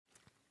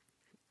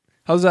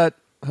How's that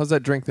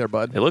drink there,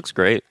 bud? It looks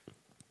great.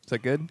 Is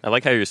that good? I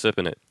like how you're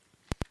sipping it.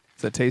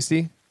 Is that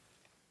tasty?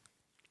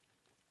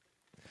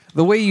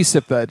 The way you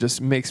sip that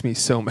just makes me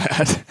so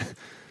mad.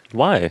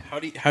 Why?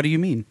 How do you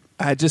mean?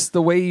 Just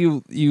the way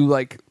you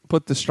like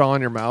put the straw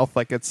in your mouth,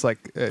 like it's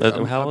like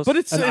But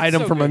it's an it's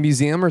item so from a good.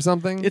 museum or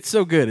something. It's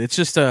so good. It's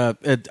just a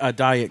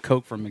Diet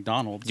Coke from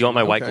McDonald's. Do you want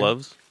my white Okay.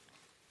 gloves?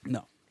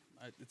 No,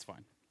 it's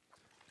fine.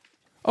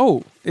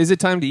 Oh, is it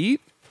time to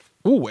eat?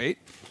 Oh, wait.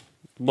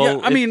 Well,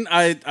 yeah, I mean,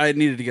 I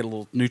needed to get a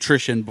little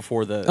nutrition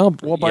before the. Oh,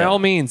 well, by Yeah. all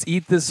means,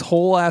 eat this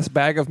whole ass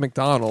bag of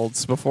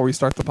McDonald's before we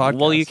start the podcast.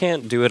 Well, you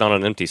can't do it on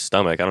an empty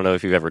stomach. I don't know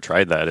if you've ever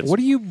tried that. It's, What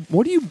are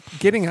you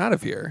getting out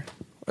of here?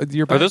 are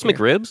those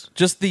McRibs?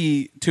 Just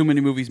the Too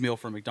Many Movies meal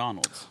from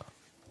McDonald's.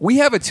 We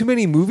have a too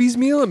many movies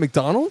meal at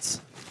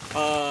McDonald's?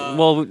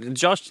 Well,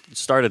 Josh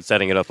started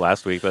setting it up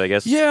last week, but I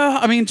guess Yeah,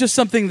 I mean, just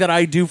something that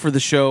I do for the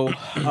show.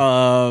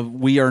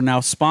 We are now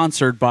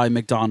sponsored by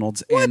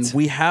McDonald's, and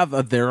we have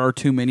a There Are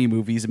Too Many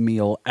Movies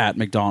meal at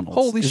McDonald's.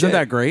 Holy shit. Isn't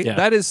that great? Yeah.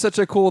 That is such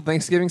a cool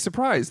Thanksgiving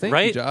surprise. Thank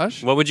right? you,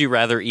 Josh. What would you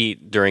rather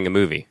eat during a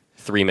movie?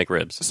 3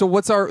 McRibs. So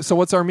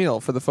what's our meal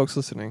for the folks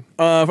listening?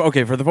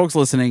 Okay, for the folks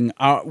listening,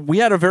 we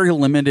had a very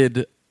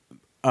limited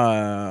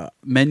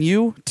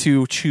menu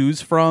to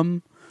choose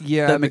from.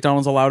 Yeah, that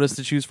McDonald's allowed us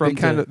to choose from.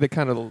 They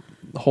kind of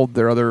hold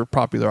their other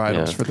popular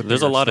items Yeah. for the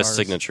There's a bigger lot of stars.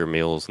 signature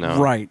meals now.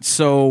 Right.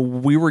 So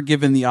we were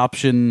given the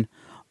option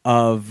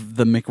of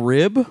the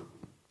McRib.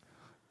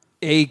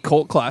 A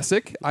cult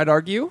classic, I'd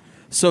argue.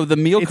 So the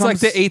meal It's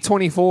comes. like the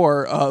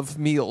A24 of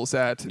meals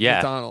at Yeah,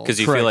 McDonald's. because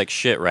you Correct. feel like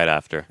shit right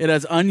after. It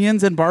has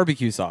onions and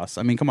barbecue sauce.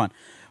 I mean, come on.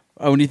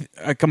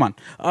 Come on.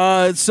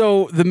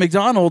 So the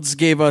McDonald's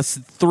gave us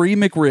 3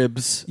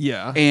 McRibs,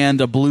 Yeah.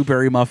 and a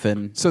blueberry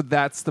muffin, So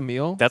that's the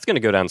meal That's going to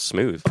go down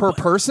smooth. per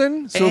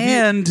person. So if you-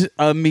 and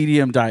a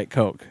medium Diet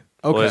Coke.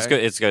 okay. Well,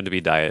 it's good to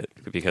be diet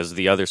because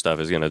the other stuff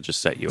is going to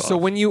just set you So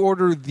off. when you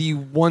order the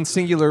one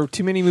singular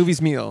Too Many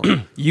Movies meal,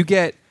 you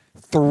get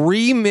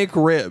 3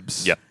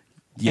 McRibs. Yep.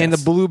 And a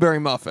Yes. blueberry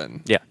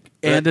muffin Yeah.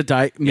 And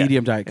a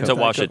medium Yeah. Diet Coke. To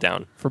wash it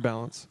down. for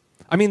balance.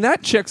 I mean,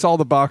 that checks all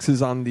the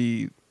boxes on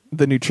the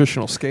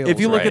nutritional scale. If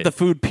you look Right. at the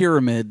food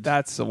pyramid,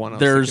 that's the one. I was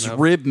there's thinking of.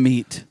 rib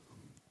meat.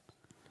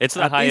 It's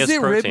the highest Is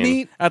it rib protein.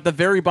 meat? At the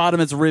very bottom,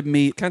 it's rib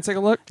meat. Can I take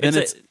a look? And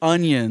It's it's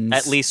onions.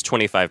 At least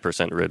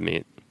 25% rib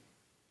meat.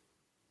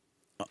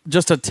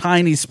 Just a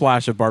tiny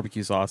splash of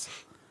barbecue sauce.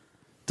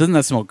 Doesn't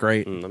that smell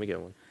great? Let me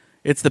get one.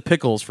 It's the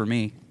pickles for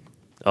me.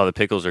 Oh, the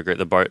pickles are great.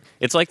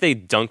 It's like they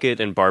dunk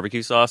it in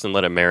barbecue sauce and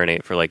let it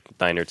marinate for like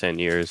 9 or 10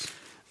 years.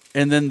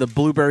 And then the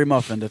blueberry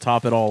muffin to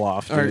top it all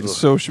off. All right, dude.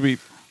 so should we?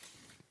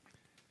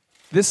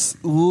 This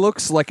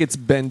looks like it's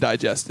been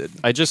digested.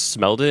 I just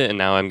smelled it and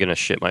now I'm going to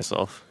shit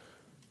myself.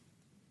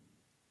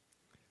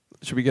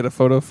 Should we get a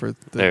photo for?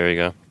 There we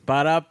go.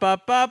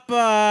 Ba-da-ba-ba-ba.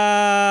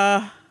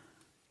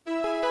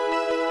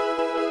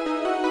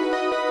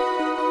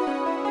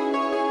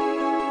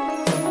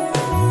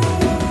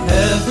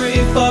 Every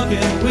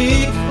fucking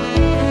week,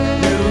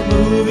 new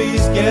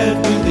movies get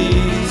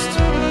released.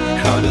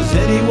 How does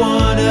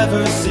anyone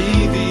ever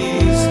see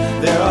these?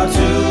 There are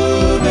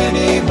too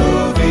many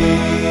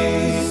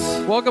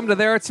movies. Welcome to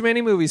There Are Too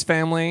Many Movies,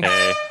 family.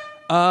 Hey,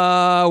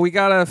 We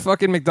got a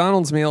fucking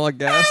McDonald's meal, I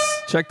guess.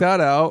 Check that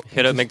out.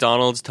 hit up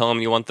McDonald's, tell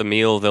them you want the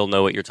meal, they'll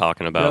know what you're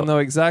talking They'll about. know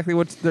exactly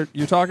what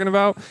you're talking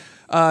about.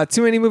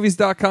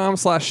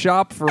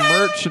 TooManyMovies.com/shop for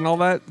merch and all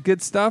that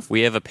good stuff.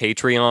 We have a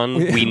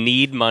Patreon. We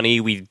need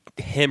money. We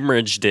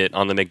hemorrhaged it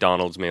on the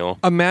McDonald's meal.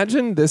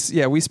 Imagine this.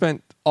 Yeah, we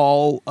spent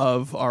all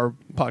of our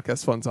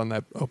podcast funds on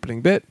that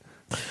opening bit.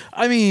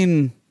 I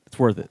mean, it's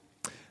worth it.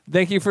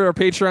 Thank you for our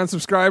Patreon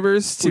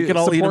subscribers to We could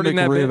all eat a supporting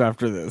that bit. McRib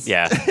after this.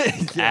 Yeah.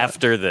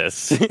 After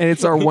this. And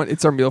it's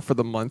our meal for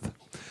the month.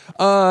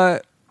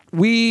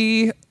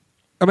 We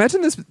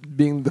imagine this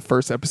being the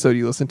first episode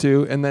you listen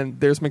to, and then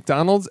there's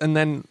McDonald's, and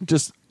then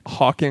just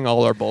hawking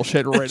all our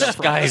bullshit right up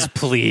front. Guys,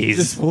 please.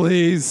 Just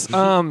please.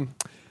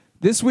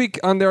 This week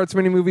on There Are Too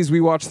Many Movies,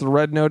 we watched the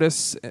Red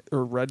Notice.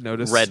 Red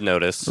Notice. Red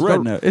Notice.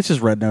 It's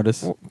just Red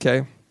Notice.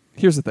 Okay.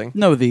 Here's the thing.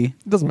 No the.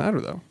 It doesn't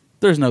matter though.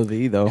 There's no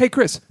the though. Hey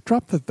Chris,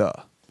 drop the.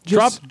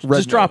 Just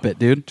drop it,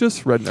 dude.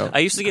 Just Red Note. I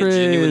used to get Chris,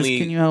 genuinely.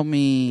 can you help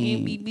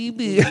me?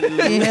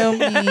 Can you help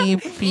me,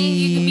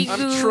 please?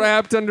 I'm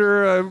trapped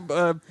under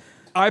a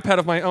iPad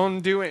of my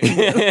own doing.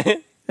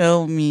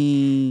 Help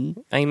me.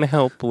 I'm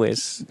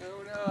helpless.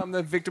 I'm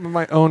the victim of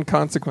my own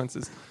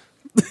consequences.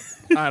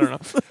 I don't know.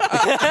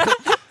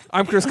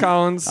 I'm Chris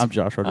Collins. I'm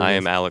Josh Rodriguez. I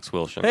am Alex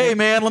Wilson. Hey,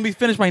 man, let me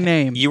finish my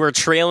name. You are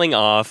trailing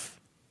off.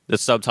 The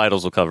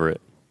subtitles will cover it.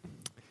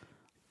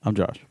 I'm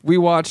Josh. We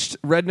watched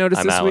Red Notice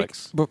I'm this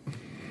Alex. week.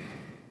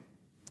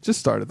 Just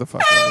started the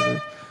fucking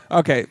movie.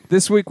 Okay,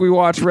 this week we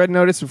watched Red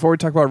Notice. Before we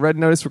talk about Red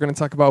Notice, we're going to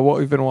talk about what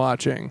we've been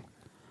watching.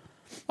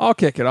 I'll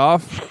kick it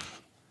off.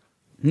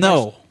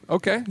 No.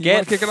 Okay, you Get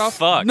want to kick it off?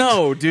 fucked.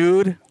 No,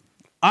 dude.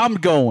 I'm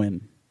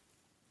going.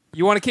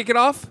 You want to kick it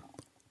off?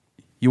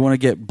 You want to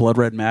get blood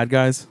red mad,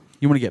 guys?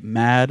 You want to get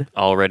mad?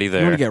 Already You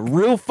there. want to get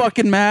real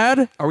fucking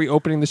mad? Are we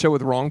opening the show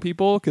with wrong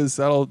people? Because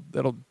that'll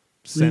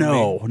Send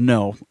me.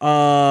 No.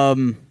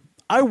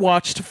 I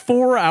watched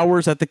 4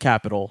 Hours at the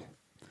Capitol.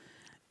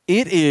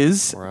 It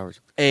is 4 hours.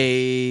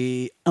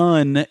 an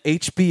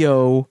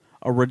HBO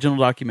original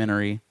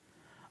documentary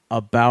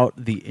about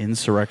the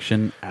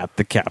insurrection at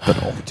the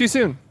Capitol. Too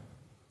soon.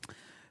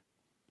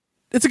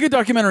 It's a good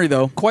documentary,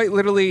 though. Quite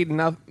literally,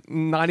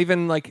 not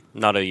even like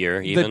Not a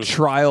year, even. the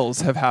trials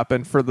have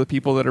happened for the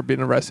people that are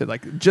being arrested.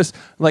 Like just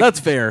like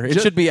That's fair. It ju-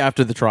 should be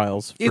after the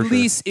trials. for At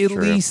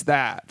sure. least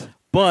that.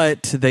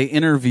 But they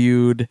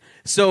interviewed.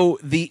 So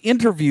the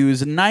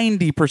interviews,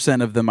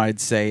 90% of them, I'd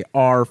say,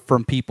 are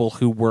from people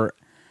who were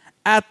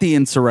at the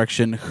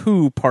insurrection,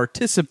 who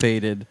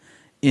participated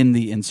in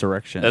the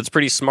insurrection. That's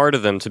pretty smart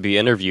of them to be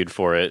interviewed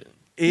for it.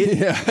 It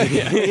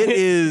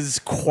is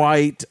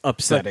quite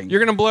upsetting. You're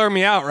gonna blur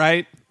me out,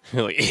 right?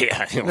 Like,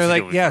 yeah. They're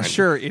like, yeah,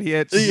 sure,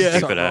 idiot. Yeah.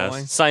 Start Stupid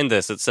rolling. ass. Sign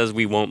this. It says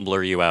we won't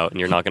blur you out, and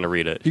you're not going to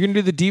read it. You gonna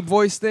do the deep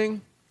voice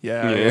thing?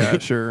 Yeah,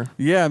 sure.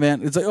 Yeah,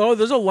 man. It's like, oh,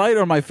 there's a light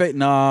on my face.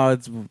 Nah,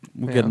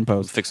 we'll get in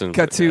post. Fixing.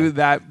 Cut to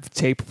that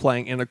tape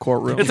playing in a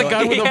courtroom. It's a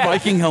guy with a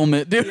Viking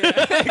helmet, dude.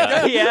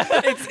 Yeah.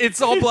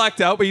 It's all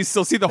blacked out, but you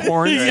still see the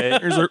horns.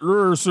 Right. He's like,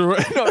 so,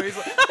 no, he's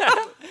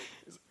like,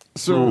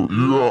 So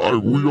yeah,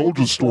 we all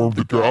just stormed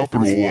the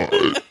Capitol.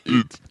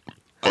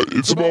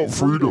 It's about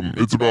freedom.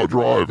 It's about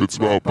drive. It's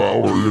about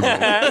power. You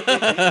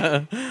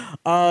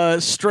know?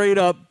 Straight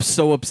up,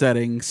 so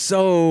upsetting,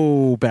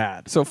 so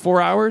bad. so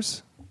 4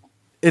 hours?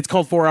 It's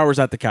called 4 Hours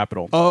at the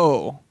Capitol.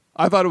 Oh,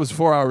 I thought it was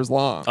 4 hours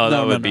long. Oh, that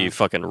No, would no. be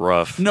fucking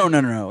rough.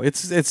 No.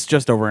 It's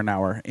just over an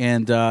hour,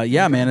 and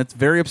yeah, man, it's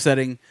very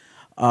upsetting.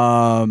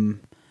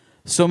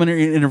 So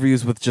many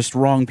interviews with just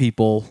wrong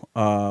people,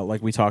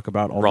 like we talk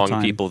about all the Wrong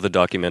time. people. The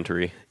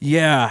documentary.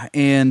 Yeah,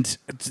 and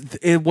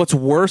what's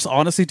worse,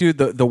 honestly, dude,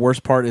 the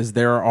worst part is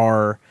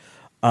there's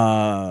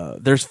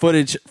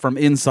footage from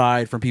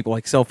inside from people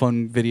like cell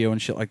phone video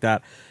and shit like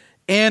that,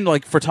 and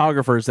like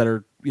photographers that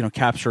are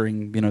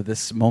capturing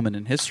this moment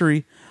in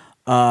history,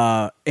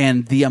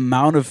 and the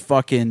amount of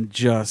fucking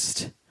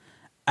just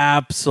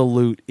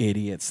absolute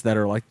idiots that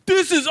are like,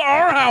 this is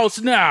our house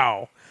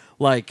now,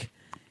 like.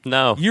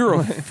 No. You're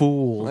a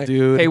fool,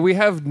 dude. Hey, we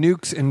have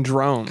nukes and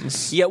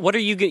drones. Yeah. What are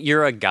you?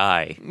 You're a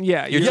guy.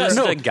 Yeah, You're yeah, just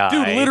no, a guy.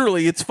 dude.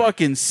 Literally, it's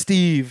fucking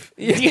Steve.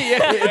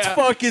 It's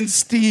fucking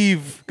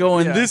Steve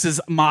going. Yeah. This is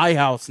my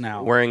house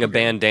now. Wearing a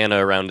bandana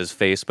around his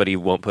face, but he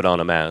won't put on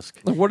a mask.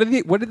 Like, what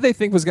did they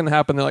think was going to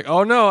happen? They're like,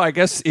 oh no, I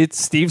guess it's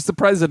Steve's the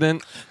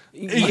president.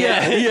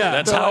 yeah.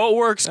 That's how it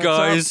works,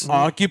 guys.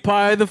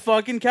 Occupy the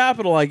fucking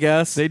Capitol, I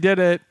guess. They did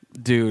it.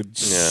 Dude,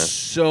 Yeah.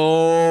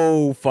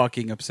 so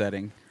fucking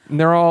upsetting. And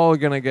they're all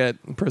going to get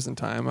prison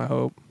time, I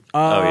hope.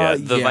 Oh yeah,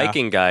 the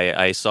Viking guy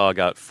I saw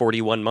got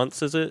 41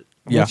 months. Is it?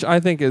 Yeah. Which I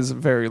think is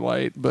very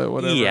light, but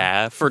whatever.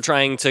 Yeah, for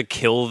trying to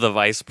kill the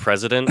vice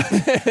president.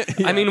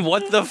 I mean,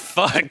 what the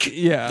fuck?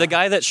 Yeah. The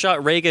guy that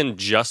shot Reagan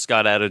just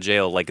got out of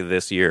jail like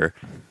this year.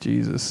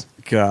 Jesus.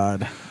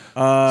 God.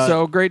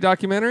 So great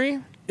documentary.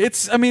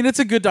 It's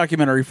a good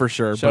documentary for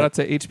sure. Shout but out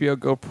to HBO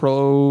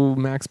GoPro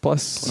Max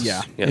Plus.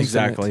 Yeah, Yes.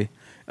 exactly.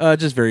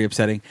 Just very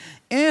upsetting.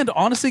 And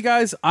honestly,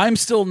 guys, I'm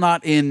still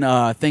not in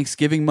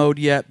Thanksgiving mode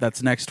yet.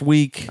 That's next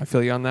week. I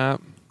feel you on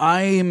that.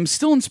 I'm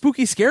still in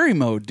spooky scary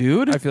mode,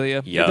 dude. I feel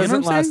you. Yeah. It doesn't You know what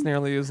I'm last saying?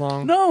 nearly as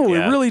long. No,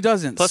 Yeah. it really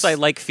doesn't. Plus, I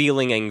like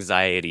feeling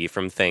anxiety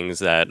from things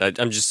that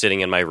I'm just sitting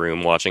in my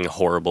room watching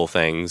horrible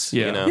things.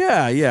 Yeah. You know?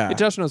 Yeah.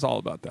 Josh knows all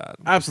about that.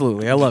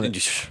 Absolutely. I love it.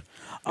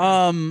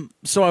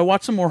 So I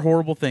watched some more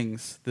horrible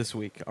things this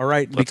week. All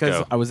right, Let's because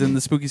go. I was in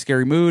the spooky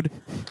scary mood.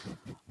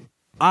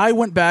 I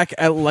went back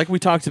at, like we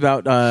talked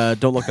about,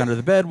 Don't Look Under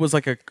the Bed was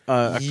like a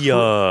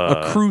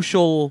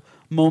crucial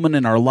moment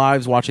in our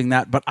lives watching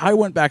that, but I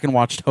went back and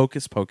watched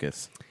Hocus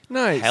Pocus.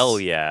 Nice. Hell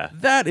yeah.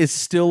 That is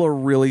still a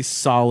really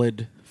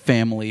solid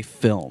family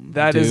film.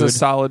 That is a dude.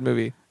 solid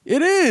movie.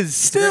 It is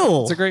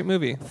still. It's a great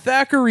movie.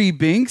 Thackeray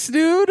Binks,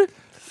 dude.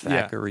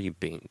 Thackeray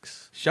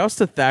Binks. Shouts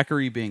to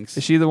Thackeray Binks.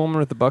 Is she the woman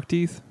with the buck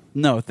teeth?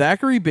 No,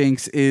 Thackeray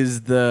Binks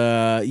is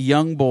the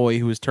young boy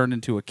who was turned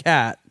into a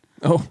cat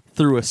Oh,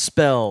 through a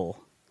spell.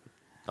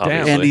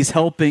 Obviously. And he's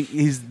helping.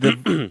 He's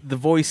the the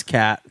voice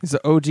cat, he's an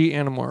OG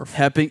Animorph.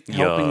 helping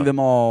Yeah. them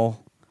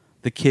all,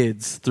 the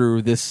kids,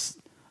 through this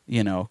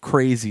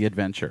crazy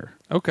adventure.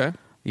 Okay.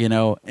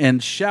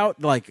 And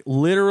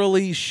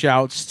literally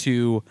shouts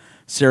to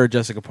Sarah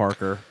Jessica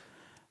Parker.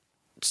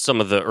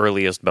 Some of the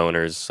earliest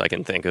boners I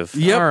can think of.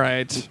 Yep. All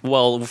right.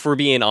 Well, if we're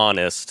being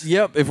honest,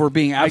 Yep. If we're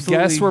being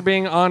absolutely, I guess we're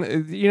being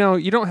on.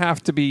 You don't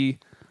have to be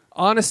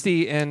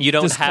honesty and you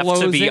don't have to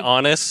be disclosing-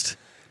 honest.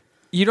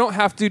 You don't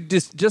have to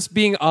just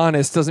being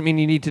honest doesn't mean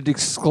you need to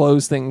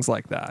disclose things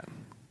like that.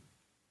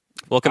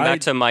 Welcome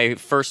back to My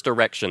First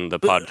Erection, the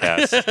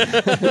podcast.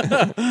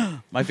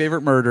 my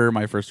favorite murder,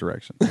 my first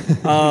erection.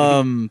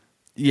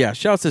 Yeah,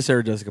 shouts to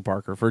Sarah Jessica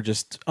Parker for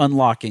just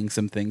unlocking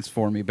some things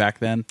for me back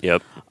then.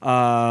 Yep.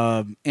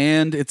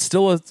 And it's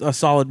still a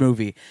solid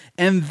movie.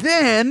 And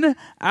then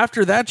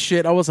after that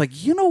shit, I was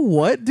like, you know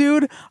what,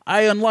 dude?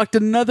 I unlocked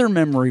another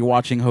memory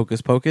watching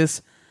Hocus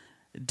Pocus.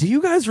 Do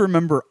you guys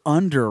remember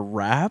Under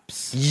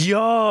Wraps?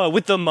 Yeah,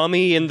 with the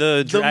mummy and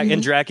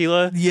and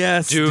Dracula.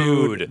 Yes,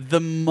 Dude. The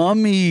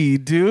Mummy,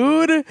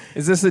 dude.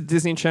 Is this a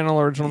Disney Channel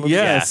original movie?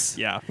 Yes.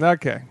 Yeah.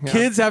 Okay. Yeah.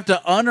 Kids have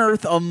to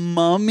unearth a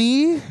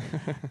mummy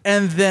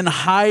and then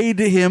hide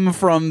him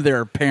from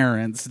their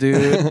parents,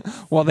 dude.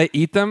 While they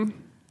eat them?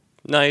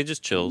 No, he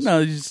just chills.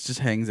 No, he just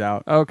hangs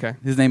out. Okay.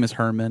 His name is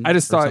Herman. I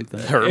just or thought,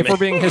 something. if we're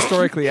being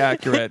historically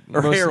accurate.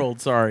 Or most- Harold,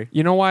 sorry.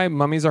 You know why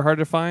mummies are hard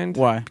to find?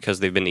 Why? Because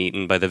they've been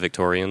eaten by the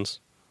Victorians.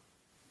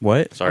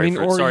 What? Sorry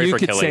or sorry you for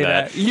could killing say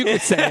that. You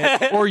could say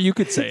it. Or you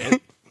could say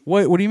it.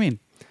 What do you mean?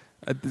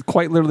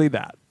 Quite literally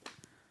that.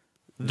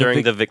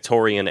 During the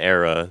Victorian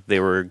era, they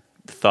were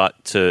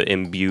thought to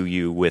imbue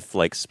you with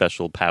like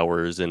special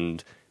powers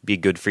and be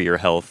good for your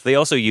health. They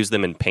also use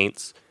them in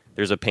paints.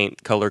 There's a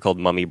paint color called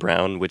mummy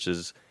brown, which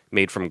is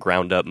made from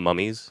ground up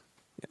mummies.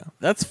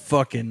 That's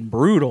fucking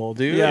brutal,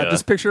 dude. Yeah, Yeah.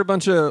 just picture a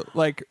bunch of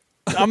like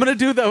I'm gonna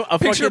do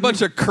picture a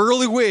bunch of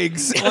curly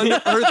wigs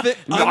unearthing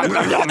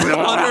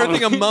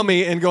a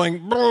mummy and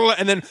going "Brr,"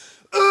 and then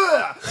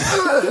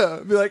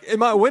be like,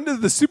 when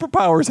did the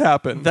superpowers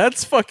happen?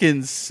 That's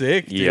fucking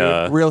sick, dude.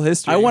 Yeah. Real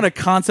history. I want a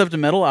concept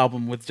metal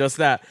album with just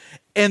that.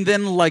 And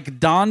then like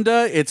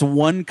Donda, it's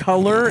one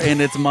color and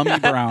it's Mummy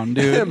Brown,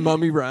 dude.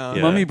 Mummy Brown.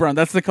 Yeah. Mummy Brown.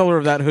 That's the color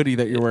of that hoodie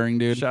that you're wearing,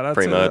 dude. Shout out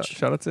Pretty to much.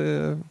 Shout out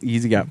to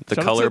Easy gap. The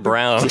Shout out color to the-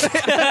 brown.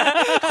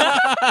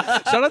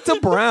 shout out to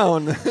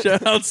Brown.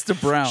 Shout outs to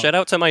Brown. Shout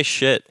out to my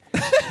shit.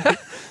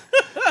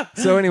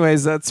 So,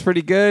 anyways, that's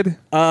pretty good.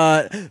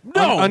 No,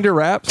 Under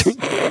Wraps.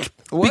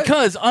 What?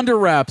 because Under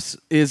Wraps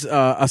is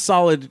a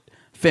solid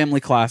family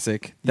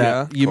classic that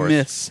Yeah, of you course.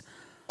 miss.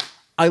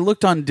 I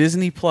looked on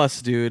Disney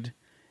Plus, dude,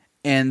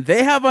 and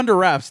they have Under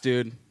Wraps,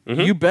 dude.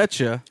 You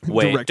betcha.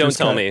 Wait, Director's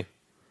don't tell cut. me.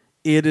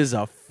 It is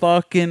a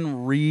fucking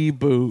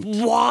reboot.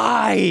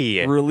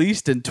 Why?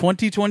 Released in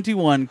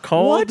 2021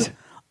 called What?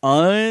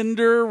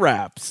 Under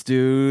Wraps,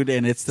 dude,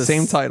 and it's the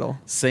Same title.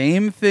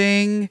 same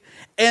thing,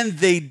 and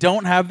they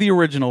don't have the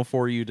original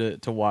for you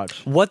to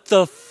watch. What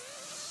the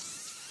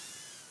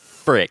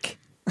frick,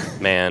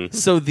 man?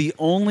 So the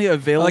only I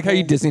available like how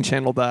you Disney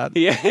channeled that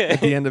Yeah.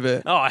 at the end of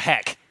it. Oh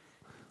heck,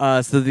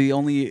 so the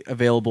only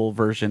available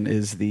version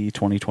is the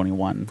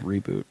 2021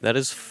 reboot, that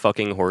is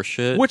fucking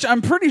horseshit. which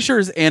I'm pretty sure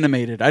is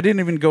animated. I didn't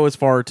even go as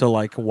far to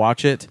like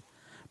watch it,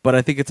 but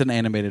I think it's an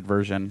animated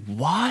version.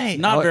 Why?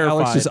 Not verified.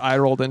 Alex just eye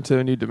rolled into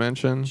a new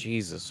dimension.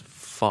 Jesus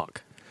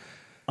fuck.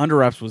 Under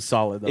Wraps was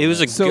solid though. It was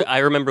a man. So- good, I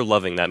remember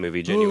loving that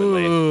movie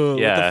genuinely. Ooh,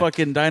 yeah. with the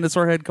fucking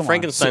dinosaur head. Come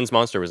Frankenstein's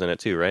monster was in it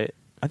too, right?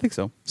 on, I think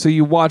so. So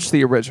you watched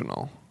the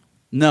original.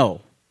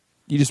 No,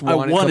 You just I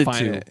wanted, wanted to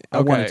find to. it.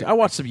 I wanted to. I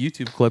watched some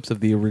YouTube clips of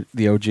the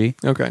OG,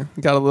 Okay.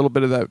 Got a little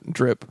bit of that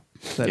drip.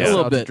 That Yeah. A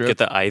little nostalgia bit. Drip. Get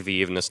the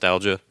IV of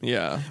nostalgia.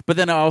 Yeah. but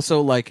then I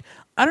also like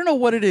I don't know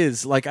what it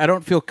is. Like I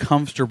don't feel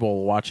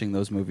comfortable watching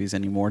those movies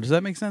anymore. Does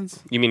that make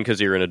sense? You mean because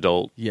you're an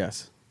adult?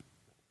 Yes.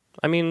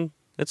 I mean,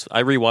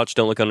 I rewatched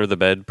Don't Look Under the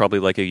Bed probably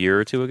like a year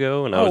or two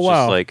ago, and I Oh, was wow.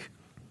 just like,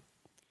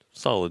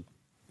 solid.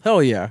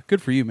 Hell yeah,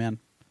 good for you, man.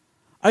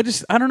 I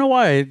don't know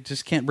why I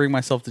just can't bring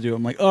myself to do it.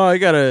 I'm like, oh, I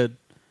gotta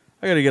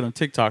get on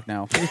TikTok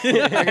now.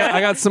 I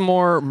got some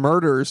more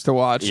murders to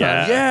watch.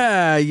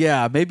 Yeah.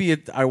 yeah. Maybe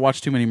I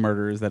watch too many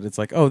murders that it's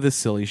like, oh, this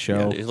silly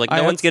show. It's like I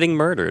no have one's getting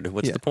murdered.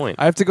 What's Yeah. the point?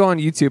 I have to go on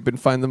YouTube and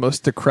find the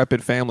most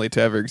decrepit family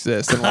to ever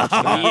exist and watch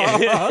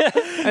that.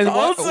 And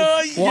Also,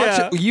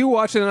 yeah. you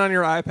watching it on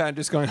your iPad,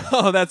 just going,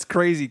 "Oh, that's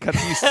crazy!" Cut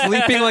to you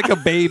sleeping like a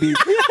baby.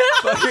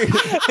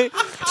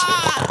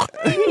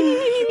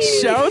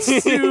 Shouts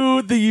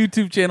to the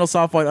YouTube channel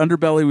Softlight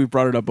Underbelly. We've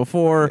brought it up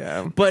before.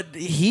 Yeah. But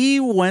he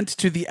went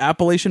to the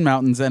Appalachian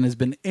Mountains and has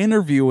been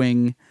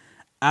interviewing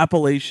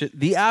Appalachian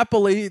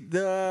Appalachian.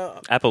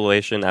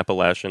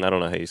 I don't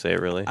know how you say it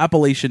really.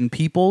 Appalachian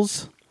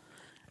peoples.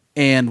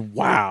 And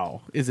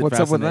wow, is it What's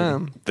up with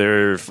fascinating. them?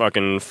 They're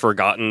fucking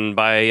forgotten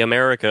by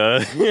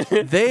America.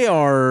 They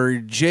are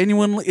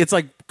genuinely, it's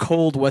like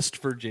cold West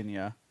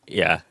Virginia.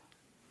 Yeah.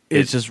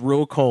 It's just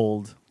real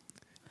cold.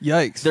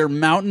 Yikes! They're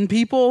mountain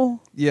people,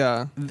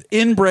 Yeah.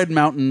 inbred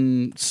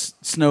mountain,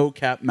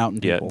 snow-capped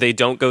mountain Yeah. people. They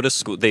don't go to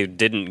school. They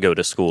didn't go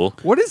to school.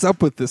 What is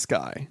up with this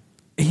guy?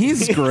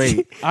 He's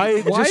great. Why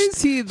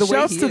is he the way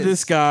shouts he to is?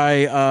 this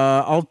guy.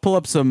 I'll pull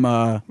up some.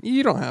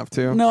 You don't have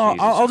to. No,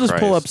 Jesus I'll just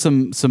pull up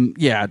Christ. some.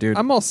 Yeah, dude.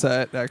 I'm all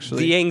set.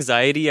 Actually, The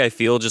anxiety I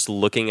feel just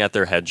looking at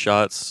their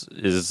headshots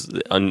is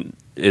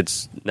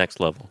it's next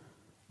level.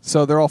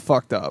 so they're all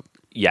fucked up.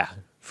 Yeah,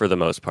 for the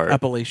most part.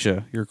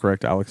 Appalachia. You're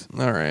correct, Alex.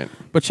 All right,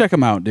 But check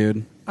him out,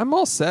 dude. I'm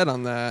all set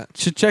on that.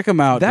 Should check him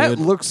out. That dude.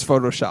 looks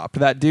photoshopped.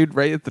 That dude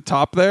right at the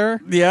top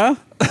there. Yeah.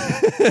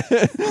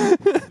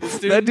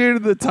 That dude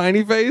with the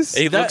tiny face.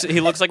 He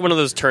looks like one of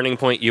those Turning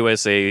Point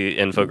USA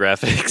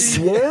infographics.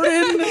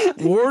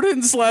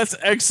 Warden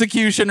 /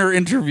 executioner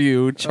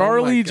interview.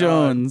 Charlie Oh my God.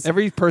 Jones.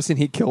 Every person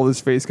he killed,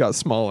 his face got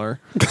smaller.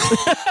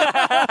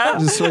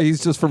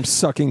 He's just from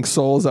sucking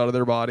souls out of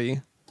their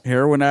body.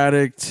 Heroin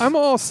addict. I'm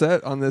all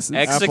set on this.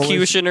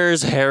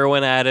 Executioners,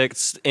 heroin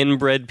addicts,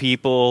 inbred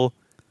people.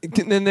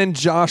 And then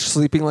Josh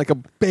sleeping like a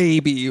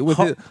baby with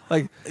it,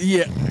 like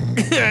Yeah.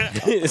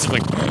 It's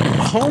like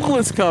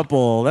Homeless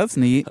couple. That's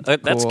neat.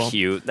 that's Cool.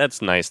 cute.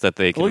 That's nice that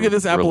they can Look at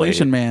this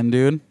Appalachian relate. man,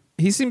 dude.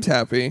 he seems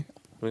happy.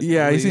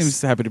 Yeah, he least.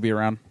 seems happy to be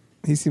around.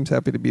 He seems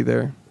happy to be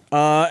there.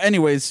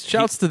 Anyways,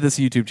 shouts to this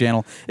YouTube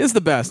channel. It's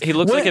the best. He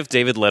looks When- like if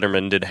David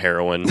Letterman did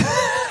heroin.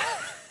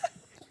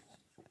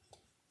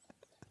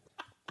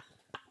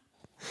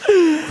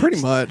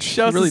 Pretty much.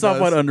 Shouts He really to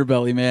Soft White does.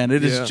 Underbelly, man.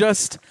 It is Yeah.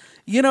 just,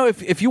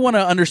 if you want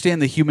to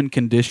understand the human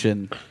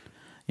condition,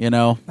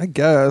 I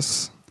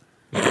guess.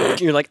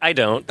 You're like, I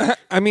don't.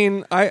 I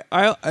mean, I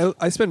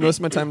spend most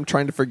of my time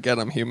trying to forget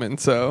I'm human.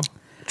 So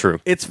True.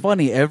 it's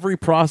funny. Every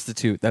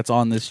prostitute that's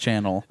on this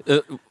channel,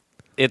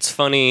 It's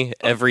funny.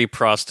 Every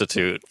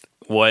prostitute.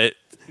 What?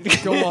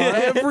 go on.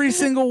 every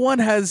single one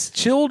has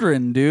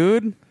children,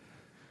 dude.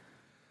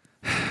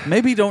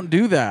 Maybe don't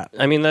do that.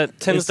 I mean, that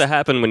tends to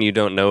happen when you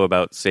don't know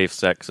about safe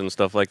sex and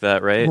stuff like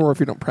that, right? Or if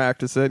you don't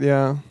practice it,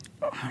 yeah.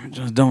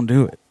 Just don't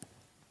do it.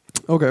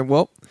 Okay,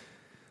 well,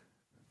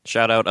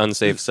 Shout out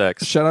unsafe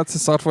sex. shout out to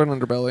Soft White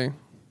Underbelly.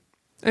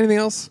 Anything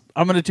else?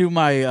 I'm gonna do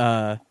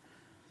my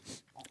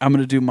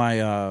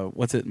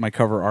my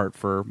cover art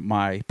for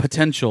my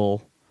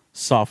potential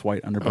Soft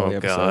White Underbelly Oh,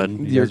 episode. God.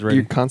 You guys ready?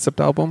 Your concept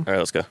album? All right,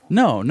 let's go.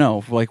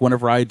 No, like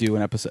whenever I do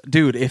an episode,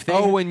 dude. If they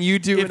when you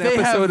do if an they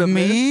episode have of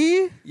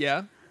me,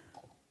 Yeah.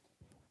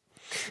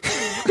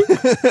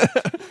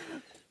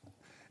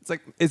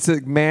 It's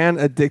a man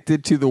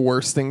addicted to the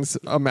worst things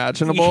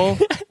imaginable.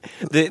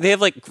 They have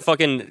like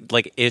fucking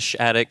like ish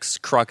addicts,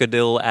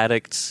 crocodile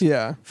addicts.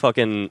 Yeah.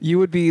 Fucking. You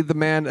would be the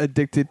man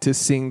addicted to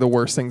seeing the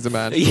worst things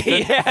imaginable.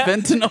 Yeah.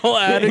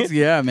 fentanyl addicts,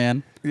 yeah,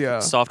 man. Yeah.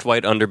 Soft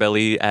white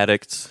underbelly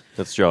addicts.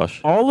 That's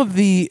Josh. All of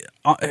the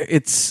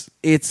it's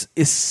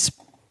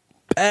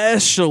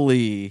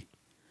especially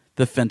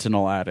the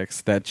fentanyl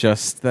addicts that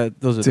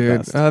those are the Dude,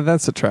 best.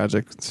 that's a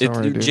tragic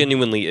story, It dude.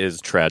 genuinely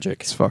is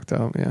tragic. It's fucked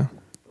up, yeah.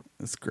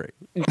 That's great.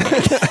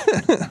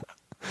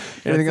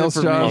 Anything else,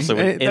 for me. Josh? Also,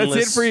 an That's it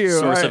endless for you. All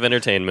source right. of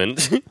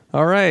entertainment.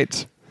 All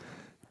right.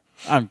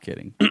 I'm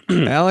kidding.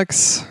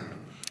 Alex.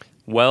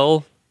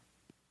 Well,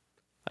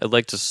 I'd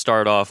like to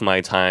start off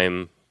my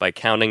time by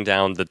counting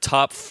down the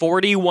top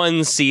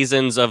 41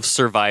 seasons of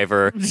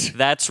Survivor.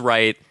 That's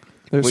right.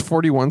 There's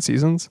 41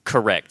 seasons.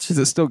 Correct. Is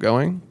it still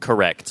going?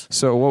 Correct.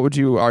 So what would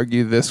you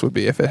argue this would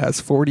be if it has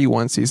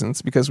 41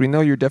 seasons? Because we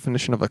know your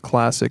definition of a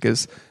classic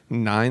is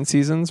 9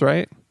 seasons,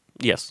 right?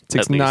 Yes.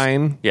 Takes at least.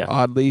 9. Yeah.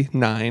 Oddly,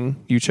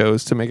 9 you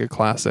chose to make a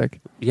classic.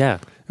 Yeah.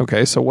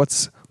 Okay, so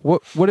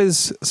what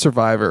is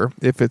Survivor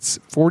if it's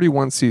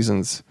 41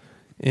 seasons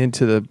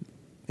into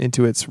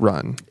its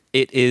run?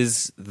 It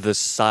is the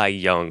Cy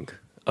Young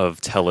of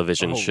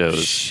television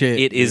shows. shit,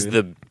 it is dude.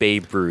 the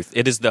Babe Ruth.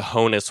 It is the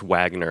Honus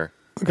Wagner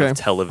of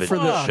television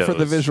shows. For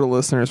the visual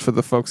listeners, for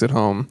the folks at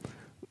home,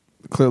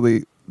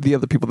 clearly the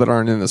other people that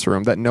aren't in this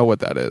room that know what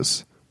that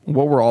is.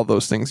 What were all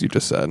those things you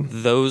just said?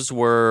 Those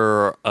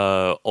were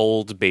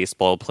old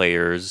baseball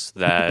players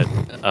that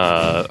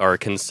are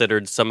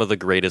considered some of the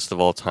greatest of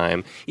all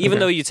time. Even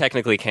though you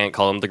technically can't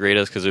call them the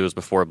greatest because it was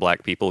before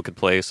black people could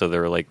play, so they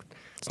were like,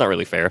 it's not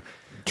really fair.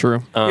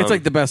 True. It's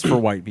like the best for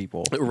white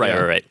people.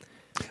 Right.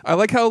 I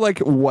like how like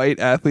white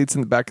athletes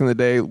in back in the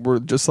day were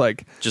just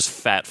like Just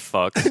fat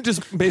fucks.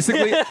 just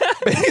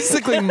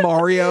basically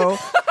Mario.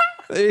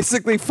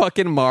 Basically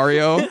fucking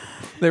Mario.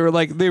 They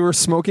were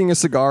smoking a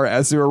cigar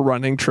as they were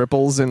running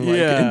triples in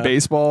Yeah.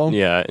 baseball.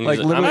 Yeah, and Like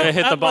he's like, I'm literally gonna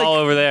hit the At, ball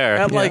like- over there.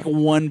 At like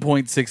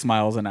 1.6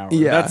 miles an hour.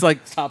 Yeah. That's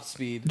like top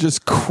speed.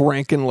 just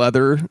cranking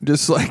leather,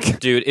 just like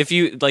Dude, if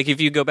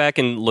you go back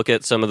and look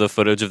at some of the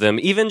footage of them,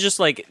 even just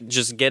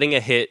getting a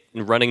hit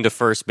and running to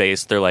first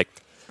base, they're like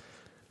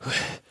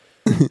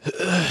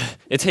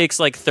it takes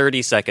like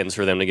 30 seconds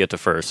for them to get to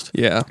first.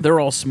 yeah. They're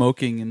all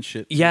smoking and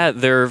shit. Yeah,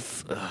 they're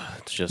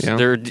Yeah.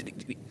 they're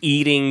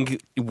eating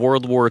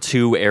World War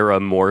II era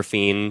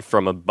morphine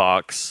from a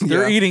box.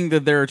 They're Yeah. eating the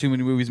There Are Too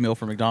Many Movies meal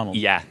from McDonald's.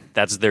 Yeah,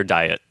 that's their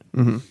diet.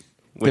 They're-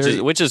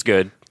 Which is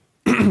good.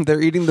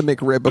 They're eating the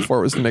McRib before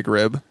it was the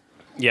McRib.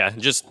 Yeah,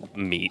 just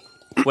meat.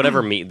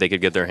 Whatever meat they could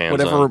get their hands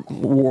Whatever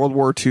on. World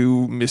War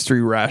II mystery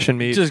ration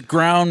meat. Just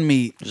ground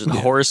meat. Just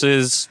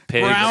horses,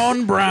 pigs.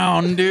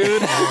 Brown,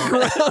 dude.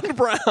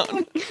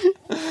 brown.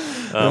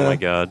 Oh my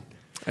god.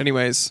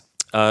 Anyways,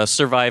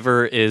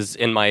 Survivor is,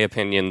 in my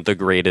opinion, the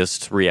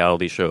greatest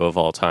reality show of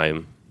all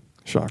time.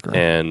 shocker.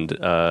 And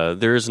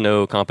there's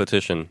no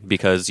competition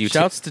because you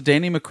Shouts to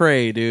Danny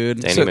McRae, dude.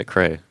 Danny So-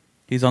 McRae.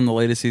 He's on the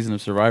latest season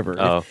of Survivor.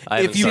 Oh, I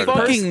if haven't you started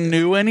that. fucking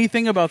knew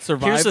anything about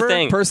Survivor, Here's the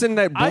thing. Person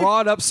that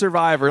brought up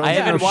Survivor. I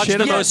haven't doesn't know watched shit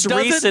the about- most doesn't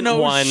recent know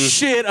one.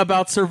 shit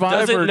about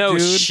Survivor, Doesn't know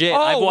dude. shit.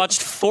 Oh. I've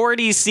watched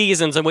 40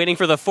 seasons. I'm waiting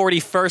for the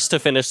 41st to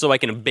finish so I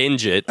can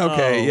binge it.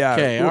 Okay, Oh, yeah.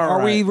 okay, Are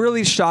all we right.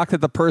 really shocked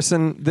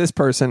that this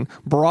person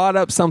brought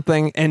up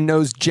something and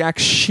knows jack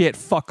shit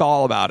fuck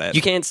all about it?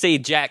 You can't say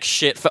jack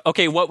shit.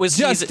 Okay, what was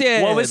Just season?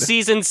 did. What was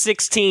season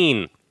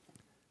 16?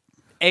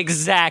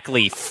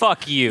 Exactly.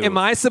 Fuck you. Am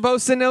I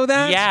supposed to know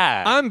that?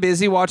 Yeah. I'm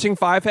busy watching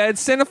Five-Head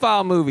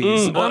Cinephile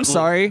movies. I'm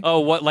sorry. Oh,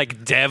 what,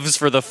 like devs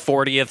for the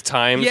 40th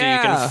time so you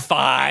Yeah. can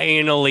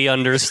finally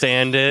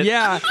understand it?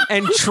 Yeah,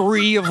 and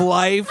Tree of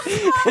Life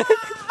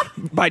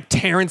by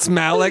Terrence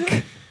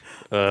Malick.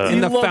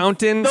 In The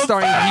Fountain,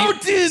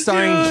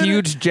 starring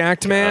Huge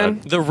Jacked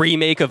Man. The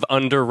remake of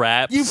Under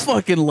Wraps. You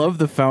fucking love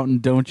The Fountain,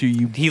 don't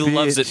you? He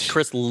loves it. bitch?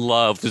 Chris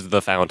loves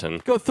The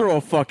Fountain. Go throw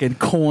a fucking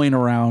coin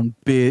around,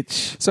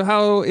 bitch. So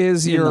how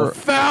is The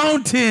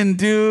Fountain,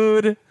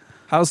 dude.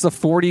 how's the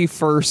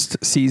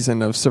 41st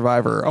season of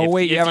Survivor? Oh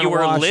wait, if you haven't you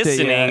were watched it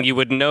listening, yet. you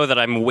would know that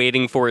I'm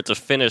waiting for it to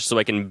finish so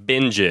I can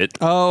binge it.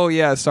 Oh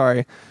yeah,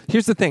 sorry.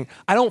 Here's the thing: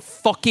 I don't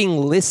fucking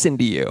listen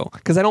to you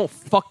because I don't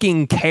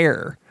fucking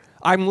care.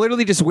 I'm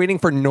literally just waiting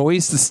for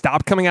noise to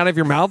stop coming out of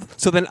your mouth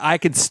so then I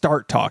could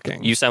start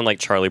talking. You sound like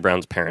Charlie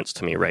Brown's parents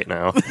to me right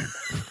now.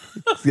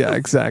 Yeah,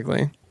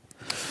 exactly.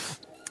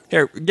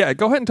 Here, yeah,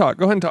 go ahead and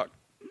talk.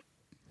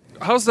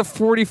 How's the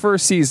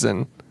 41st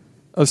season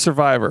of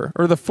Survivor?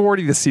 Or the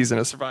 40th season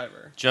of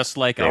Survivor? Just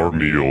like Our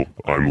meal.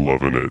 I'm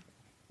loving it.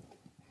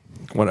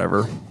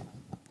 Whatever.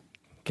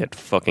 get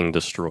fucking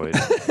destroyed.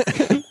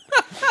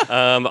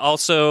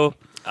 Also,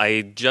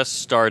 I just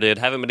started,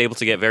 haven't been able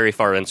to get very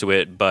far into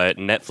it, but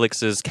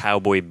Netflix's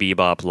Cowboy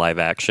Bebop live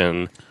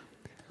action.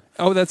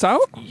 Oh, that's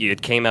out?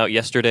 It came out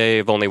yesterday.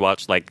 I've only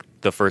watched like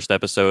the first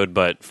episode,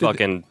 but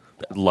fucking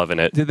loving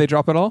it. Did they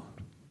drop it all?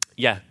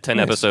 Yeah, 10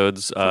 Nice.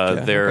 episodes. yeah,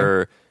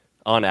 They're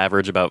on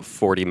average about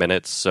 40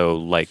 minutes, so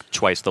like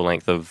twice the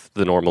length of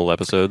the normal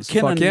episodes.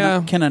 Fuck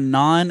yeah. Can a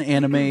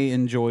non-anime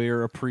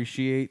enjoyer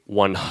appreciate?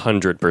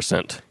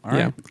 100%. All right.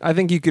 Yeah. I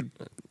think you could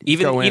go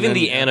Even in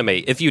the and-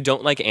 anime. If you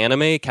don't like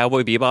anime,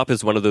 Cowboy Bebop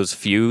is one of those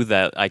few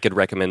that I could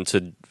recommend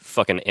to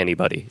fucking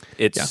anybody.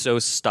 It's Yeah. so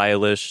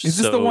stylish. Is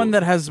this the one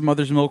that has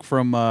Mother's Milk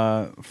from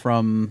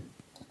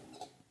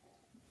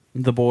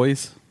The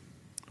Boys?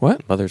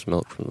 What? Mother's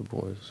Milk from the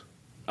Boys?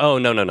 Oh,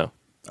 no.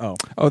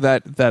 Oh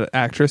that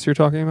actress you're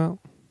talking about?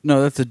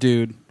 no, that's a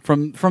dude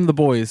from The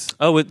Boys.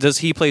 Oh, does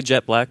he play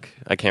Jet Black?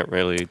 I can't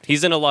really.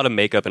 He's in a lot of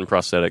makeup and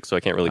prosthetics, so I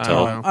can't really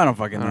tell. don't know. I don't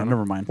fucking know.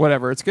 Never mind.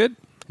 Whatever. It's good.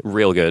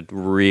 Real good.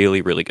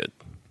 Really, really good.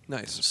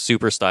 Nice.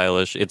 Super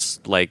stylish. It's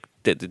like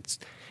it's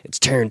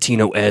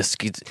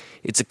Tarantino-esque.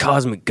 It's a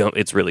cosmic gum.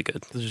 It's really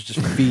good. This is just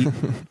feet.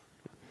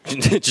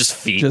 Just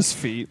feet. Just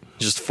feet.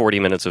 Just 40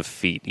 minutes of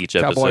feet each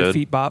Cowboy episode.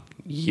 Feet Bop.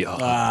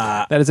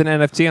 Yeah. That is an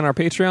NFT on our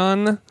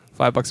Patreon.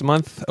 $5 a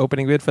month.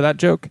 Opening bid for that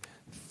joke.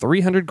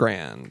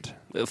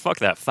 $300,000. Fuck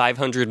that.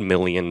 $500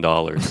 million.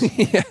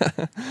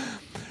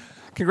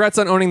 Congrats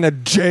on owning the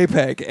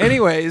JPEG.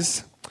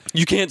 Anyways,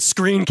 You can't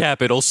screen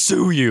cap it. I'll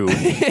sue you.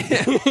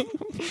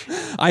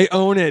 I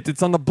own it.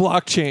 It's on the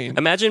blockchain.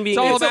 Imagine being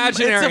all a,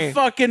 imaginary. It's a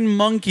fucking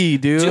monkey,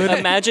 dude.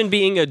 imagine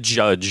being a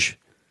judge.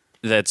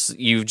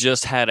 You've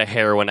just had a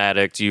heroin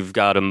addict, you've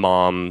got a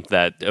mom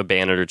that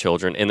abandoned her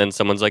children, and then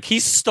someone's like,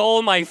 he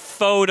stole my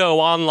photo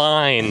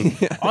online.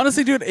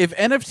 Honestly, dude, if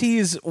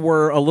NFTs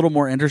were a little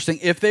more interesting,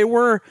 if they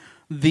were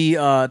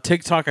the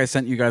TikTok I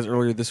sent you guys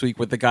earlier this week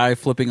with the guy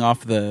flipping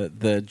off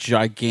the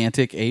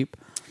gigantic ape,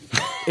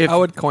 if I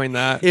would coin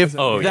that. if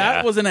Oh, that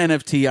yeah. was an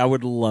NFT, I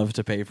would love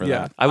to pay for Yeah.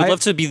 that. I would love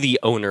to be the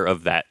owner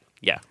of that.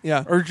 Yeah.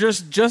 Yeah. Or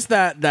just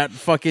that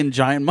fucking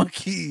giant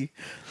monkey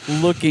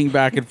looking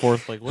back and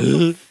forth like what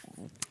the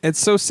It's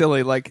so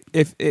silly. Like,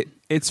 if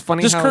it's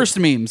funny just how... cursed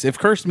memes. If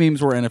cursed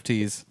memes were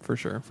NFTs, For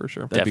sure.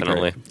 That'd be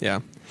Definitely. great.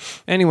 Yeah.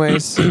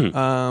 Anyways,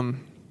 are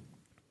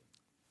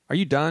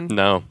you done?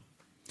 No.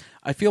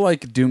 I feel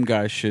like Doom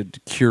Guy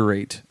should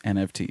curate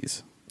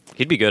NFTs.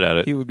 He'd be good at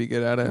it. He would be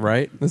good at it.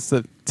 Right? This is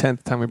the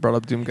 10th time we brought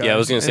up Doom Guy. Yeah, I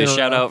was going to say In a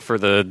shout row. out for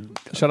the...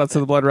 Shout out to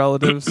the blood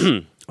relatives. We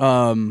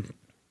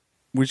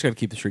just got to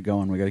keep the streak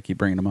going. We got to keep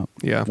bringing them up.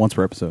 Yeah. Once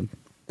per episode.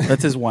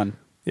 That's his one.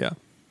 Yeah.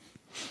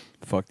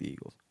 Fuck the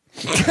Eagles.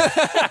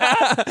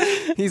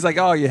 He's like,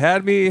 oh, you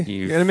had me.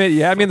 You admit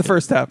you had me in the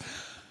first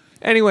half.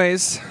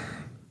 Anyways,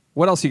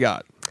 what else you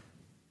got?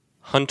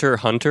 Hunter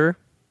x Hunter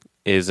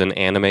is an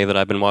anime that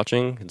I've been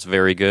watching. It's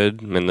very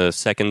good. I'm in the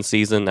second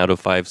season out of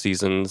 5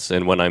 seasons,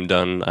 and when I'm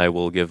done, I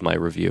will give my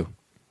review.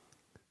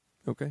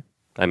 Okay.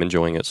 I'm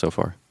enjoying it so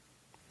far.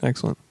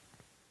 Excellent.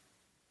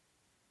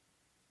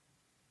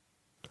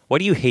 Why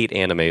do you hate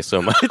anime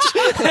so much?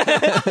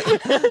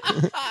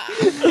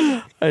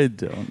 I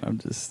don't.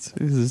 It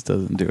just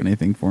doesn't do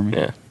anything for me.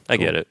 Yeah, I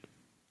get it.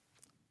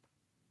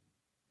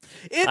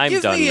 It I'm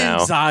gives done me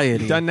now.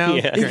 anxiety. Done now?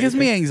 Yeah. It gives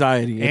me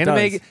anxiety. It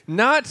Anime, does.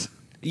 not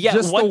Yeah,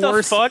 just what the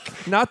worst,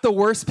 fuck? Not the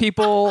worst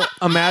people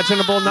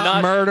imaginable,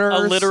 not murderers.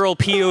 a literal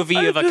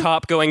POV of a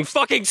cop going,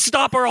 fucking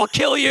stop or I'll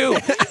kill you.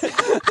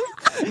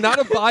 Not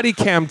a body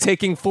cam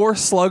taking 4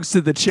 slugs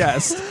to the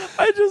chest.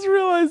 I just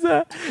realized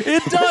that.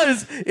 It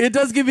does. It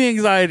does give me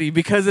anxiety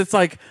because it's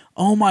like,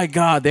 oh my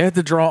God, they have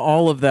to draw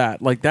all of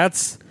that. Like that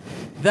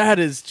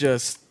is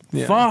just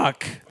Yeah.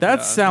 Fuck.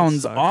 That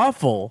sounds sucks.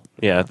 awful.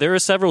 Yeah, there are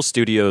several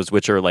studios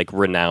which are like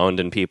renowned,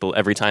 and people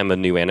every time a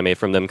new anime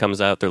from them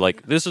comes out, they're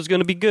like, "This is going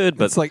to be good."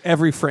 But It's like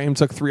every frame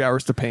took 3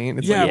 hours to paint.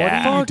 It's Yeah, like, Yeah. what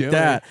are you fuck doing?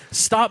 that.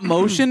 Stop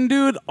motion,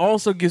 dude,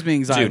 also gives me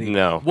anxiety. Dude,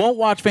 no. Won't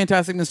watch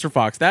Fantastic Mr.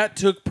 Fox. That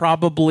took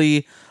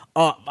probably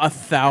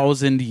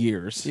 1,000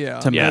 years Yeah,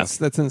 to Yeah. make.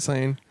 That's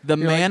insane. The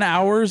man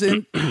hours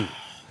in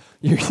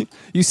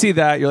You see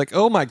that, you're like,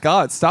 oh my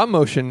god, stop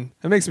motion.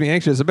 That makes me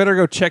anxious. I better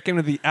go check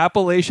into the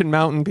Appalachian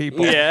Mountain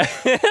people. yeah,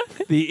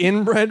 The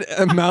inbred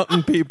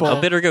mountain people. I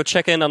better go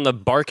check in on the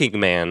barking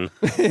man.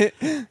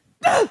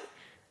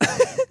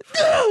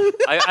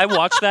 I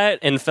watched that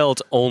and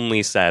felt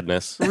only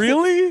sadness.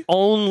 really?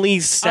 Only I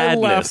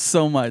sadness. laughed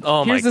so much.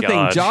 Oh Here's my the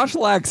god! thing, Josh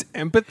lacks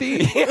empathy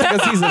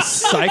because he's a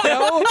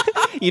psycho.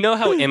 You know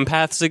how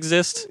empaths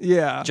exist?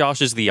 Yeah.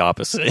 Josh is the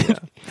opposite.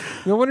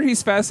 No wonder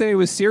he's fascinated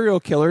with serial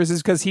killers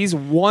is because he's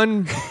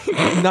one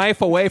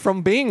knife away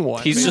from being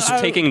one. He's just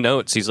taking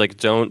notes. He's like,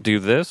 "Don't do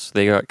this.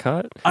 They got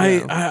caught."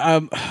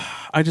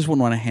 I just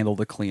wouldn't want to handle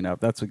the cleanup.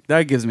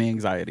 That gives me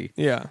anxiety.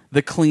 yeah.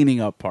 The cleaning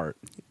up part.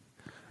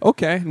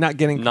 Okay, not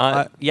getting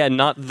Not caught.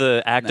 not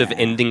the act of Nah.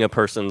 ending a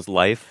person's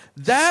life.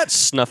 That's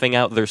Snuffing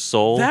out their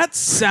soul. That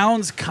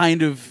sounds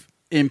kind of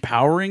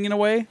empowering in a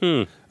way.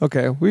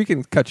 Okay, we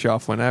can cut you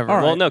off whenever. All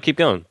right. Well, no, keep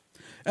going.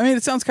 I mean,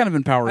 it sounds kind of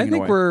empowering I in a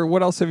think way. we're.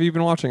 What else have you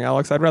been watching,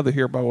 Alex? I'd rather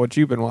hear about what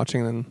you've been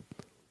watching than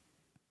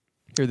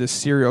hear this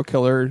serial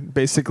killer.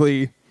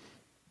 Basically,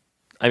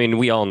 I mean,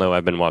 we all know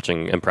I've been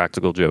watching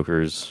Impractical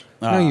Jokers.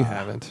 no, you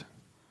haven't.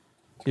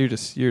 You're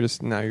just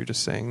now. You're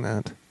just saying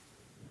that.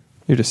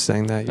 You're just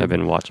saying that. I've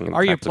been watching.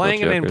 Are you Impractical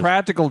playing an Jokers.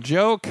 impractical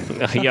joke?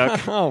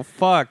 Yuck. Oh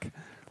fuck!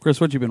 Chris,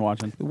 what you been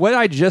watching? What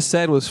I just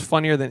said was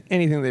funnier than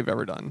anything they've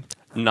ever done.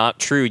 Not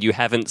true. You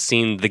haven't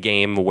seen the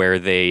game where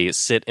they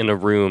sit in a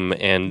room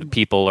and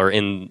people are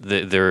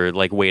they're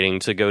like waiting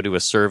to go to a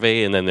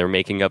survey, and then they're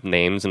making up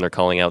names and they're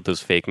calling out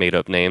those fake made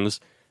up names.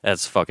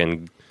 That's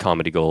fucking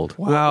comedy gold.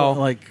 Wow.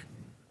 Like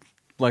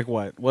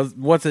what?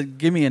 What's it?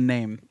 Give me a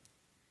name.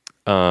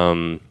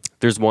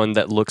 There's one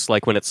that looks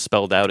like when it's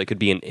spelled out, it could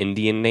be an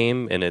Indian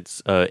name, and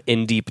it's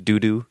Indeep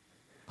Doodoo.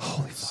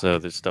 Holy fuck. So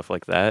there's stuff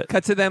like that.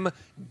 Cut to them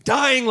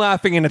dying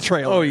laughing in a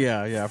trailer. Oh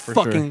yeah, for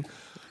fucking. sure.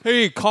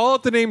 Hey, call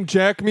out the name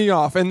Jack Me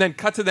Off, and then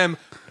cut to them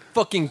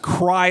fucking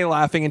cry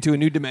laughing into a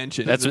new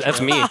dimension. That's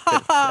me.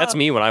 That's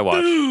me when I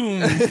watch.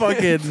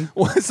 Fucking.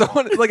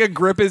 Someone like a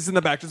grip is in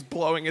the back just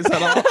blowing his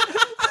head off.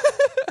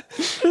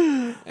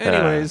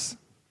 Anyways,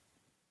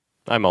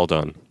 I'm all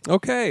done.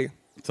 okay.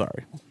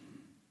 Sorry.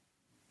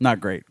 Not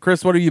great.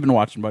 Chris, what have you been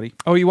watching, buddy?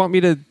 Oh, you want me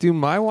to do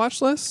my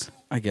watch list?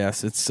 I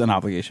guess it's an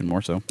obligation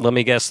more so. Let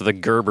me guess, the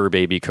Gerber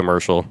baby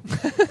commercial.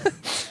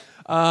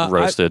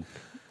 Roasted.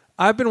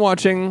 I've been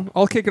watching.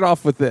 I'll kick it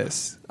off with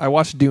this. I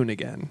watched Dune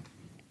again.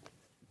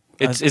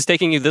 It's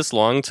taking you this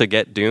long to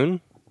get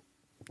Dune?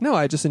 No,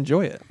 I just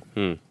enjoy it.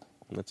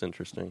 That's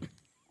interesting.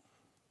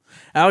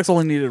 Alex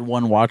only needed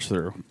one watch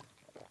through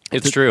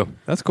It's true.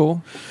 That's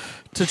cool.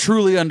 to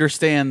truly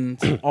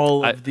understand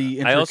all of the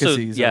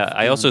intricacies.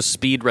 I also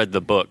speed read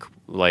the book.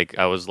 Like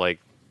I was like,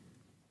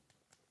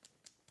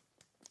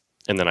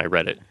 and then I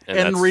read it, and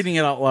that's- reading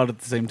it out loud at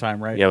the same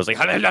time, right? Yeah, I was like,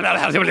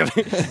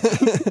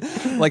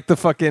 Like the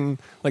fucking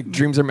like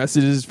dreams are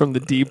messages from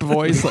the deep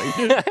voice. Like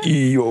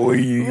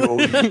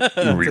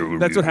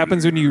that's what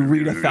happens when you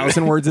read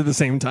 1,000 words at the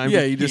same time.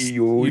 Yeah, you just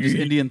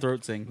Indian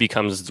throat sing.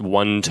 becomes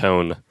one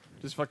tone.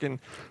 just fucking.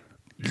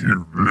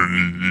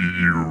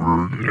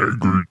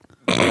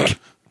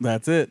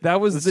 That's it.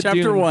 That was That's the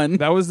chapter Dune, one.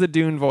 That was the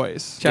Dune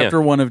voice.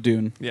 Chapter 1 of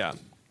Dune. Yeah,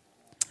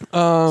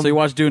 So you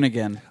watched Dune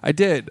again. I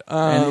did.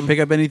 And pick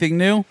up anything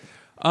new?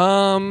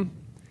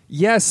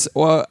 Yes.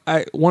 Well,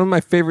 one of my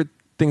favorite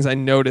things I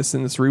noticed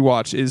in this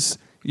rewatch is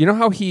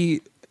how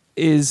he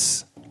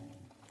is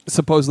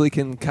supposedly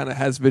can kind of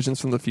has visions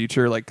from the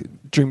future, like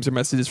dreams or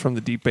messages from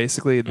the deep.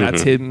 Basically,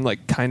 that's him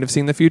like kind of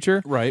seeing the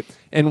future. Right.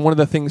 And one of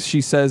the things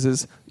she says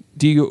is,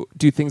 do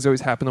things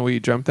always happen the way you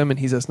dreamt them? And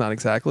he says, not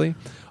exactly.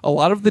 A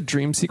lot of the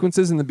dream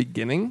sequences in the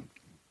beginning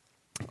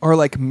are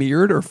like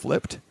mirrored or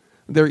flipped.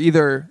 They're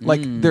either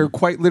like they're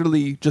quite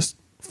literally just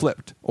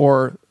flipped,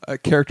 or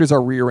characters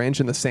are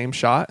rearranged in the same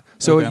shot.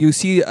 So Okay. you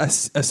see a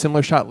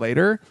similar shot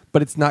later,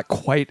 but it's not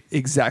quite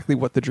exactly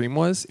what the dream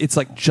was. It's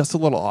like just a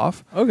little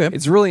off. Okay.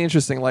 It's really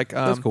interesting. Like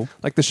That's cool.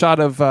 Like the shot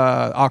of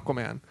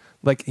Aquaman.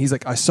 Like he's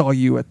like, I saw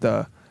you at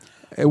the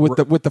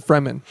with the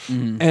Fremen,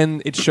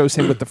 and it shows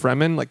him with the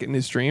Fremen like in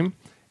his dream,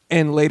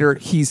 and later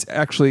he's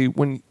actually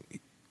when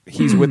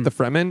he's with the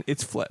Fremen,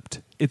 it's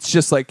flipped. It's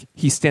just like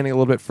he's standing a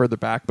little bit further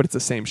back, but it's the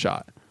same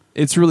shot.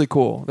 It's really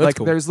cool. That's like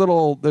cool. there's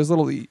little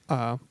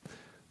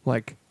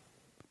like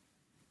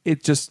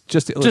it just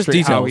to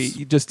illustrate how details.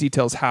 he just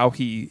details how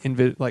he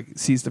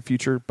sees the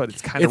future, but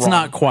it's kind of It's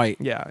not quite.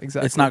 Yeah,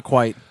 exactly. It's not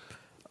quite.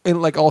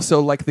 And like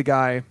also like the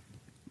guy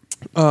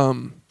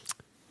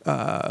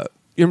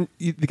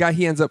the guy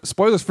he ends up,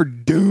 spoilers for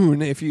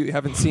Dune if you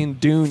haven't seen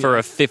Dune For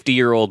a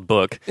 50-year-old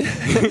book.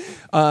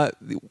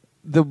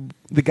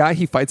 the guy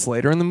he fights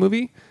later in the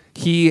movie,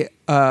 he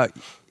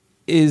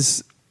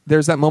is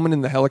there's that moment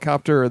in the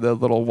helicopter or the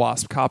little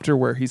wasp copter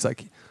where he's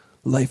like,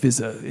 life is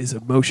a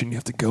motion, you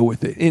have to go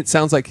with it. And it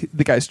sounds like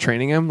the guy's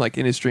training him, like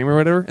in his dream or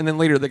whatever. And then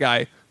later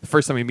the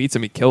first time he meets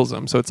him, he kills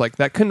him. So it's like,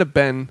 that couldn't have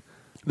been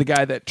the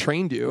guy that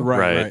trained you.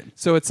 Right.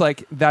 So it's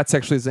like, that's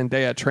actually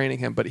Zendaya training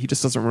him, but he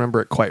just doesn't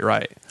remember it quite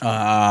right.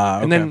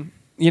 Okay. And then,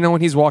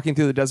 when he's walking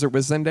through the desert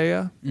with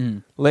Zendaya,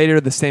 later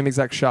the same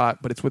exact shot,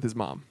 but it's with his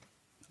mom.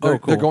 They're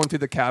going through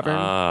the cavern.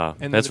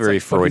 And that's then very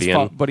it's like,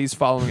 Freudian. but he's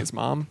following his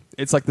mom.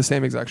 It's like the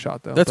same exact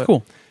shot, though. That's But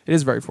cool. It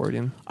is very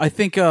Freudian. I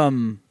think.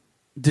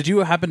 Did you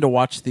happen to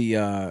watch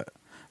the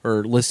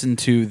or listen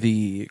to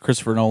the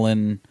Christopher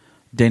Nolan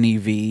Denny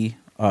V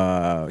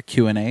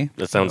Q&A?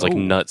 That sounds like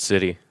Nut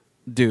City.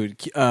 Dude,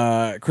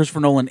 Christopher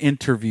Nolan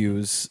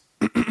interviews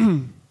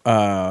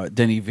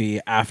Denny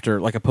V after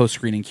like a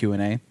post-screening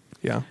Q&A.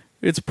 Yeah.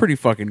 It's pretty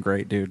fucking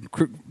great, dude.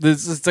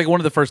 It's like one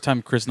of the first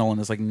time Chris Nolan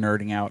is like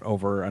nerding out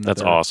over another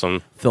That's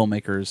awesome.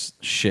 filmmaker's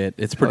shit.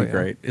 It's pretty yeah.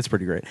 great. It's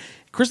pretty great.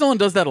 Chris Nolan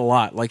does that a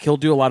lot. Like he'll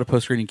do a lot of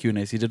post-screening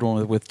Q&As. He did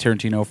one with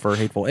Tarantino for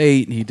Hateful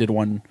Eight, and he did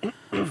one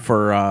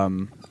for I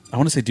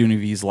want to say Dune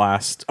V's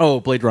last. Oh,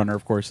 Blade Runner,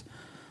 of course.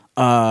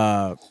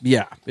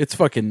 Yeah,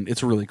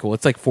 it's really cool.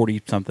 It's like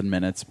 40 something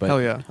minutes, but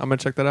Hell yeah. I'm going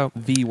to check that out.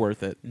 V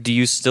worth it. Do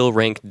you still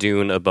rank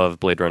Dune above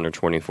Blade Runner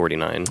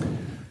 2049?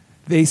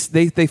 They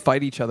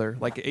fight each other.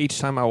 Like each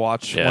time I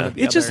watch one of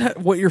the It's just other.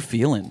 what you're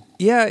feeling.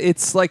 Yeah,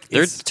 it's like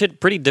They're it's,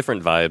 pretty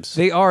different vibes.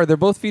 they are. They're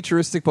both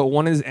futuristic, but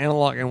one is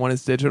analog and one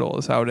is digital.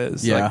 Is how it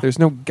is. Yeah. Like there's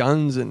no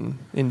guns in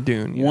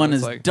Dune. you know? One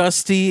It's is like,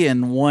 dusty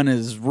and one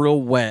is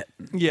real wet.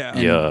 yeah,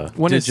 and Yeah.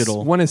 One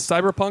digital. is one is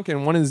cyberpunk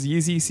and one is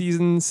Yeezy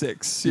season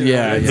 6. you know?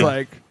 Yeah, it's yeah.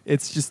 like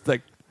it's just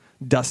like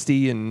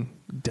dusty and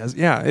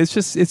yeah.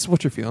 It's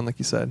what you're feeling, like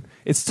you said.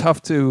 It's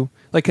tough to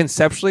like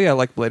conceptually. I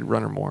like Blade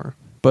Runner more,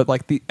 but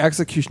like the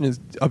execution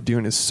of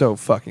Dune is so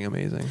fucking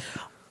amazing.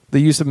 The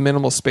use of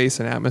minimal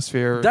space and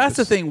atmosphere. That's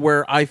the just- thing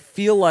where I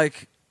feel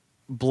like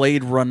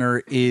Blade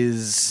Runner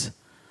is.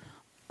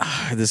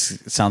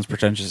 This sounds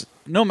pretentious.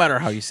 No matter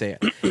how you say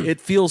it,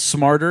 it feels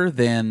smarter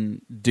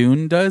than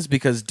Dune does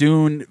because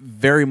Dune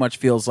very much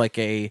feels like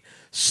a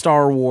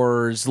Star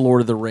Wars,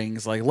 Lord of the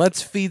Rings. Like,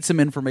 let's feed some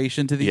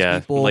information to these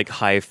people. like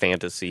high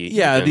fantasy.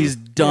 Yeah, even. these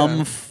dumb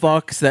Yeah.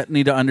 fucks that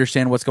need to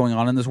understand what's going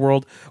on in this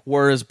world.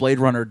 Whereas Blade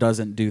Runner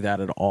doesn't do that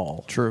at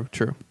all. True.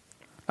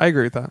 I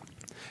agree with that.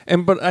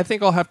 But I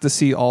think I'll have to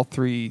see all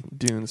 3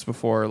 Dunes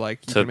before like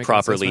you to can make an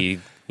assessment. properly.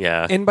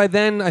 Yeah, And by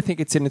then, I think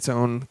it's in its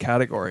own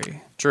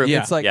category. true.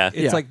 Yeah. It's like yeah.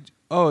 it's like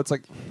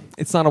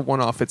it's not a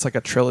one-off. It's like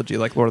a trilogy,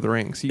 like Lord of the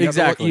Rings. You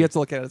Exactly. you have to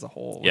look at it as a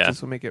whole, which Yeah.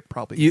 is what make it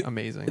probably You-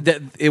 amazing.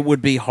 That it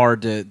would be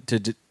hard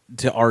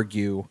to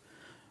argue,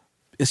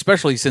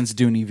 especially since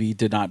Dune EV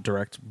did not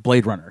direct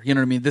Blade Runner. You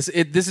know what I mean? This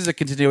is a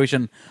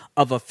continuation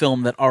of a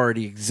film that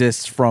already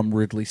exists from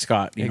Ridley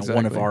Scott. You know,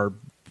 one of Exactly. our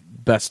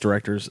best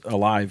directors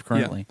alive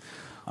currently.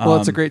 Well,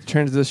 it's a great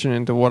transition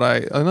into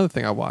another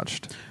thing I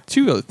watched.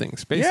 2 other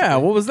things, basically. Yeah,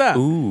 what was that?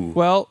 Ooh.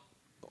 Well,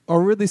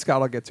 Ridley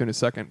Scott I'll get to in a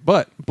second.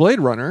 But Blade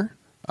Runner,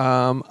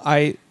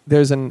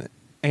 there's an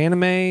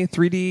anime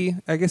 3D.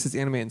 I guess it's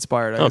anime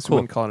inspired. I guess cool.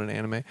 we wouldn't call it an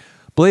anime.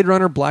 Blade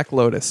Runner Black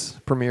Lotus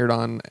premiered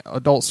on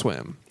Adult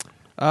Swim.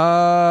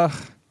 That's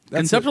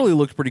Conceptually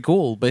looked pretty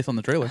cool based on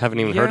the trailer. Haven't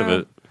even heard of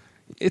Yeah.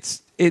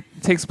 it. It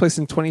takes place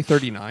in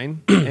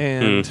 2039,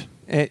 and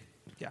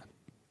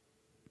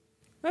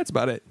that's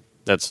about it.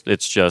 It's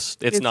It's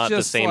not the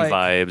just same like-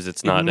 vibes.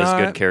 It's not as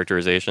good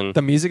characterization.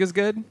 The music is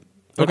good.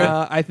 Okay.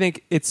 I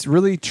think it's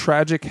really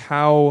tragic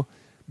how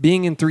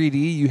being in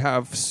 3D, you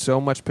have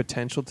so much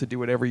potential to do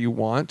whatever you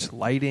want,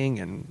 lighting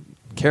and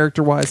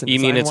character-wise. And You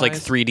mean it's like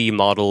design-wise. 3D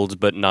modeled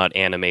but not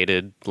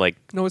animated, like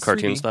No, it's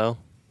cartoon 3D. style?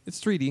 It's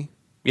 3D.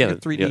 Yeah,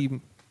 Like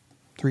 3D.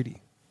 3D.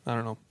 I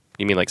don't know.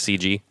 You mean like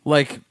CG?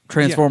 Like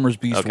Transformers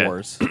Beast Okay.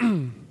 Wars. Is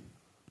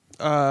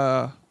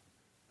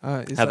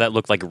Have that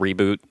look like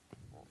Reboot,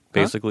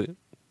 basically?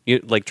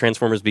 Like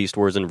Transformers Beast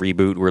Wars and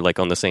Reboot were like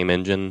on the same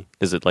engine?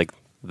 Is it like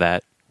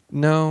that?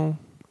 No,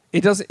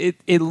 it doesn't.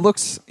 It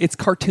looks. It's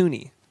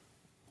cartoony.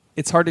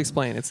 It's hard to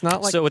explain. It's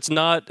not like So it's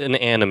not an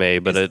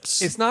anime, but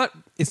it's It's not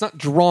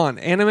drawn.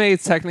 Anime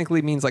it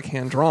technically means like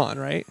hand drawn,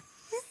 right?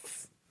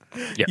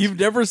 yes. You've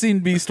never seen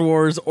Beast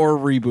Wars or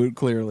Reboot,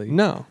 clearly.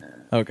 No,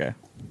 Okay.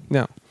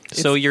 no.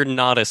 So you're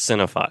not a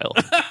cinephile.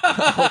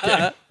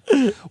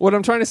 What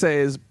I'm trying to say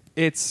is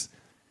it's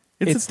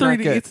It's not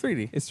 3D. good. It's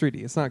 3D. It's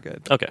 3D. It's not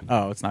good. Okay.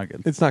 Oh, it's not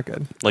good. It's not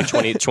good. Like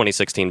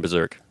 2016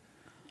 Berserk.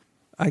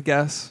 I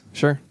guess.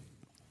 Sure.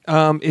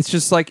 It's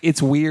just like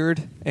it's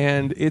weird,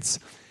 and it's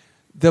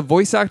the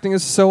voice acting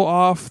is so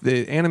off.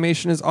 The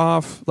animation is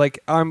off. Like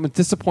I'm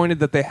disappointed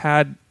that they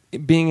had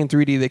being in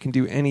 3D. They can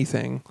do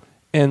anything,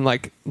 and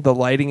like the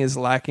lighting is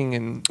lacking,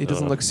 and it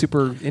doesn't look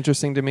super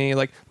interesting to me.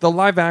 Like the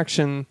live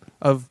action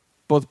of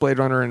both Blade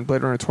Runner and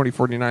Blade Runner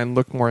 2049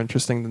 look more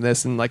interesting than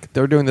this, and like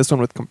they're doing this one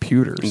with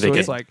computers. They so can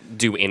it's like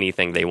do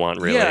anything they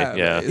want, really. Yeah,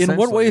 Yeah. it's- In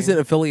what way is essentially.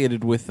 it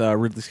affiliated with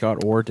Ridley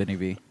Scott or Denny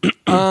V?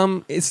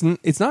 it's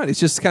not. It's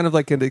just kind of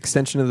like an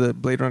extension of the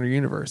Blade Runner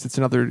universe. It's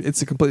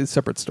a completely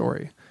separate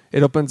story.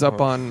 It opens up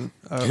on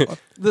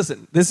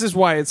listen, this is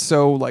why it's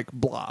so like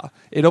blah.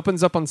 It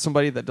opens up on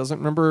somebody that doesn't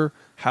remember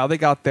how they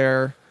got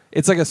there.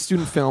 It's like a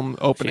student film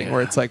opening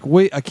where it's like,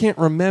 wait, I can't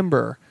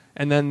remember.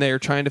 And then they're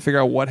trying to figure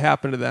out what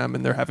happened to them,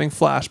 and they're having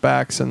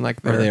flashbacks, and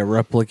like Are they a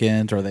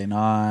replicant? Are they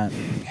not?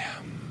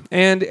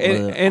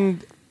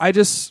 and I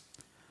just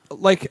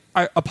like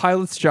a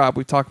pilot's job.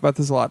 We talk about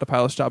this a lot. A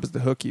pilot's job is to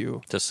hook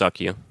you, To suck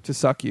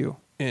you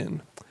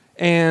in,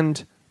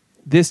 and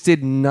this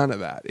did none of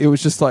that. It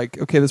was just like,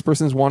 okay, this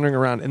person's wandering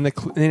around, and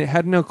and it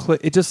had no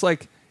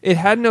it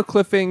had no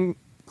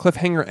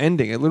cliffhanger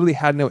ending. It literally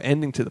had no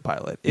ending to the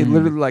pilot. It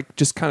literally like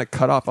just kind of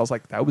cut off. I was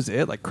like, that was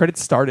it. Like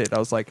credits started. I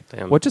was like,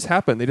 Damn. what just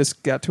happened? They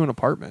just got to an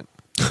apartment.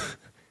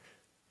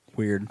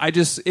 Weird.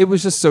 It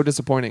was just so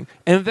disappointing.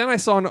 And then I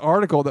saw an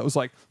article that was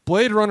like,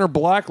 Blade Runner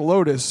Black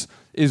Lotus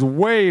is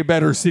way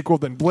better sequel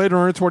than Blade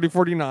Runner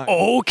 2049.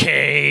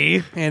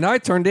 Okay. And I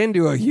turned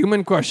into a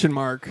human question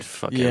mark.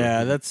 Fucking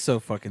Yeah, that's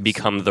so fucking.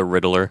 become the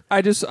Riddler.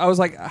 I was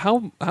like,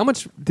 how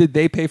much did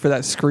they pay for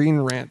that Screen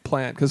Rant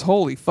plant? Because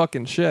holy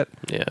fucking shit.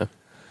 Yeah.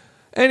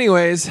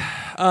 Anyways,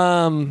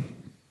 don't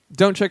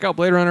check out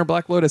Blade Runner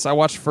Black Lotus. I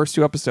watched the first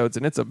 2 episodes,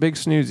 and it's a big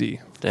snoozy.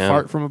 Damn.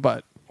 Fart from a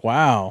butt.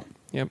 Wow.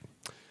 Yep.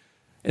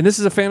 And this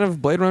is a fan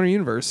of Blade Runner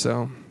universe,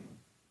 so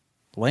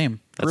Lame.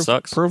 That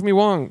sucks. prove me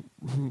wrong.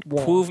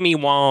 Prove me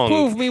wrong.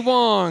 Prove me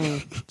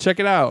wrong. Check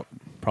it out.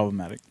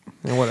 Problematic.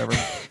 And whatever.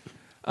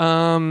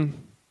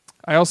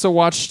 I also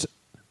watched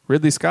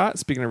Ridley Scott.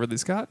 Speaking of Ridley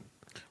Scott,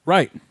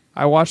 Right.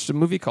 I watched a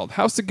movie called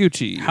House of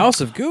Gucci. House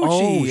of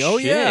Gucci. Oh,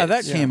 Yeah, shit.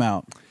 that Yeah. came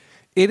out.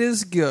 It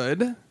is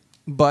good,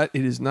 but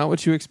it is not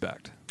what you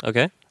expect.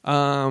 Okay.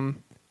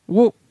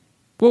 What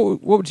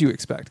would you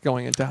expect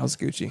going into House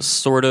of Gucci?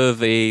 Sort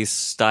of a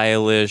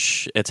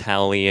stylish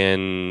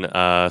Italian,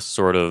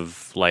 sort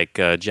of like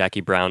a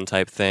Jackie Brown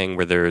type thing,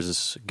 where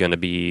there's gonna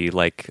be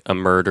like a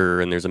murder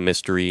and there's a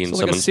mystery and So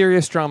like a someone's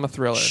serious drama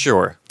thriller.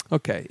 sure.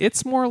 Okay,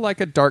 it's more like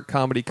a dark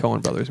comedy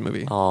Coen Brothers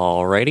movie.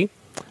 Alrighty.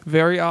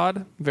 Very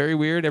odd, very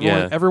weird.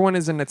 Everyone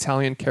is an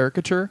Italian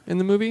caricature in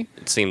the movie.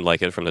 It seemed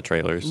like it from the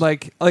trailers.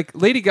 Like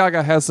Lady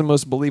Gaga has the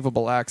most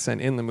believable accent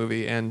in the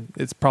movie, and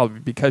it's probably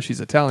because she's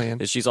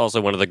Italian. She's also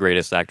one of the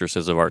greatest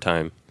actresses of our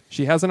time.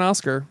 She has an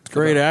Oscar.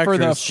 Great for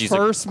the actress. She's a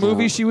first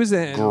movie she was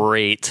in.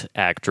 Great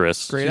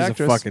actress. Great She's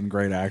actress. a fucking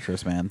great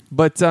actress, man.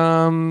 But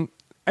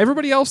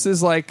everybody else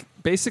is like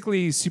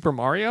basically Super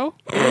Mario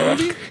in the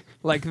movie.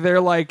 Like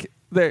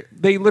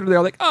they literally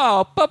are like,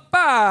 oh,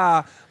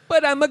 papa,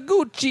 but I'm a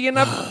Gucci and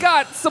I've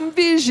got some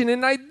vision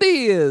and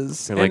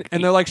ideas. They're like-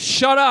 and they're like,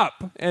 shut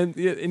up. And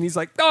he's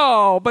like,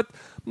 oh, but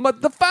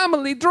the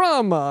family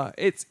drama.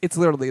 It's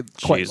literally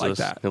quite Jesus. like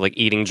that. They're like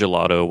eating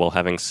gelato while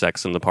having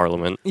sex in the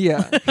parliament.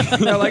 Yeah.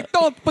 They're like,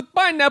 don't put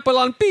pineapple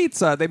on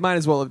pizza. They might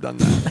as well have done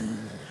that.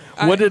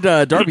 What did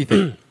Darby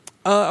think?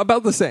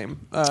 About the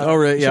same. Oh,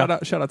 right, yeah.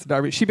 Shout out to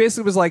Darby. She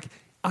basically was like,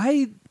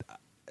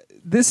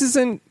 this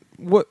isn't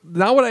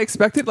not what I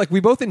expected. Like,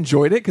 we both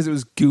enjoyed it because it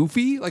was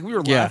goofy. Like, we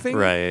were Yeah, laughing.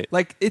 right.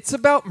 Like, it's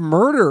about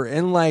murder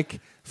and like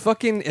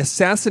fucking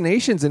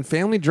assassinations and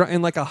family drama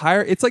and like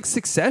it's like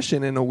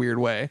Succession in a weird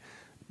way,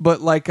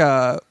 but like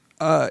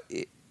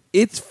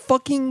it's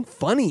fucking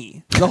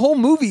funny. The whole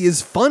movie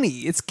is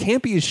funny. It's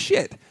campy as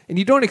shit, and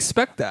you don't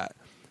expect that.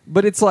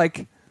 But it's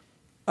like,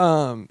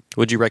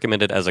 Would you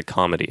recommend it as a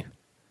comedy?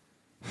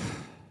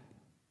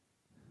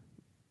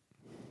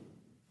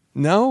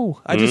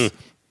 no, I just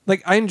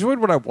like I enjoyed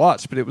what I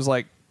watched, but it was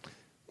like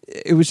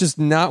it was just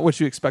not what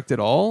you expect at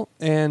all,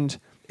 and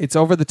it's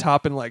over the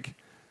top and like,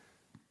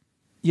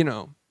 you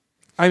know,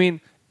 I mean,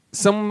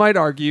 some might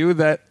argue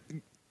that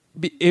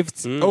if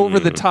it's over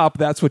the top,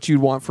 that's what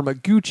you'd want from a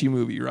Gucci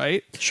movie,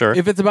 right? Sure.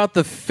 If it's about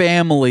the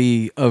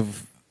family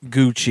of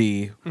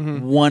Gucci,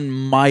 one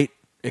might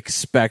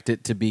expect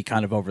it to be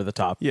kind of over the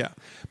top. Yeah,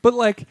 but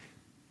like,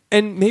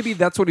 and maybe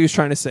that's what he was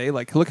trying to say.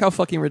 Like, look how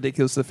fucking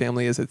ridiculous the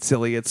family is. It's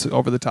silly. It's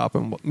over the top,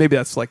 and maybe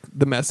that's like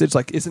the message.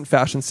 Like, isn't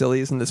fashion silly?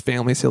 Isn't this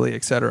family silly,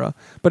 etc.?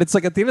 But it's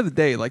like at the end of the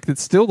day, like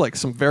it's still like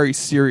some very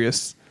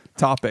serious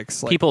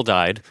topics. Like, People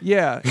died.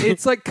 yeah,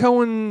 it's like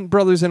Coen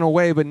Brothers in a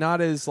way, but not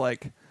as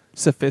like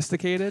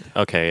sophisticated.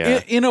 Okay,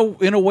 yeah. In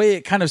a way,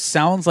 it kind of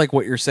sounds like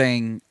what you're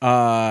saying.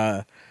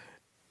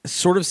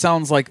 Sort of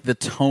sounds like the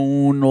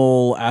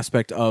tonal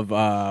aspect of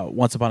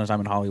Once Upon a Time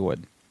in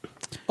Hollywood,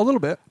 A little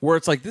bit. where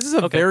it's like this is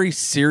a very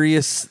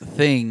serious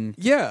thing.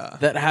 Yeah.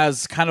 That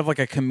has kind of like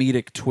a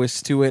comedic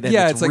twist to it, and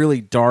Yeah, it's it's like- really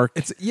dark.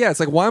 It's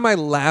like, why am I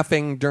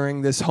laughing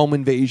during this home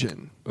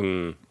invasion?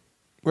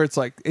 Where it's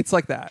like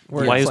that.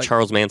 Where Why it's is like,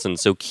 Charles Manson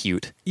so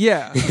cute?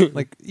 Yeah,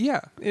 like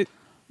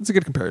it's a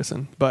good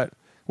comparison. But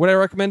would I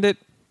recommend it?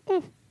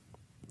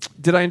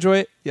 Did I enjoy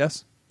it?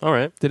 Yes. All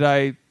right. Did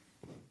I?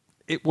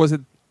 It was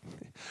it.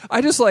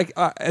 I just like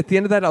at the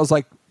end of that, I was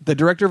like, the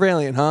director of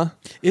Alien, huh?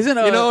 Isn't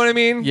You know what I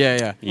mean? Yeah,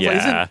 yeah.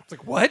 Yeah. It's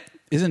like what?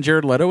 Isn't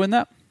Jared Leto in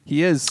that?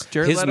 He is.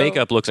 Jared His Leto.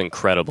 makeup looks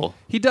incredible.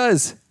 He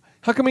does.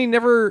 How come he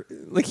never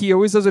like? He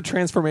always does a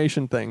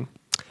transformation thing.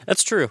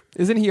 That's true.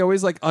 Isn't he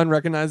always like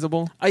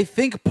unrecognizable? I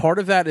think part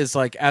of that is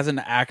like as an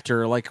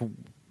actor, like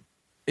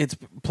it's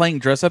playing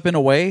dress up in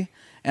a way,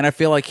 and I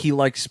feel like he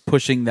likes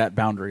pushing that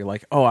boundary.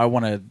 Like, oh, I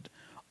want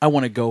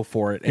to go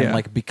for it and Yeah.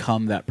 like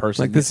become that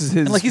person. Like, this is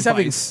his and like he's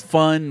having vice.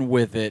 fun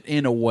with it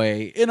in a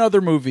way. In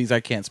other movies, I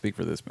can't speak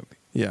for this movie.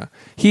 Yeah,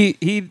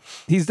 he's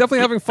definitely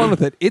having fun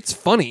with it. It's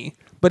funny,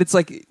 but it's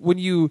like when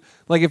you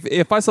like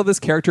if I saw this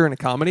character in a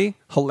comedy,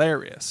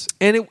 hilarious,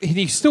 and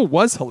he still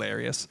was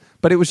hilarious,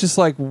 but it was just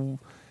like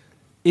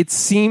it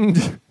seemed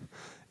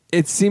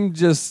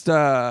just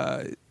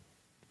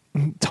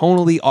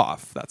tonally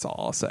off. That's all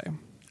I'll say.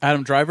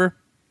 Adam Driver.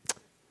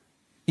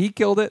 He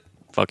killed it.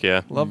 Fuck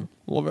yeah. Love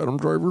Adam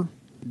Driver.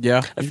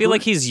 Yeah, I feel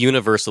like he's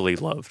universally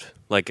loved.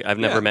 Like, I've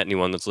never Yeah. met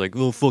anyone that's like,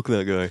 oh, fuck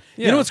that guy.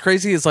 Yeah. You know what's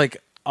crazy is like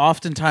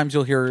oftentimes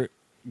you'll hear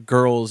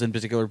girls in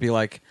particular be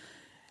like,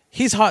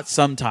 "He's hot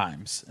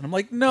sometimes," and I'm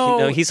like, "No,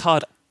 No, he's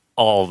hot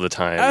all the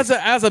time.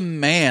 as a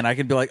man, I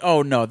can be like,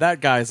 oh no,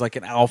 that guy's like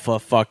an alpha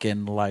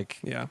fucking like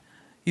Yeah,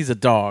 he's a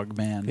dog,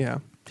 man." yeah.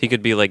 He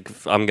could be like,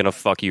 I'm going to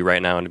fuck you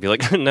right now. And be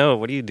like, no,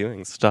 what are you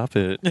doing? Stop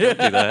it. Don't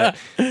do that.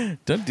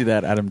 Don't do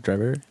that, Adam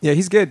Driver. Yeah,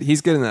 he's good.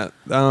 He's good in that.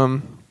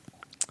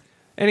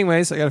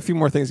 Anyways, I got a few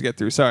more things to get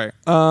through. Sorry.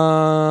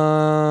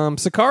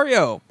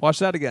 Sicario. Watch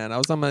that again. I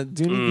was on my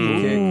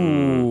Dune kick.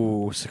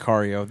 Ooh,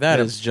 Sicario. That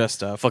is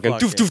just a Fucking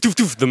doof, doof, doof,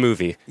 doof, the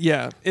movie.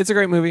 Yeah, it's a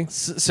great movie.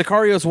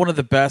 Sicario is one of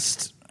the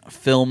best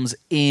films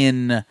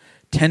in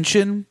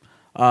tension.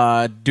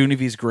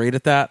 Dunevy's great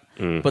at that,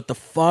 but the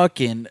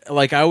fucking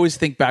like I always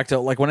think back to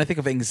like when I think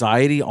of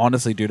anxiety.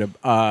 Honestly, dude,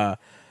 the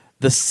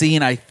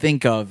scene I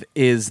think of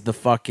is the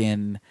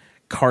fucking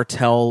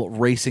cartel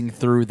racing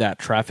through that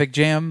traffic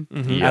jam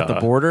at the Yeah.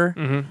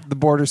 border. The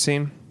border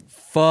scene.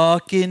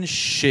 Fucking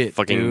shit,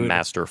 Fucking dude.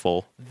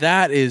 masterful.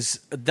 That is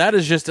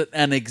just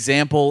an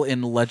example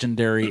in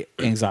legendary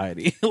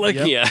anxiety. Like,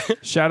 Yeah.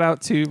 Shout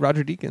out to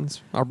Roger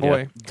Deakins, our boy.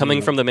 Yeah.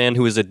 Coming from the man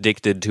who is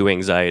addicted to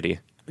anxiety.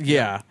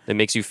 yeah. It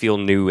makes you feel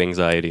new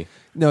anxiety.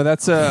 No,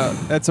 that's a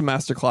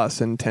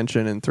masterclass in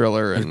tension and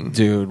thriller, and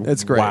Dude,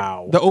 it's great.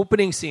 wow. The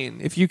opening scene.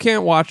 If you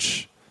can't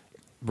watch,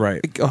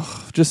 Right.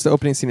 just the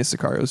opening scene of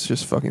Sicario is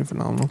just fucking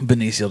phenomenal.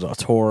 Benicio del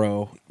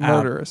Toro.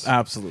 Murderous.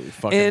 Absolutely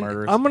fucking And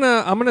murderous. I'm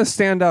gonna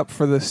stand up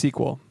for the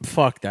sequel.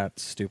 Fuck that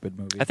stupid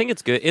movie. I think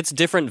it's good. It's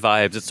different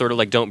vibes. It's sort of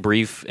like Don't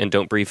Brief and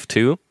Don't Brief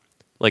 2.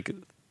 Like,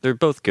 they're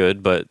both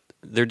good, but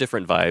they're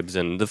different vibes,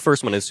 and the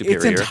first one is superior.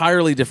 It's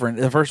entirely different.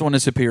 The first one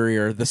is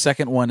superior. The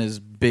second one is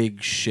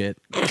big shit.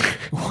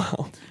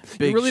 Wow.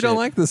 Big You really don't shit.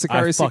 like the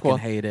Sicario I sequel? fucking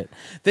hate it.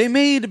 They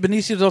made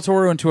Benicio del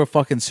Toro into a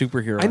fucking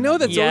superhero. I know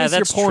that's Yeah, always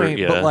that's your true, point,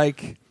 yeah. but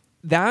like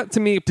that to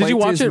me. Did you played to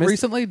watch his it mis-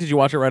 recently? Did you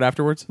watch it right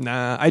afterwards?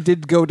 Nah, I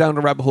did go down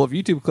a rabbit hole of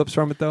YouTube clips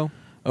from it though,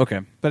 Okay.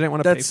 but I didn't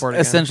want to pay That's for it.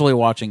 Again. essentially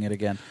watching it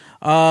again.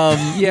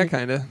 Yeah,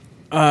 kind of.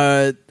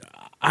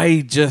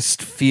 I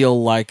just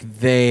feel like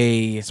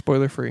they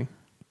Spoiler free.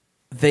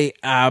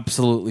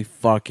 absolutely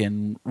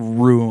fucking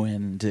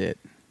ruined it,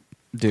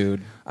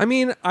 dude. I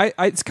mean,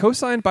 it's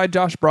co-signed by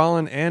Josh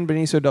Brolin and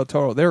Benicio del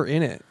Toro. They're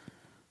in it.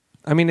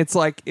 I mean, it's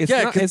like it's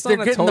Yeah, not, because it's they're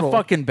not a getting total. the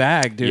fucking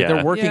bag, dude. Yeah.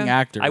 They're working Yeah.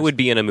 actors. I would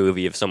be in a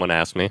movie if someone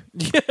asked me.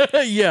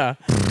 yeah.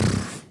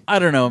 I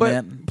don't know, but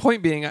man.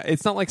 point being,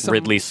 it's not like some.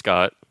 Ridley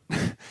Scott.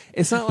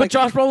 It's not But like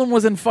Josh Brolin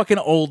was in fucking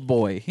Old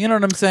Boy. You know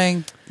what I'm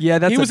saying? Yeah,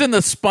 that's he was in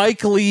the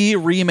Spike Lee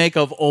remake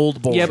of Old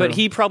Boy. Yeah, but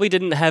he probably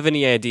didn't have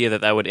any idea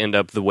that that would end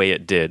up the way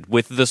it did.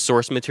 With the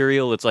source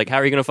material, it's like, how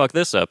are you going to fuck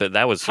this up?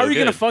 That was so How are you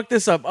good. gonna fuck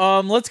this up?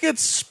 Let's get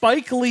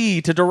Spike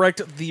Lee to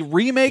direct the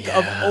remake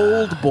of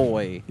Old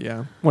Boy.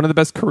 yeah, one of the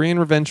best Korean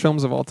revenge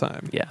films of all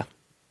time. Yeah.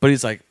 But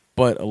he's like,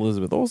 but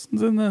Elizabeth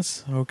Olsen's in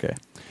this. Okay.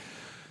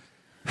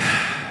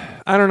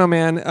 I don't know,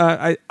 man.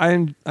 I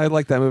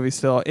like that movie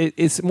still.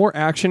 It's more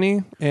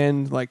actiony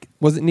and like,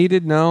 was it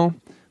needed? No,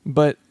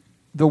 but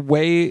the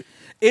way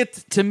It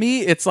to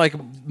me, it's like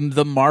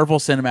the Marvel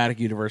Cinematic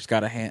Universe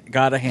got a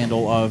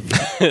handle of.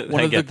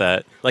 One I of get the-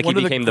 that. Like, he one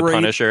of the became the great-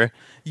 Punisher.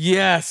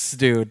 Yes,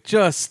 dude.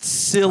 Just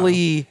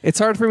silly. it's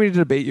hard for me to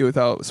debate you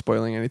without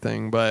spoiling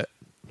anything, but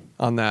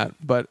on that,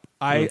 but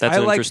That's I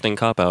an like interesting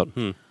cop-out.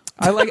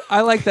 I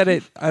like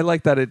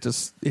that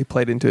it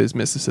played into his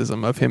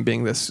mysticism of him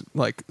being this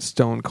like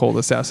stone cold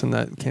assassin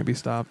that can't be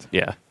stopped.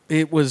 Yeah.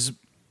 It was.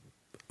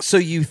 So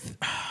you.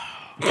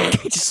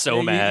 He's so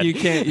You- mad. You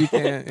can't.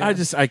 yeah.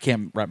 I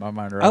can't wrap my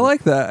mind around. I it.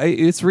 like that.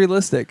 It's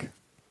realistic.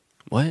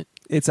 What?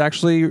 It's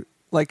actually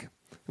like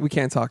we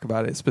can't talk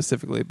about it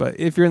specifically, but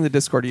if you're in the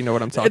Discord, you know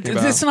what I'm talking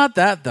about. It's not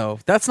that though.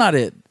 That's not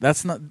it.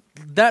 That's not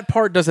that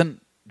part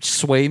doesn't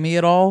sway me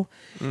at all.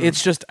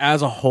 It's just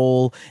as a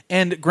whole.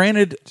 And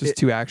granted, Just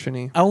too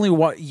actiony. I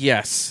only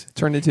yes,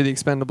 Turned into the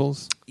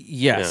Expendables.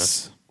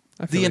 yes.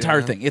 I feel The you, entire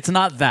man. thing. It's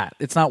not that.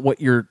 It's not what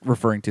you're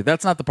referring to.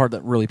 That's not the part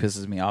that really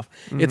pisses me off.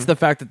 Mm-hmm. It's the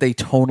fact that they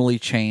tonally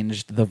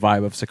changed the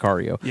vibe of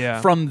Sicario. Yeah.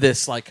 From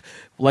this like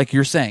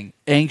you're saying,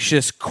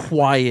 anxious,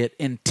 quiet,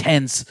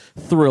 intense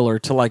thriller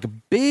to like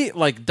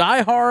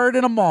Die Hard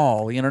in a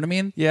mall. You know what I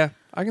mean? Yeah,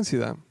 I can see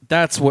that.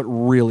 That's what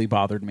really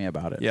bothered me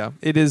about it. Yeah,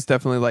 it is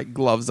definitely like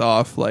gloves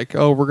off. Like,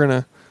 oh,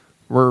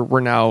 we're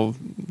now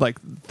like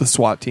the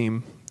SWAT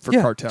team for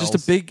Yeah, cartels. just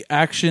a big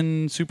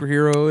action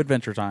superhero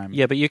adventure time.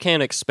 Yeah, but you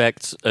can't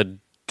expect a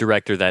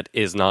director that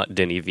is not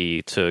Denis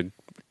V to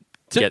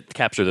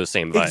capture those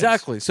same vibes.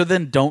 Exactly. So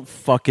then don't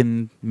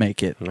fucking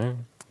make it.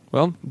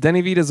 Well, Denny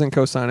V doesn't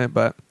co-sign it,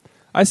 but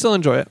I still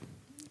enjoy it.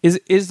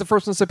 Is the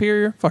first one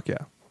superior? Fuck yeah.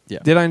 Yeah.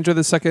 Did I enjoy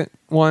the second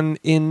one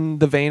in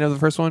the vein of the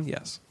first one?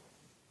 Yes.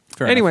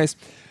 Fair enough. Anyways,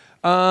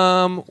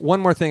 one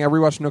more thing. I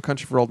rewatched No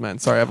Country for Old Men.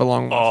 Sorry, I have a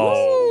long watch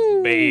list.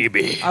 Oh,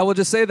 baby. I will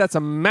just say that's a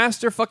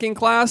master fucking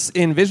class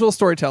in visual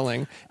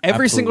storytelling.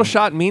 Every single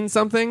shot means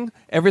something.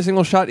 Every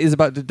single shot is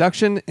about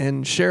deduction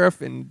and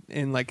sheriff and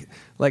like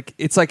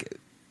it's like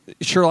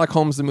Sherlock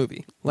Holmes the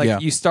movie. Like Yeah.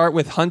 you start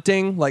with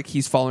hunting, like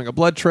he's following a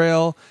blood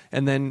trail,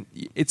 and then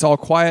it's all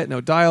quiet, no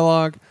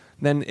dialogue.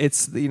 Then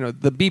it's the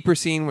beeper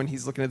scene when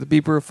he's looking at the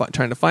beeper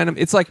trying to find him.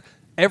 It's like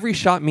every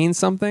shot means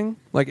something.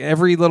 Like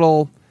every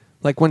little,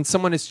 like when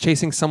someone is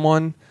chasing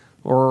someone,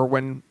 or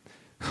when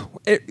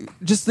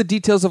just the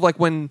details of like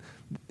when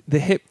the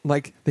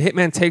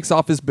hitman takes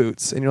off his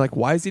boots, and you're like,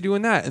 why is he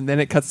doing that? And then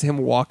it cuts to him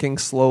walking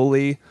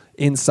slowly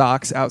in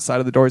socks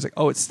outside of the door. He's like,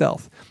 oh, it's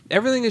stealth.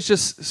 Everything is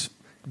just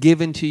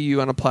given to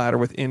you on a platter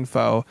with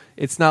info.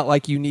 It's not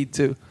like you need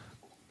to.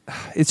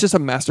 It's just a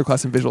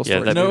masterclass in visual Yeah,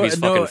 storytelling. that movie's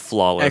fucking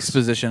flawless.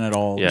 Exposition at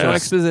all. Yeah. No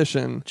Just,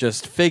 exposition.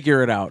 just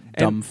figure it out,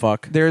 dumb And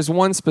fuck. There's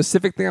one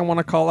specific thing I want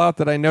to call out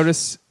that I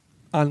notice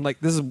on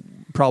this is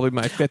probably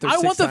my fifth or I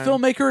sixth want the time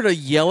filmmaker to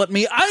yell at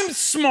me, I'm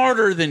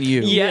smarter than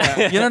you.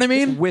 Yeah. You know what I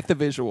mean? with the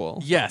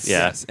visual. Yes.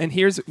 Yeah. Yes. And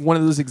here's one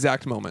of those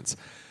exact moments.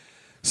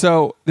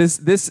 So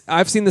this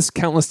I've seen this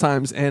countless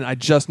times, and I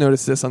just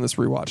noticed this on this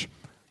rewatch.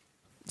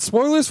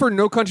 Spoilers for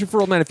No Country for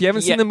Old Men. If you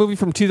haven't seen the movie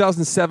from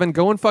 2007,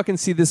 go and fucking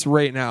see this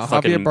right now.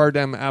 Fucking- Javier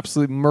Bardem,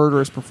 absolute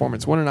murderous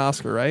performance. Won an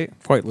Oscar, right?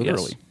 Quite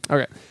literally.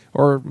 Okay.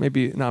 Or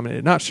maybe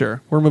nominated. Not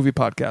sure. We're a movie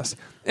podcast.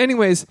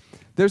 Anyways,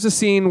 there's a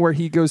scene where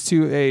he goes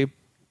to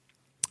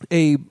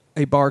a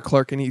bar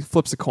clerk and he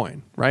flips a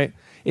coin, right?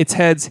 It's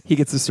heads, he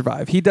gets to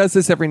survive. He does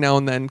this every now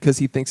and then because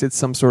he thinks it's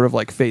some sort of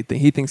like fate thing.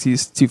 He thinks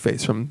he's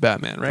Two-Face from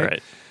Batman,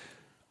 right?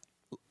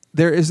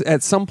 There is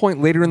at some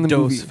point later in the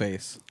movie. Dose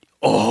face.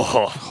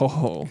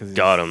 Oh,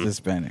 Got him.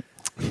 Hispanic.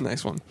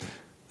 nice one.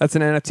 That's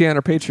an NFT on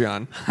our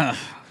Patreon.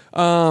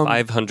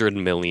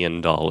 $500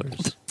 million.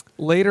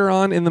 Later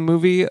on in the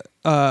movie,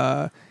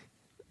 Javier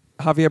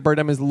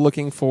Bardem is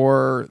looking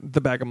for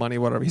the bag of money,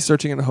 whatever. He's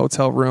searching in a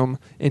hotel room,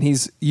 and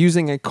he's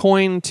using a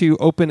coin to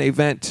open a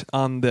vent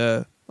on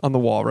the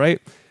wall,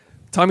 right?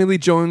 Tommy Lee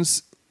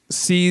Jones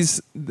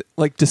decides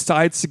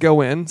to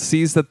go in,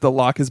 sees that the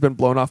lock has been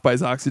blown off by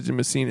his oxygen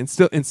machine, and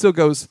still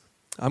goes,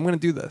 I'm going to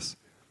do this.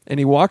 And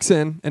he walks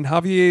in, and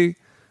Javier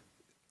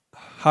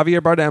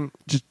Bardem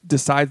just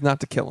decides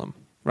not to kill him,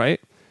 right?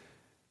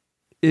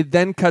 It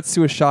then cuts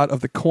to a shot of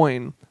the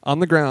coin on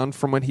the ground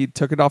from when he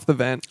took it off the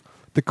vent.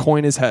 The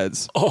coin is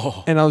heads.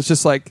 Oh. And I was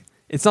just like,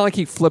 it's not like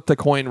he flipped a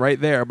coin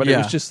right there, but it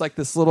was just like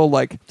this little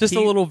a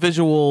little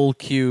visual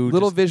cue.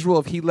 visual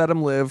of he let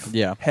him live.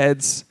 Yeah.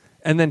 Heads.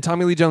 And then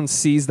Tommy Lee Jones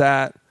sees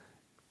that,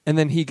 and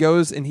then he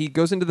goes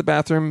into the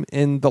bathroom,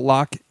 and the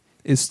lock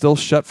is still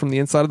shut from the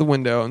inside of the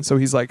window, and so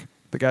he's like,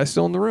 the guy's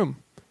still in the room.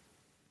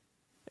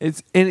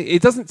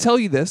 It doesn't tell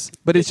you this,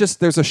 but it's just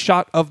there's a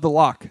shot of the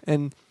lock,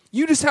 and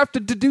you just have to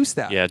deduce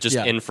that. Yeah, just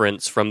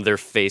inference from their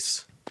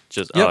face.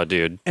 Just, Yep. oh,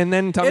 dude. And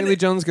then Tommy Lee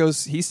Jones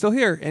goes, he's still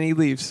here, and he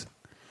leaves.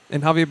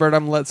 And Javier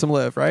Bardem lets him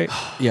live, right?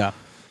 Yeah.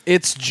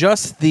 It's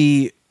just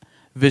the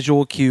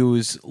visual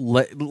cues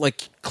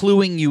like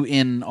cluing you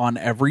in on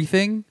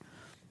everything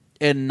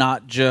and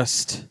not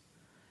just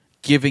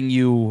giving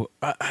you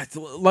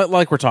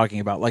like we're talking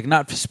about, like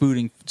not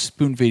spoon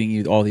feeding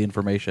you all the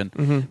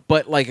information.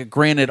 But like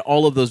granted,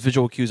 all of those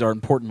visual cues are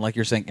important. Like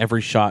you're saying,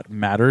 every shot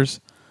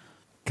matters.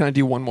 Can I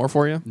do one more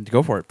for you?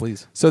 Go for it,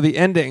 please. So the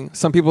ending,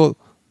 some people...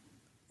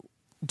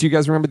 Do you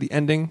guys remember the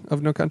ending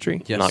of No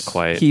Country? Yes. Not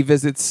quite. He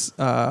visits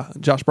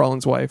Josh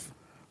Brolin's wife.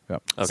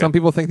 Yep. Okay. Some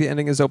people think the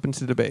ending is open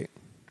to debate.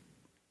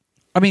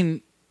 I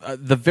mean, are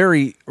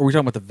we talking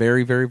about the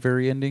very, very,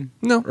 very ending?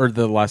 No. Or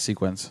the last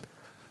sequence?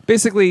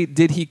 Basically,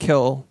 did he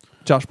kill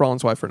Josh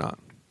Brolin's wife or not?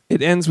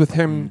 It ends with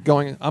him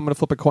going, I'm going to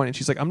flip a coin. And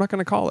she's like, I'm not going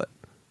to call it.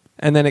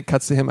 And then it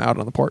cuts to him out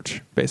on the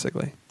porch,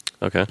 basically.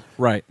 Okay.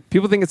 Right.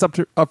 People think it's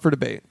up for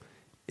debate.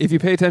 If you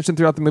pay attention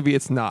throughout the movie,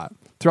 it's not.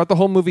 Throughout the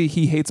whole movie,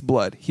 he hates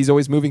blood. He's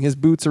always moving his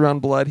boots around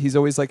blood. He's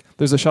always like,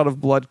 there's a shot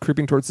of blood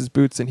creeping towards his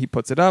boots, and he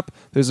puts it up.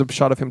 There's a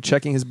shot of him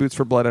checking his boots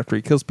for blood after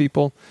he kills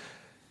people.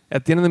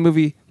 At the end of the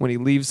movie, when he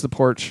leaves the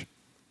porch,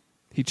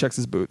 he checks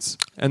his boots,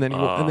 and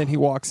then he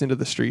walks into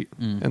the street,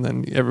 and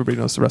then everybody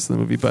knows the rest of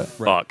the movie. But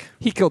Fuck.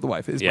 he killed the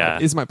wife. Is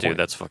my point. Dude,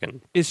 that's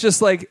fucking... It's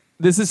just like,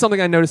 this is something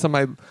I noticed on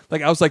my,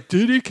 like, I was like,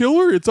 did he kill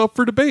her? It's up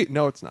for debate.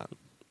 No, it's not.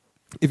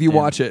 If you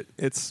watch it,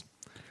 it's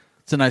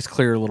a nice,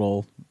 clear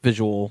little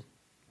visual.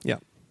 Yeah.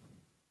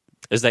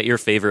 Is that your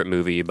favorite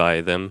movie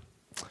by them?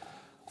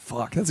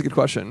 Fuck, that's a good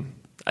question.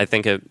 I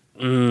think it...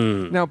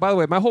 Now, by the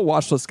way, my whole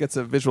watch list gets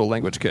a visual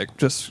language kick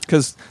just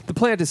because The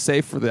Plant is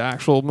safe for the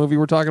actual movie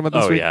we're talking about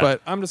this week,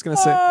 but I'm just going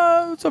to say...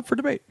 It's up for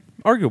debate.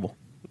 Arguable.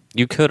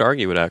 You could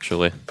argue it,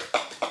 actually.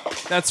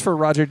 That's for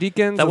Roger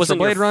Deakins. That that's wasn't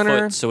for Blade your Runner.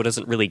 foot, so it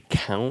doesn't really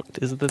count.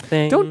 Is the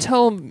thing? Don't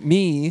tell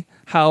me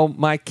how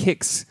my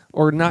kicks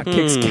or not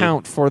kicks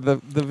count for the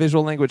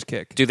visual language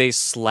kick. Do they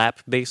slap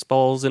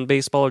baseballs in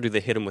baseball, or do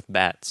they hit them with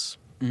bats?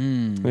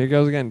 There he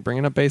goes again,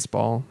 bringing up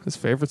baseball, his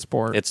favorite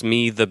sport. It's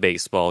me, the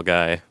baseball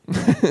guy.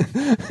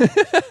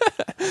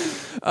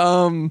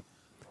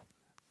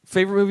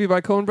 Favorite movie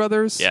by Coen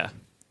Brothers? Yeah,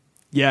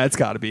 Yeah, it's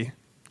got to be.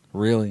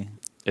 Really?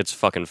 it's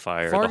fucking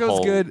fire. The Fargo's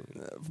whole- good,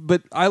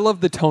 but I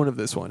love the tone of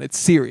this one. It's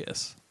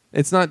serious.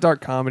 It's not dark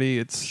comedy.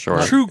 It's Sure.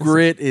 not- True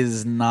Grit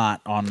is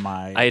not on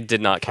my. I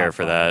did not care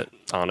for that,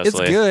 It's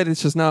honestly. good.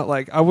 It's just not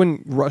like I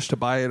wouldn't rush to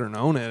buy it or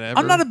own it ever.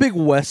 I'm not a big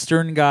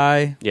Western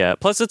guy. Yeah.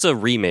 Plus, it's a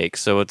remake,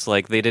 so it's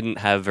like they didn't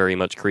have very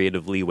much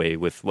creative leeway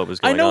with what was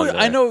I going know. on there.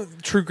 I know.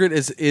 True Grit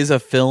is a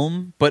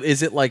film, but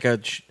is it like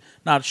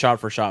not shot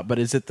for shot? But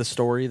is it the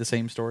story, the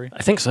same story?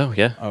 I think so.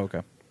 Yeah. Oh,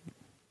 okay.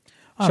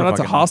 Shout out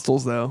to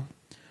Hostels though.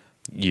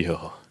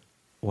 Yeah.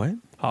 What?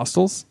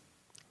 Hostels,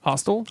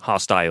 Hostel.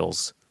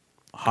 Hostiles.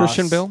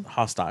 Christian Bale?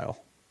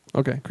 Hostile.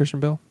 Okay, Christian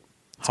Bale.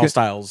 good.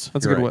 Hostiles.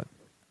 That's a You're good.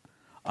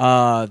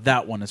 right.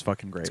 That one is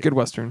fucking great. It's a good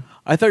Western.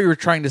 I thought you were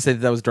trying to say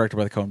that was directed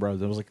by the Coen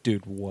Brothers. I was like,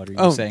 dude, what are you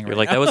Oh, saying? You're right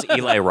like, that was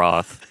Eli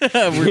Roth.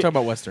 now? we were talking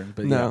about Western,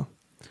 but No.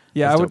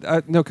 Yeah, I That's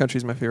would. No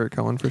Country's my favorite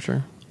Coen for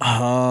sure.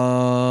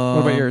 yeah.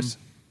 What about yours?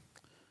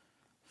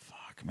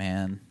 Fuck,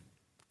 man.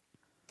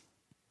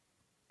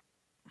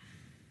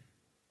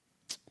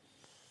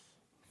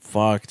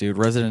 Fuck, dude.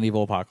 Resident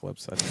Evil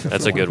Apocalypse. I think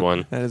That's a good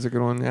one. That is a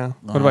good one. Yeah.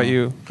 What about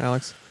you,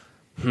 Alex?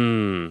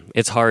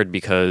 It's hard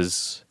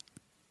because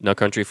No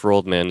Country for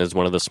Old Men is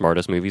one of the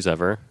smartest movies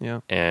ever.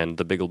 Yeah. And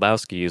The Big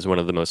Lebowski is one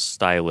of the most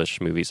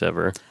stylish movies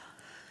ever.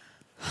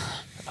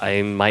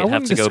 I might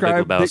have wouldn't to go Big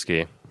describe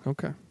Lebowski.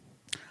 Okay.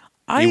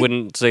 You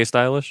wouldn't say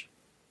stylish?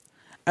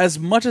 As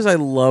much as I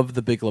love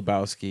The Big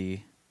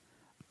Lebowski,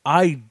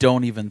 I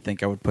don't even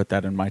think I would put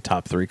that in my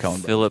top 3 Coen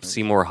Brothers. Philip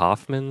Seymour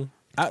Hoffman?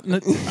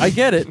 I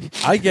get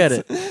it. I get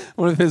it.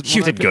 One of his.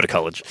 You one of did go to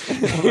college.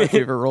 One of my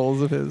favorite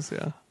roles of his.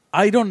 Yeah.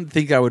 I don't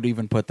think I would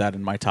even put that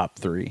in my top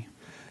 3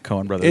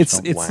 Coen Brothers It's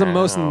films. it's the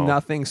most Wow.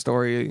 nothing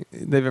story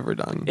they've ever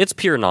done. It's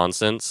pure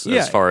nonsense Yeah.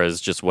 as far as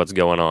just what's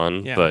going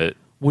on. Yeah. But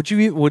Would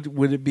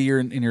it be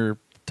in your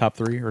top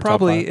 3 or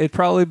probably top 5? it'd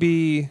probably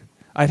be.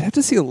 I'd have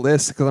to see a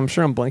list because I'm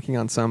sure I'm blanking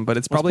on some, but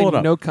it's probably pull it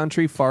up. No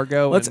Country,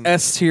 Fargo. Let's and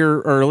S tier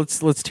or let's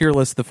tier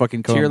list the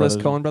fucking Coen tier list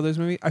Brothers. Coen Brothers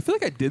movie. I feel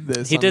like I did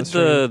this. he on did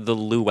stream. the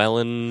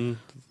Llewellyn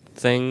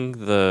thing,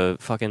 the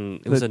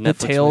fucking... It was a the Netflix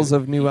Tales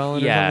movie. of New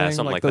Ellen. Yeah, or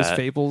something like those that.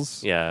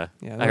 fables. Yeah.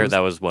 Yeah, I that heard was- that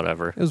was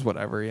whatever. It was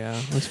whatever. Yeah,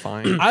 it was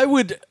fine. I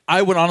would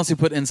honestly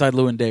put Inside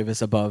Llewyn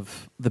Davis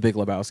above The Big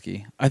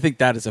Lebowski. I think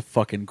that is a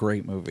fucking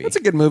great movie. It's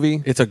a good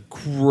movie. It's a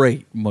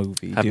great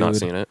movie. Have dude. not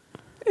seen it.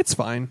 It's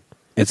fine.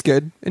 It's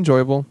good.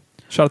 Enjoyable.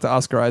 Shout out to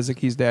Oscar Isaac.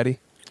 He's daddy.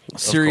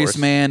 Serious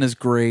course. Man is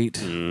great.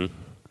 Serious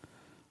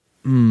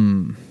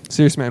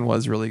Man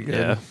was really good.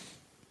 Yeah.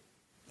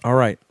 All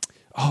right.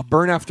 Oh,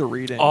 Burn After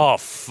Reading. Oh,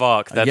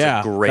 fuck. That's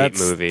Yeah, a great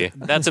that's- movie.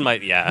 That's in my...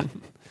 Yeah.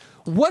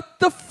 What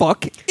the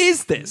fuck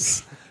is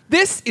this?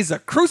 This is a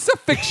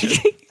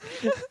crucifixion.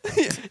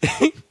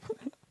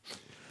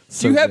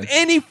 Do you have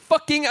any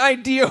fucking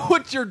idea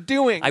what you're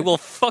doing? I will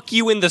fuck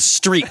you in the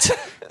street.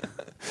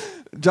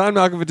 John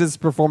Malkovich's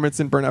performance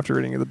in Burn After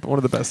Reading is one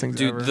of the best things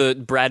Dude, ever. the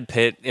Brad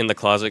Pitt in the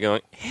closet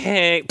going,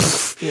 hey.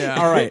 pff.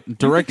 yeah. All right.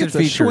 Directed It's a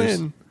features.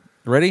 Schwinn.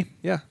 Ready?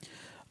 Yeah.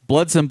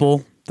 Blood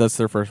Simple. That's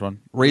their first one.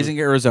 Raising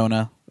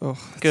Arizona. Oh,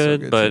 it's so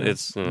Good, but too.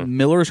 it's...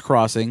 Miller's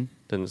Crossing.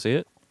 didn't see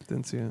it.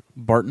 Didn't see it.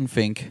 Barton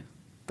Fink.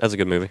 That's a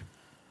good movie.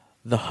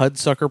 The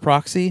Hudsucker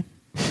Proxy.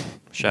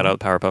 Shout out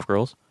Powerpuff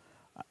Girls.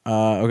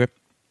 Okay.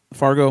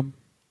 Fargo.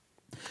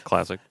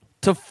 Classic.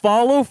 To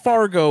follow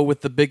Fargo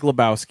with The Big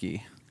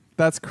Lebowski.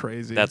 That's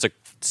crazy. That's a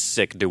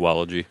sick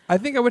duology. I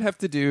think I would have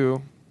to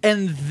do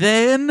And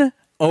then,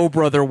 Oh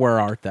Brother, Where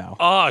Art Thou?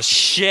 Oh,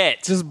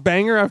 shit. just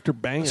banger after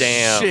banger.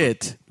 Damn.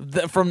 Shit.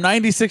 From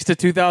 96 to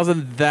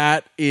 2000,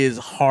 that is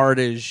hard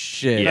as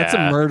shit. Yeah. That's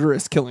a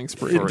murderous killing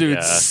spree. For- Dude,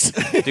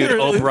 yeah. Dude,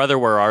 Oh Brother,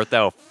 Where Art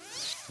Thou?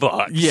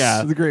 Fuck.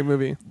 Yeah. It's a great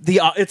movie.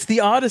 It's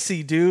the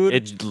Odyssey, dude.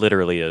 It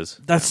literally is.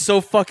 That's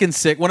so fucking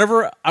sick.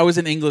 Whenever I was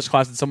in English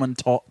class and someone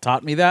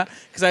taught me that,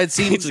 because I had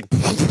seen, It's like,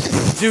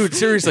 dude,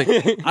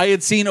 seriously, I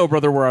had seen Oh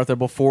Brother, Where Art Thou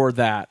before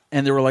that,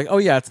 and they were like, "Oh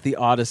yeah, it's the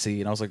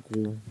Odyssey," and I was like,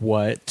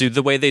 "What?" dude,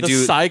 the way they The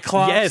do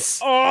Cyclops? Yes.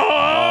 Oh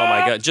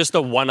my god, just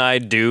the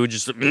one-eyed dude,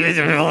 just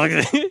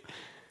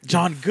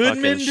John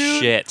Goodman, fucking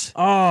dude. shit.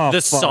 Oh,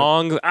 The fuck.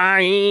 song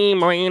I'm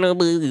Raina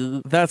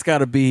Blue. That's got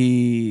to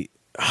be.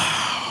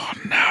 Oh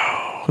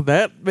no,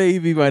 that may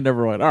be my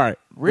number one. All right,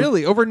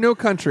 Really? Over No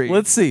Country.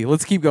 let's see.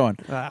 Let's keep going.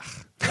 Ugh.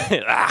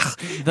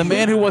 The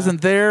Man Who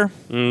Wasn't There.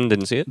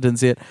 Didn't see it. Didn't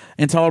see it.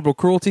 Intolerable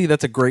Cruelty.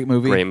 That's a great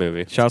movie. Great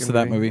movie. Shouts to Good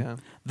that movie. movie, yeah.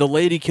 The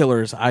Lady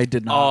Killers. I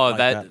did not. Oh, like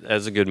that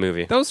that's a good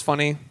movie. That was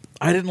funny.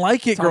 I didn't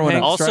like it Tom growing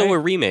Hanks. up. Also right? a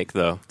remake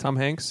though. Tom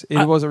Hanks.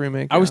 It was a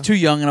remake. I was yeah. too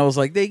young, and I was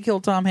like, "They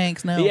killed Tom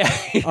Hanks now."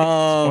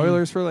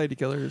 Spoilers for Lady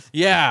Killers.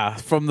 Yeah,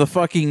 from the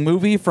fucking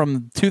movie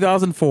from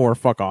 2004.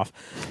 Fuck off.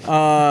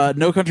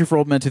 No Country for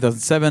Old Men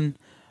 2007.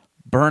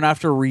 Burn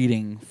After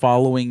Reading,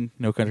 following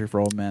No Country for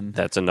Old Men.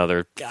 That's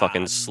another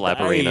fucking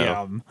slapperino.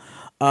 Damn.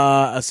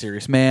 A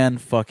Serious Man,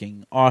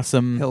 fucking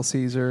awesome. Hail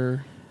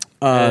Caesar.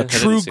 I didn't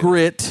True see that.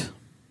 Grit,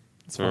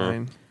 It's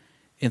fine.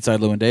 Inside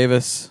Llewyn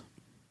Davis,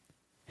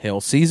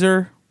 Hail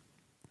Caesar,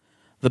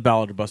 The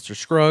Ballad of Buster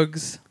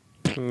Scruggs,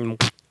 Yeah.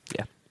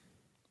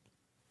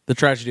 The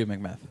Tragedy of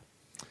Macbeth.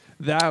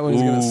 That was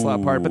going to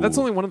slap hard, but that's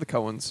only one of the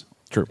Coens.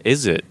 True.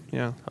 Is it?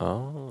 Yeah,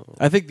 Oh.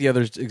 I think the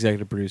other's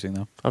executive producing,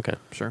 though. Okay.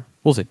 sure.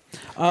 We'll see.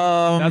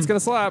 That's going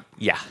to slap.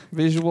 Yeah.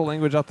 Visual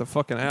language out the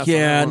fucking ass. on Yeah,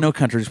 that one. No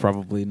Country's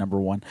probably number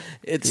one.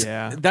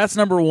 Yeah. That's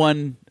number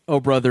one. Oh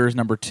Brother is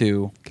number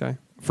two Okay.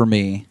 for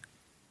me.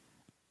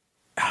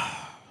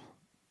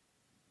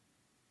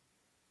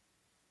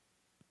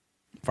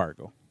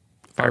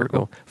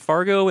 Fargo.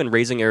 Fargo and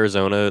Raising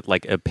Arizona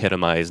like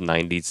epitomize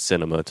 90s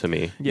cinema to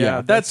me.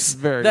 Yeah, that's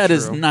very that true.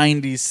 is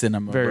 90s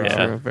cinema. Very bro.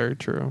 Yeah. true. Very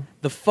true.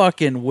 The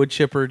fucking wood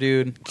chipper,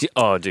 dude.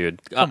 Oh,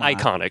 dude. Come on.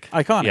 Iconic.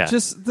 Iconic. Yeah.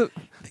 Just the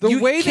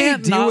You way they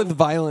can't deal not- with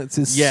violence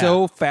is Yeah.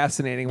 so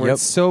fascinating. Where Yep.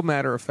 it's so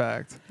matter of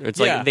fact. It's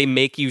Yeah. like they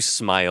make you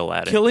smile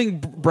at it. Killing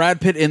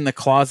Brad Pitt in the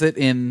closet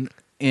in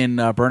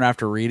Burn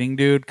After Reading,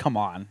 dude. Come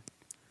on.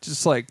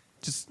 Just like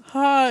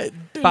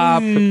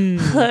Bop.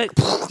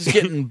 Just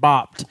getting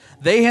bopped.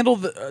 They handle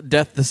the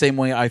death the same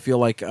way I feel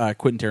like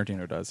Quentin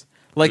Tarantino does.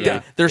 Like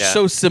Yeah. they're Yeah.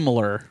 so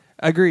similar.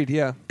 agreed.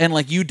 Yeah. And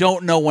like you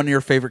don't know when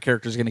your favorite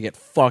character is going to get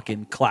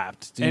fucking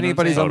clapped. Do you know what I'm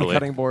Anybody's saying? on the Totally.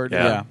 cutting board.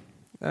 Yeah.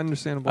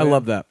 Understandable. I yeah.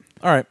 love that.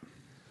 All right.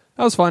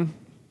 That was fun.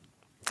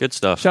 Good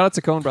stuff. Shout out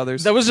to Coen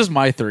Brothers. That was just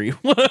my three.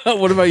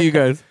 What about you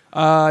guys?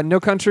 No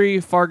Country,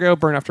 Fargo,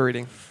 Burn After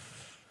Reading.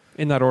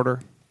 In that order.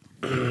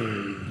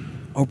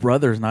 Oh,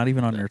 Brother's not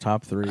even on your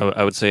top three.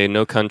 I would say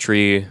No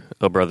Country,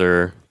 Oh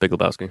Brother, Big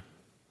Lebowski.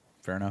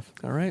 Fair enough.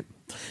 All right.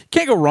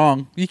 Can't go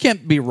wrong. You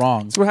can't be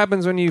wrong. That's what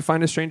happens when you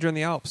find a stranger in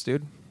the Alps,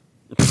 dude.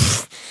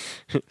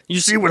 You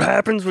see what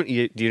happens when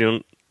you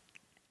don't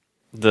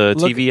the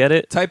Look- TV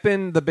edit? Type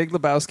in the Big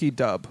Lebowski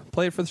dub.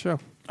 Play it for the show.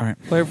 All right.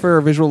 Play it for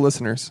our visual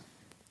listeners.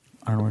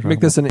 I don't know what you're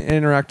Make talking this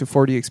an interactive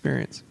 4D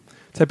experience.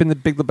 Type in the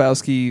Big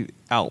Lebowski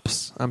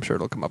Alps. I'm sure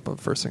it'll come up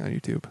first thing on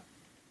YouTube.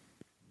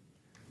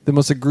 The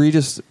most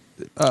egregious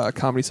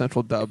Comedy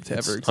Central dub to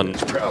ever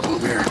exist. Problem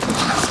here.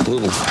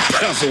 Little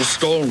pencil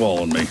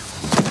stonewalling me.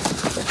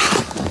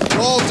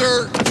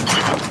 Walter!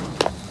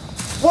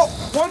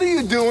 What are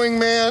you doing,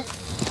 man?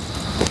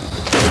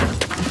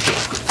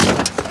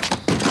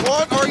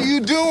 What are you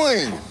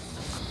doing?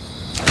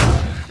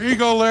 Here you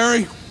go,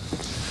 Larry.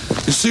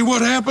 You see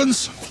what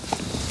happens?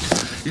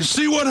 You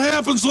see what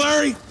happens,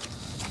 Larry? You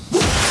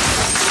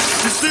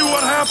see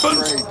what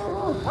happens?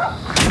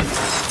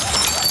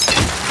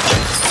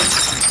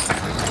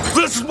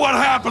 This is what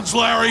happens,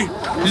 Larry.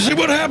 You see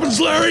what happens,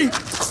 Larry?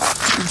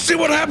 You see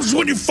what happens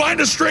when you find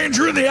a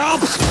stranger in the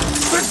Alps?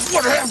 This is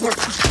what happens.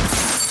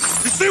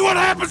 You see what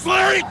happens,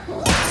 Larry?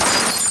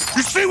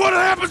 You see what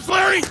happens,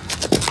 Larry?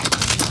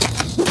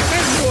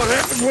 This is what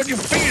happens when you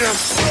feed them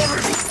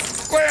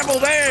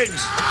scrambled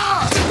eggs.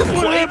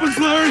 What happens,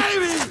 Larry?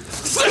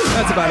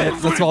 That's about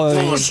it. That's all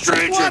I need.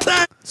 Stranger.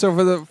 So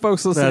for the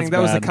folks listening, That's that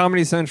was the bad.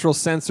 Comedy Central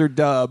censored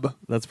dub.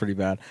 That's pretty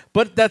bad.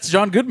 But that's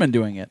John Goodman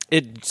doing it.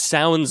 It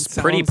sounds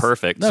pretty sounds-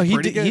 perfect. No, he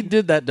pretty he good.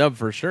 did that dub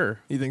for sure.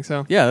 You think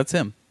so? Yeah, that's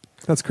him.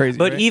 That's crazy.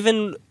 But right?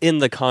 even in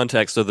the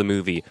context of the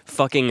movie,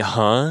 fucking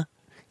huh?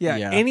 yeah,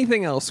 Yeah.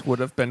 anything else would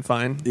have been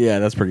fine. Yeah,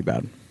 that's pretty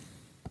bad.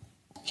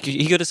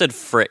 He could have said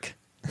frick.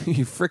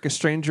 You frick a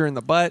stranger in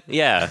the butt.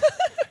 Yeah.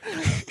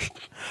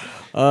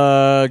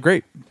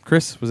 Great.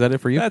 Chris, was that it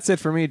for you? That's it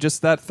for me.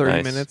 Just that 30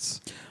 Nice.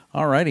 minutes.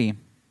 Alrighty.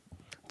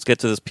 Let's get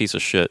to this piece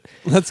of shit.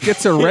 Let's get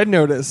to Red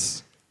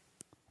Notice.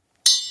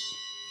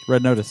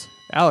 Red Notice.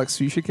 Alex,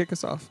 you should kick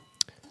us off.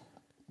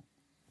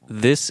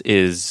 This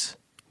is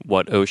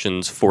what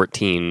Ocean's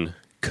 14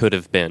 could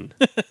have been.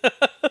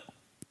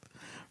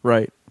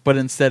 Right. But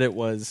instead it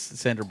was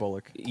Sandra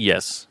Bullock.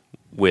 Yes,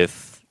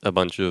 with a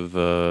bunch of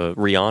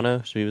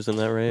Rihanna. She was in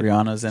that, right?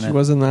 Rihanna's in She it.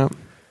 wasn't that.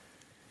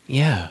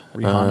 Yeah.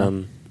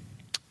 Rihanna.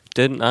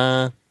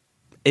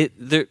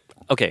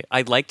 Okay,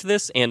 I liked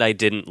this and I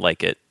didn't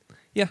like it.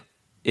 Yeah.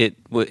 It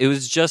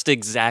was just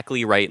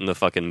exactly right in the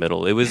fucking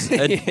middle. It was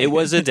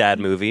a dad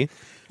movie.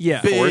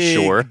 Yeah. For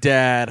sure.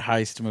 Dad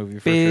heist movie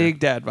for Big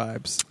dad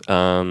vibes.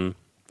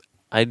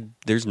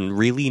 There's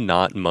really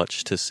not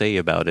much to say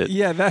about it.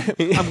 Yeah,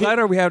 I'm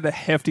glad we have a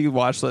hefty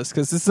watch list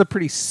because this is a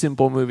pretty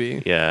simple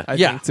movie. Yeah. I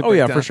Yeah. think, to Oh, break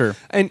yeah, down. for sure.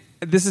 And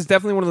this is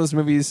definitely one of those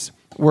movies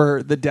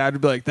where the dad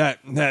would be like,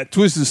 "That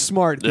twist is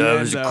smart." at the That end,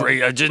 was though."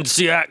 great. I didn't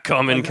see that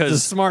coming It's a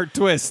because smart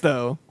twist,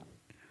 though.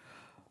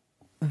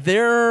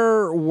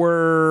 There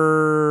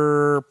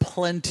were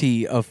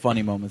plenty of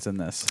funny moments in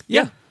this.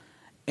 yeah.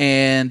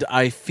 And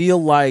I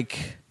feel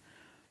like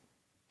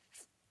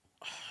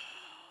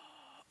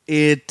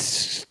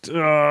it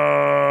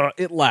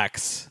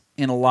lacks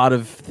in a lot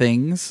of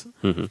things.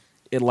 Mm-hmm.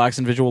 It lacks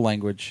in visual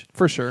language.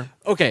 For sure.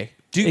 Okay.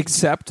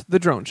 Except the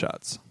drone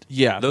shots.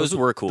 Yeah, Those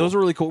were cool. Those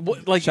were really cool.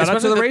 Like, Shout out to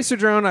especially the racer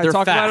drone. I they're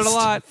talk about it a fast.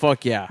 lot.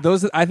 Fuck yeah.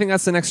 I think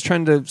that's the next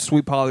trend to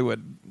sweep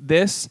Hollywood.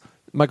 This,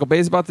 Michael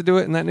Bay's about to do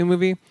it in that new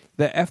movie.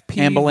 The FPV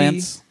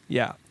Ambulance.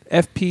 Yeah.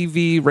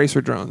 FPV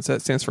racer drones.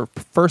 That stands for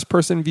first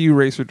person view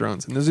racer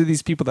drones. And those are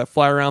these people that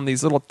fly around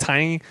these little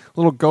tiny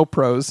little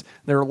GoPros.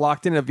 They're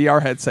locked in a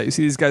VR headset. You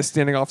see these guys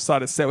standing off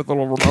side of set with a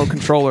little remote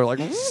controller, like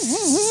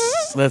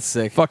That's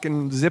sick.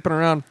 fucking zipping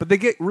around. But they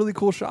get really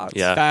cool shots.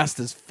 Yeah. Fast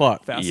as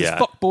fuck. Fast Yeah. as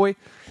fuck, boy.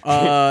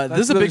 This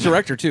is a big the-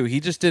 director too. He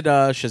just did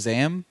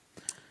Shazam.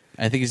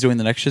 I think he's doing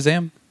the next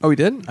Shazam. Oh, he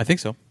did? I think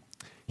so.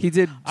 He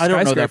did I don't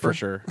know that Skyscraper. for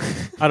sure.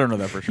 I don't know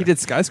that for sure. He did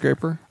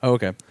Skyscraper. Oh,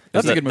 okay.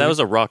 That's a good movie. That was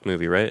a Rock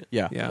movie, right?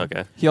 yeah. Yeah.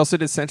 Okay. He also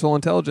did Central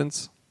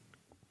Intelligence,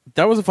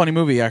 That was a funny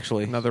movie,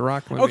 actually. another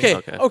Rock movie.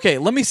 Okay.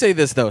 Let me say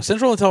this though.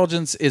 Central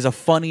Intelligence is a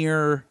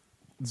funnier,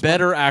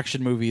 better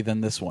action movie than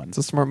this one. It's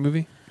a smart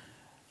movie.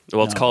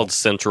 Well, it's called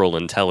Central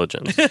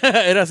Intelligence. It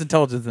has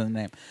intelligence in the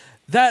name.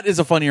 That is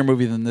a funnier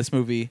movie than this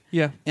movie.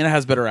 Yeah. And it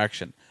has better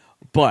action.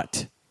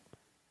 But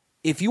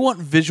if you want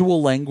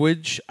visual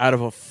language out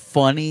of a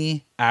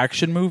funny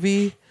action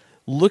movie,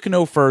 look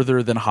no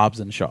further than Hobbs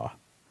and Shaw.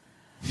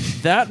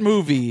 That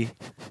movie,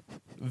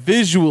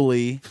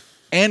 visually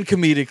and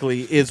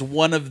comedically, is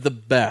one of the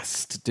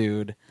best,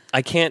 dude.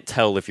 I can't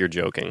tell if you're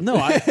joking. No,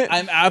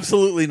 I'm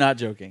absolutely not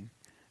joking.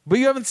 But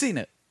you haven't seen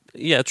it.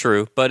 Yeah,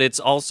 true. But it's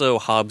also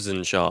Hobbs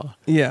and Shaw.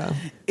 Yeah.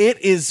 It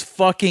is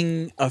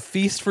fucking a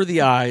feast for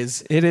the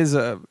eyes. It is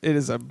a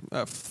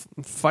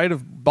fight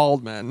of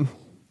bald men.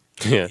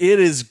 Yeah. It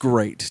is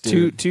great,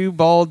 dude. Two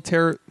bald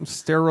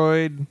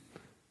steroid.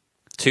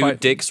 Two fight-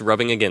 dicks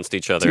rubbing against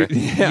each other.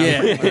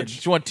 Yeah,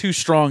 you want two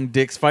strong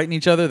dicks fighting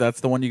each other?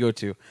 That's the one you go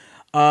to.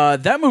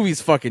 That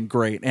movie's fucking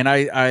great, and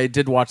I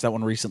did watch that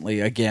one recently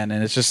again,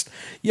 and it's just,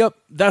 yep,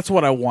 that's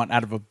what I want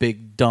out of a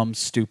big, dumb,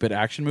 stupid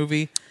action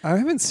movie. I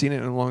haven't seen it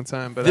in a long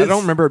time, but I This-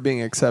 don't remember it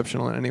being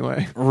exceptional in any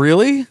way.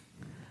 Really,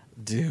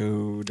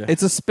 dude?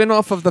 It's a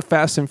spin-off of the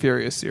Fast and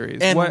Furious series.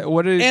 And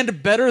what is,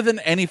 and better than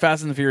any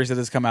Fast and the Furious that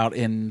has come out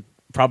in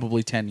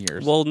probably 10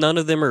 years. Well, none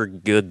of them are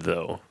good,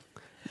 though.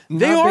 they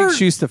they are are- big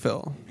shoes to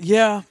fill.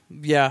 yeah,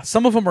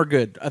 some of them are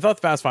good. I thought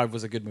Fast 5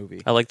 was a good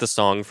movie. I like the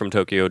song from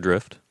Tokyo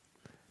Drift.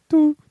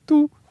 Do,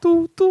 do,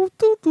 do, do,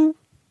 do, do.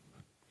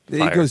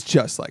 Fire. It goes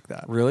just like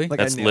that. Really? Like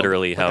I That's nailed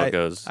literally it. how Like, it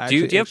goes. I Do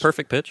you actually- have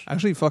perfect pitch? I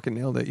actually fucking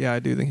nailed it. Yeah, I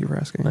do. Thank you for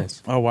asking.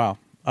 Nice. Oh wow,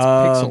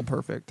 Pixel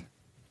perfect.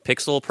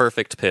 Pixel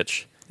perfect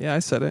pitch. Yeah, I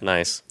said it.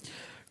 Nice.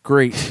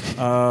 great.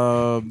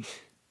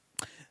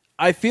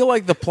 I feel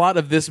like the plot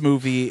of this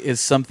movie is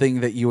something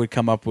that you would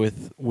come up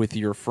with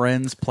your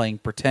friends playing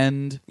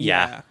pretend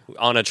Yeah.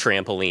 On a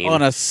trampoline.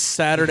 on a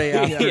Saturday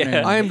afternoon.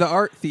 I am the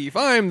art thief.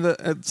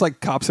 It's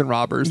like Cops and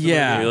Robbers. the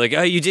Yeah. movie. You're like,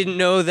 oh, you didn't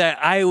know that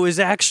I was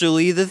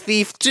actually the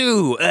thief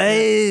too.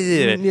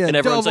 And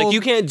everyone's double. like,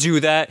 you can't do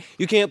that.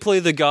 You can't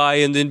play the guy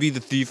and then be the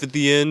thief at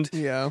the end.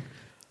 Yeah.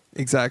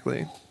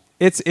 Exactly.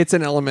 It's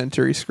an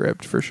elementary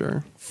script for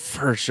sure.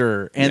 For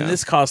sure. And Yeah.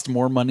 this cost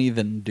more money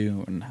than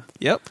Dune.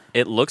 Yep.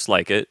 It looks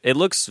like it. It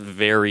looks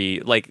very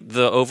like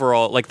the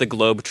overall like the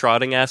globe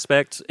trotting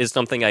aspect is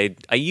something I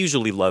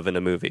usually love in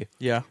a movie.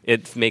 Yeah.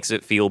 It makes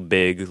it feel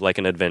big, like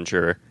an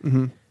adventure.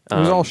 It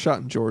was all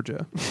shot in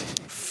Georgia.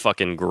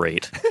 Fucking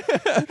great.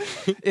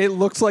 It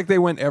looks like they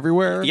went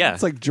everywhere. Yeah.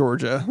 It's like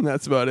Georgia. And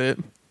that's about it.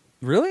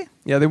 Really?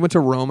 Yeah, they went to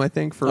Rome, I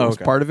think, for Oh, was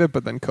okay. part of it,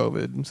 but then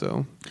COVID.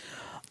 So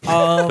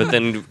But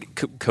then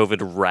COVID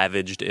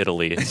ravaged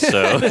Italy.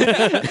 So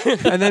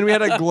and then we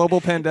had a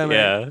global pandemic.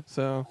 Yeah.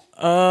 So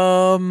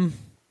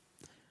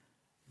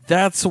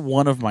That's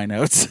one of my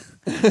notes.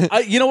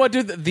 You know what,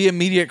 dude? The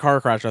immediate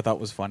car crash I thought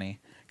was funny.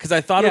 Because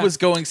I thought it Yeah. was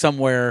going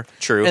somewhere.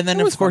 True. And then,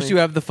 It of was course, funny. you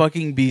have the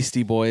fucking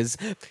Beastie Boys.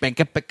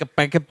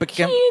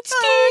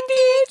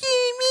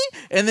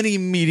 And then he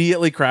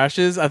immediately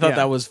crashes. I thought Yeah.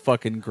 that was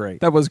fucking great.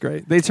 that was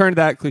great. They turned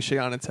that cliche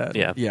on its head.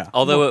 yeah. Yeah.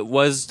 Although it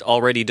was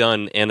already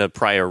done in a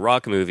prior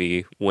Rock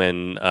movie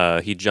when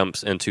he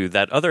jumps into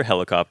that other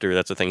helicopter.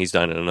 That's a thing he's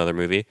done in another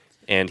movie.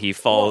 And he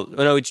falls.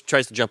 he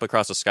tries to jump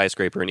across a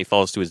skyscraper and he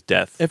falls to his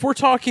death. If we're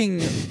talking,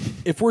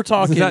 Is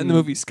that in the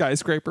movie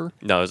Skyscraper?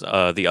 No, it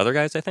was, the other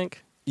guys, I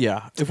think.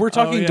 yeah, if we're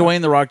talking yeah.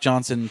 Dwayne the Rock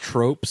Johnson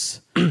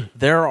tropes,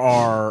 there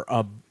are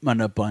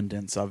an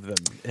abundance of them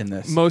in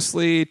this.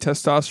 Mostly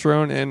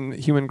testosterone and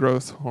human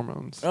growth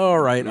hormones. All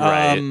right,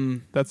 Right.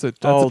 That's a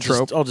I'll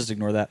trope. I'll just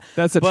ignore that.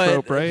 That's a But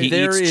trope, right? He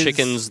There eats is-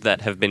 chickens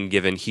that have been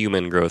given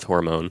human growth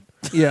hormone.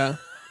 Yeah.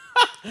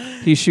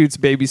 He shoots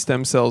baby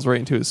stem cells right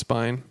into his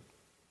spine.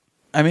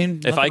 I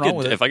mean, If nothing wrong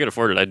with it. I could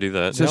afford it, I'd do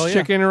that. Just Hell yeah.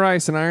 chicken and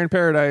rice in Iron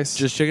Paradise.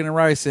 just chicken and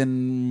rice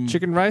and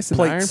chicken rice in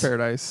plates. Iron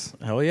Paradise.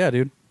 Hell yeah,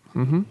 dude.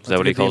 Is that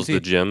what he good calls DMT. the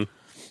gym?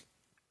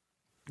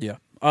 Yeah.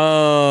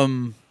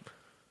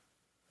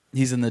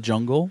 He's in the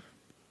jungle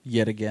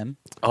yet again.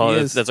 Oh, He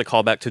is. that's a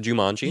callback to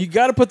Jumanji. You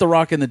got to put the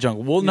Rock in the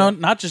jungle. Well, no,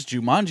 not just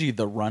Jumanji.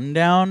 The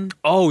Rundown,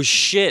 Oh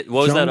shit!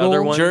 What was that Jungle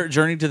other one?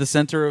 Journey to the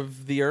Center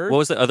of the Earth. What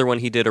was the other one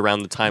he did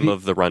around the time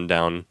of the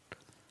Rundown?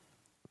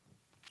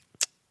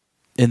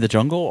 In the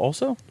jungle,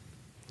 also.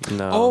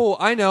 No. Oh,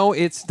 I know.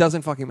 It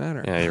doesn't fucking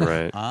matter. yeah, you're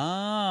right.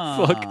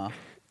 Ah, Fuck.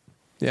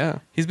 Yeah.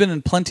 He's been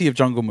in plenty of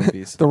jungle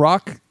movies. The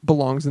Rock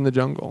belongs in the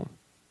jungle.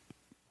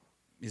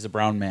 He's a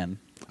brown man.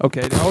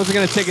 Okay, I wasn't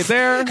gonna take it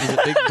there. He's a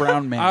big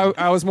brown man.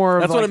 I was more.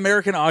 That's of what like,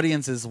 American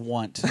audiences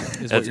want.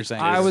 Is what you're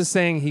saying? I was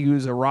saying he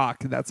was a rock.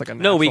 That's like a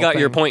No, we natural got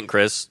your thing. point,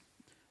 Chris.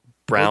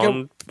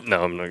 Brown.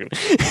 No, I'm not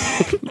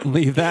gonna.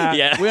 Leave that.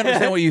 Yeah. We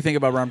understand what you think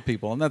about brown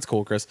people, and that's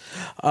cool, Chris.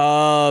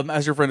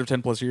 As your friend of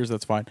 10 plus years,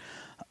 that's fine.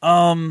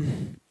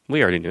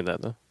 We already knew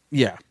that though.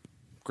 Yeah,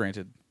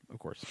 granted, of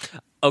course.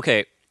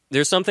 Okay,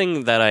 there's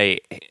something that I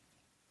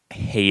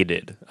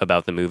hated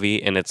about the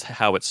movie, and it's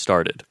how it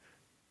started.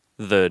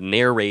 The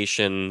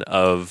narration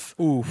of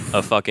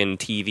a fucking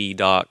TV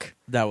doc.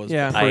 That was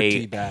Yeah.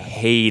 pretty I bad.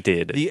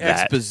 hated The that.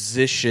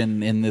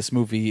 exposition in this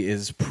movie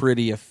is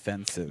pretty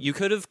offensive. You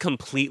could have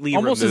completely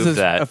Almost removed as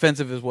that.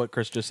 offensive as what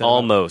Chris just said. about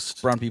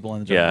Almost. brown people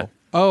in Yeah. general.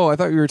 Oh, I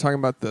thought you were talking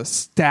about the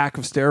stack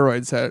of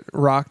steroids that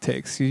Rock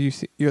takes. You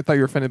thought you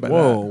were offended by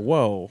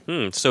Whoa.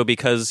 So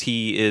because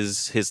he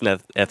is his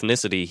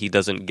ethnicity, he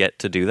doesn't get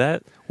to do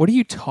that? that. What are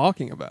you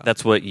talking about?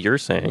 That's what you're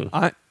saying.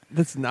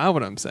 That's not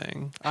what I'm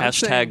saying. I'm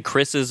Hashtag saying-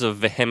 Chris is a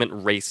vehement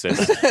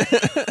racist.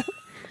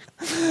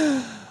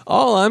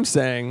 all I'm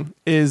saying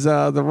is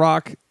The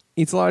Rock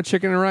eats a lot of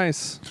chicken and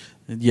rice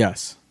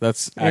Yes,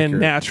 that's accurate. and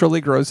naturally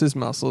grows his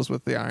muscles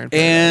with the iron. Paradise.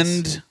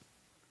 And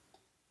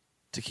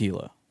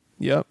tequila.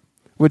 Yep,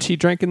 which he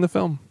drank in the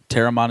film.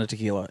 Terramana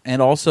tequila.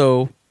 And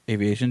also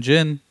Aviation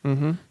Gin.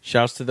 Mm-hmm.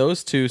 Shouts to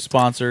those two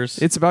sponsors.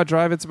 It's about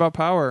drive. It's about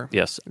power.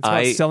 Yes, It's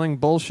about selling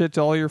bullshit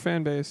to all your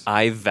fan base.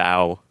 I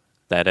vow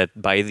that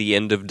by the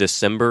end of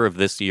December of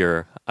this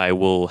year, I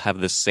will have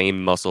the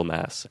same muscle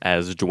mass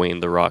as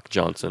Dwayne The Rock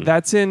Johnson.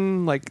 That's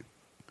in like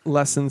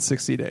less than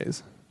 60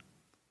 days.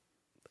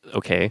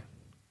 Okay.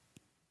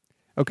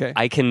 Okay.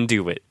 I can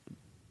do it.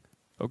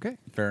 Okay.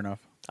 Fair enough.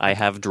 I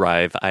have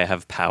drive. I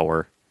have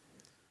power.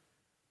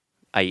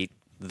 I eat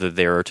the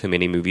There Are Too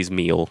Many Movies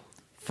meal.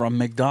 From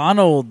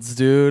McDonald's,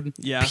 dude.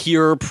 Yeah.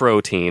 Pure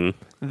protein.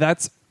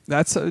 That's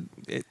a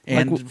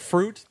And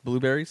fruit,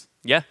 blueberries.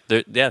 Yeah,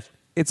 yeah.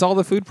 it's all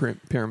the food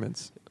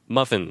pyramids.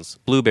 Muffins,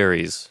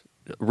 blueberries,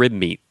 rib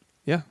meat,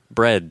 Yeah.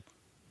 bread.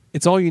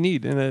 It's all you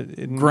need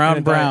in Ground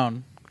in a diet.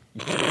 brown.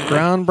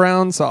 Ground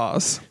brown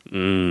sauce.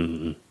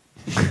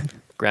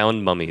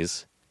 Ground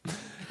mummies.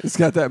 It's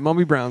got that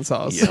mummy brown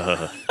sauce.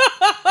 Yeah.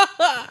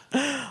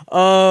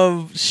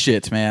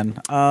 Shit,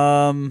 man.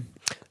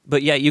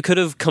 But yeah, you could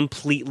have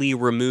completely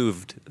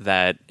removed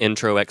that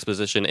intro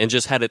exposition and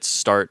just had it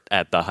start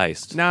at the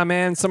heist. Nah,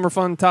 man. Summer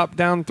fun, top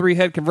down,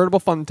 3-head convertible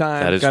fun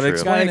time. That is Gotta true.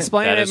 explain Gotta it.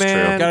 explain That it, is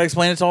man. true. Gotta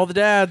explain it to all the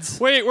dads.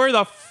 Wait, where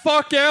the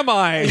fuck am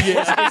I?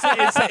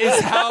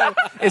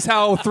 is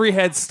how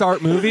 3-heads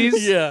start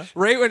movies. Yeah.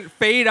 Right when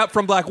fade up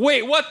from black.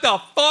 Wait, what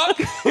the fuck?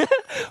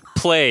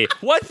 Play.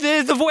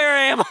 Where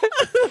am I?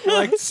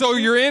 Like, so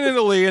you're in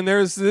Italy and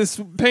there's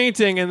this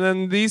painting and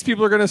then these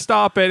people are gonna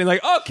stop it and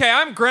like, okay,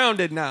 I'm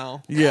grounded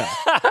now. Yeah.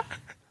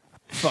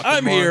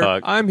 I'm here.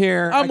 Fuck. I'm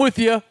here. I'm with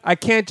you. I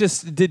can't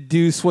just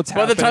deduce what's By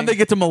happening. the time they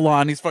get to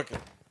Milan, he's fucking.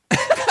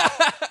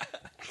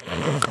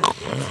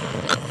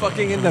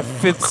 fucking in the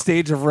 5th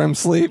stage of REM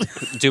sleep,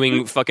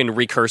 Doing fucking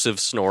recursive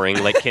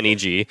snoring like Kenny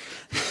G.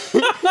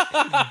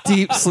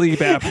 deep sleep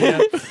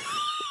apnea.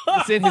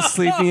 It's in his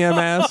sleepy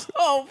ass.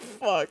 Oh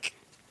fuck.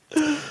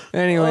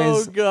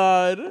 Anyways,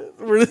 God.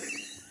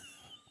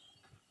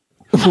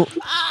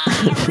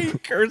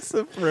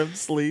 Recursive REM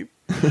sleep.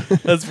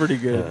 That's pretty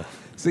good.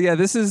 so yeah,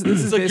 this is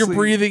It's like you're basically-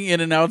 breathing in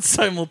and out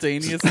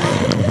simultaneously.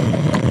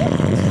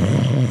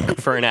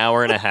 For an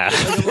hour and a half.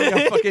 like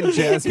a fucking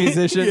jazz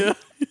musician. Yeah.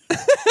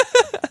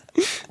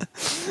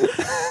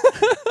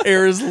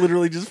 Air is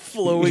literally just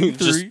flowing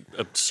Just through.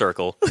 a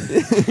circle.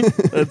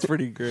 That's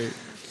pretty great.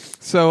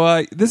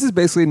 So this is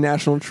basically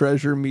National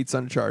Treasure meets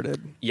Uncharted,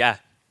 Yeah.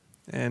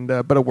 and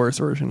but a worse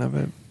version of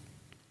it.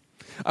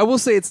 I will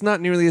say it's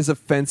not nearly as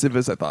offensive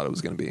as I thought it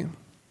was going to be.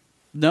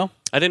 No,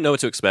 I didn't know what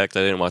to expect.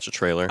 I didn't watch a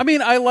trailer. I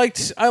mean I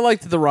liked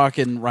The Rock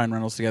and Ryan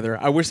Reynolds together.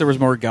 I wish there was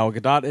more Gal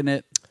Gadot in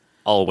it.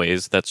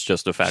 Always. That's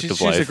just a fact of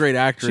She's life. a great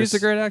actress. She's a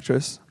great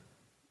actress.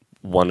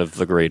 One of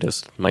the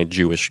greatest. My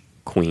Jewish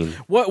queen.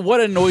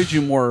 What annoyed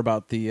you more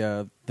about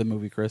the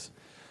movie, Chris?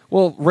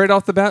 Well, right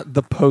off the bat,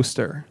 the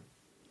poster.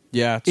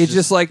 Yeah, It's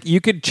just like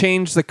you could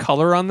change the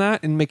color on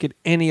that and make it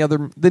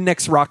the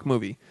next Rock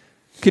movie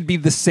could be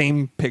the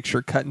same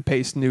picture, cut and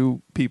paste,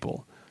 new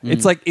people.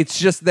 It's like it's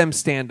just them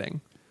standing.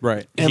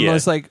 right. And Yeah.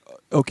 it's like,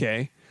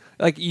 okay.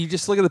 Like, you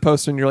just look at the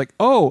poster and you're like,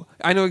 oh,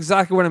 I know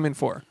exactly what I'm in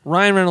for.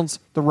 Ryan Reynolds,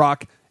 The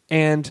Rock,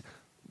 and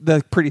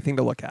the pretty thing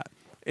to look at.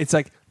 It's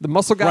like the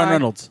muscle guy. Ryan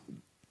Reynolds.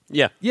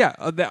 Yeah. Yeah,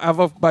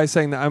 by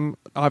saying that, I'm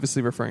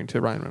obviously referring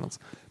to Ryan Reynolds.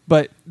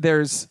 But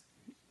there's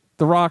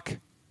The Rock,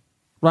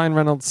 Ryan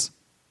Reynolds,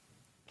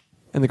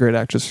 and the great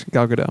actress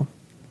Gal Gadot.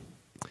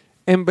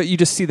 But you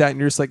just see that and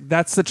you're just like,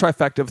 that's the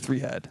trifecta of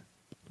 3-head.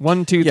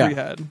 1, 2, Yeah.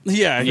 3-head.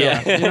 Yeah,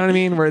 yeah. You know what I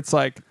mean? Where it's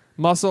like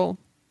muscle,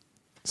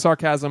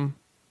 sarcasm,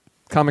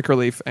 comic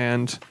relief,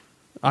 and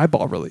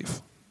eyeball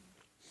relief.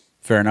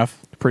 Fair enough.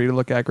 Pretty to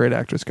look at. Great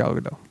actress Gal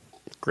Gadot.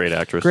 Great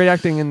actress. Great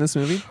acting in this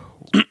movie.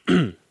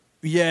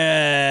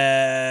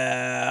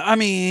 Yeah, I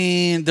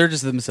mean they're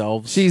just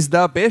themselves. She's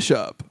the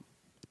bishop.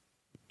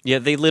 Yeah,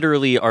 they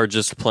literally are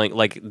just playing.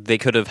 Like they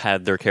could have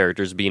had their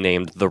characters be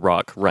named The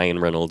Rock, Ryan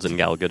Reynolds, and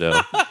Gal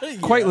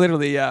Gadot. Quite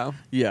literally, yeah.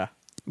 Yeah.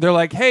 They're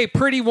like, "Hey,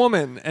 pretty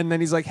woman," and then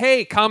he's like,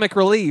 "Hey, comic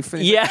relief."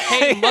 And he's Yeah. like,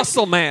 "Hey,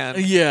 muscle man."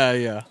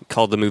 Yeah.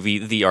 Called the movie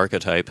The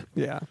Archetype.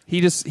 Yeah, he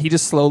just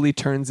slowly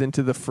turns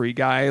into the free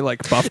guy,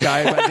 like buff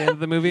guy by the end of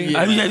the movie.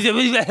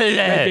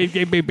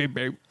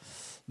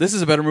 This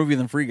is a better movie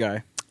than Free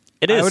Guy.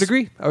 It is. I would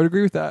agree. I would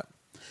agree with that.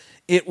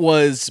 It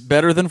was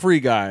better than Free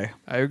Guy.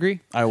 I agree.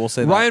 I will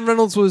say that. Ryan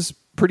Reynolds was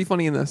pretty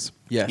funny in this.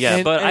 Yes. Yeah,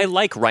 And- but I and-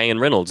 like Ryan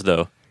Reynolds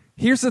though.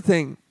 Here's the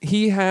thing: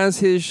 he has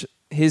his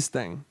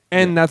thing,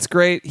 and that's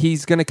great.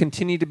 He's going to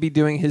continue to be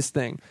doing his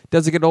thing.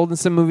 Does it get old in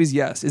some movies?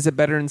 Yes. Is it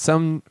better in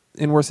some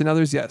and worse in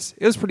others? Yes.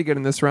 It was pretty good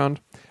in this round.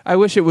 I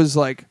wish it was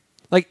like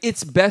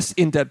it's best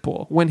in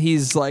Deadpool when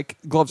he's like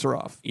gloves are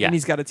off Yeah. and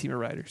he's got a team of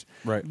writers.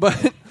 Right.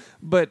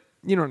 But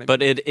you know what I mean.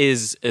 But it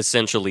is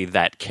essentially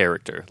that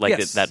character. Like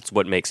Yes. that's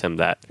what makes him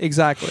that.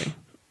 Exactly.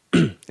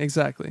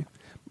 Exactly.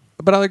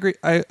 But I'll agree.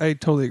 I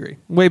totally agree.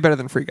 Way better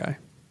than Free Guy.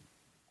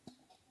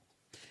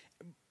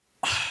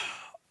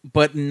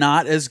 But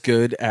not as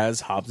good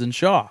as Hobbs and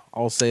Shaw.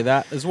 I'll say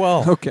that as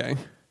well. Okay.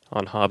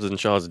 On Hobbs and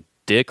Shaw's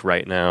dick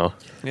right now.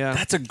 Yeah.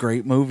 That's a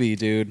great movie,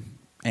 dude.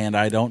 And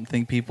I don't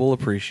think people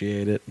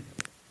appreciate it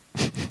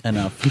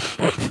enough.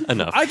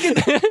 Enough.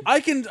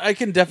 I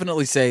can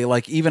definitely say,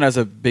 like, even as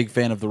a big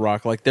fan of The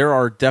Rock, like there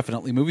are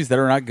definitely movies that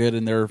are not good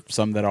and there are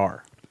some that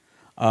are.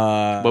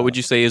 What would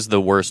you say is the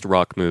worst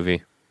Rock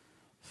movie?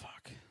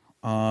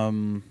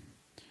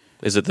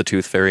 Is it The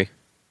Tooth Fairy?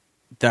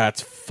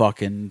 That's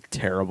fucking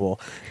terrible.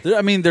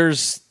 I mean,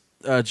 there's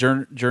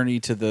Journey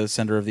to the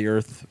Center of the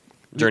Earth.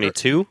 Journey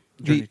 2?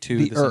 Journey to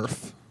the Center-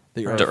 Earth.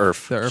 The Earth. The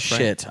Earth. The Earth. Right?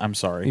 Shit, I'm You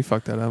sorry.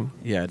 fucked that up.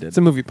 Yeah, I did. It's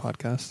a movie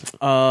podcast.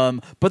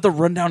 But The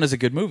Rundown is a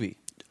good movie.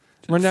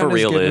 Rundown For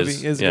real is a good is,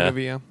 movie. Is a yeah. good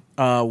movie,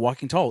 yeah.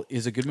 Walking Tall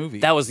is a good movie.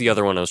 That was the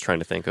other one I was trying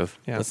to think of.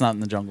 Yeah. That's not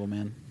in the jungle,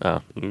 man.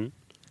 Oh. Mm.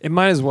 It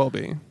might as well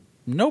be.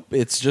 Nope,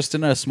 it's just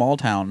in a small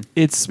town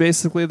It's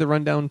basically the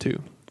Rundown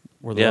 2.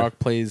 where The Yeah. Rock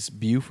plays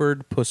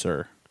Buford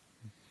Pusser.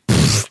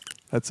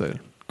 That's a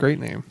great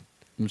name.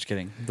 I'm just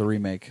kidding. The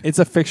remake. It's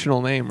a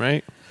fictional name,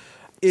 right?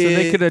 So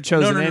they could have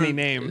chosen any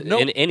name.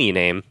 Nope. In any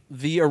name.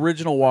 The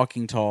original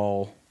Walking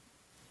Tall,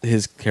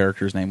 his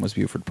character's name was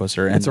Buford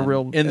Pusser. And It's a then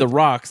real- in The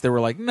Rocks, they were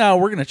like, no,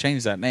 we're going to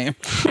change that name.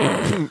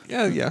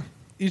 Yeah.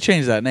 You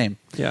change that name.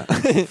 Yeah.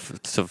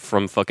 So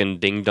from fucking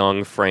Ding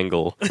Dong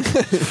Frangle.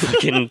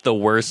 Fucking the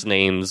worst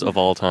names of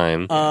all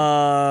time.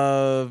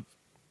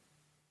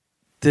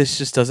 This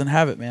just doesn't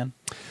have it, man.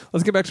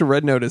 Let's get back to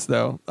Red Notice,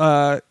 though.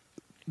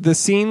 The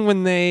scene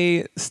when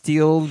they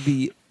steal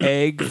the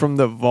egg from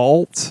the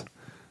vault.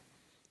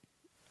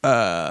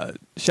 Shout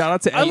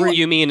out to every.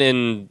 You mean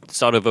in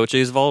Sotto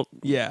Voce's vault?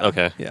 Yeah.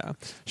 Okay. Yeah.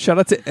 Shout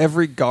out to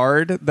every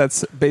guard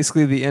that's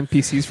basically the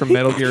NPCs from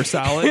Metal Gear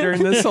Solid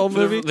during this whole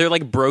movie. They're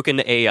like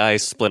broken AI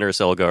Splinter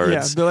Cell guards.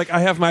 Yeah, they're like, I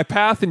have my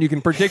path and you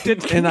can predict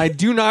it, and I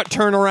do not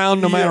turn around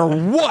no matter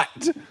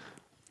what.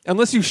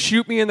 Unless you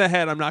shoot me in the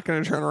head, I'm not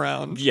going to turn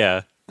around.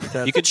 Yeah.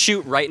 You could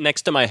shoot right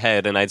next to my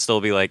head and I'd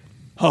still be like,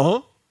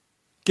 Huh?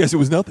 Guess it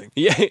was nothing.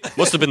 yeah,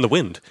 must have been the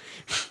wind.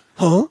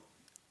 Huh?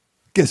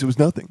 Guess it was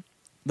nothing.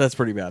 That's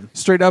pretty bad.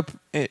 Straight up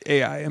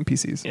AI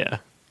NPCs, Yeah.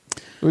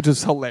 which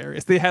is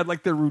hilarious. They had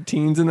like their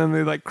routines and then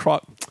they like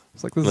crop.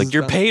 It's like, this is Like,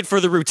 you're dumb. paid for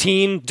the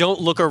routine. Don't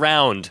look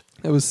around.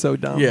 It was so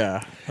dumb.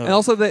 Yeah. And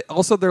also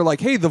they're like,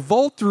 hey, the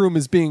vault room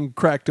is being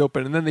cracked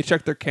open, and then they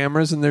check their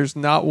cameras and there's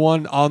not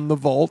one on the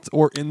vault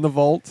or in the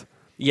vault.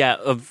 Yeah.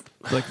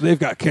 Like they've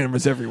got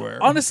cameras everywhere.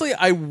 Honestly,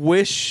 I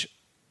wish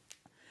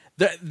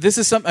that this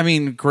is some. I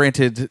mean,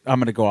 granted, I'm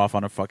going to go off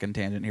on a fucking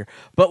tangent here,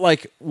 but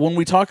like when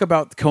we talk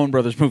about the Coen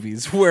Brothers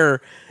movies, where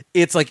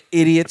it's like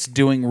idiots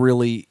doing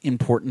really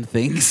important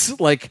things,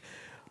 like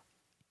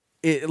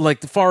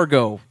the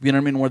Fargo, you know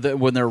what I mean,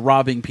 when they're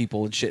robbing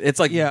people and shit. It's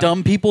like Yeah.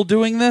 dumb people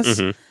doing this.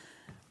 Mm-hmm.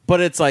 But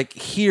it's like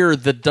here,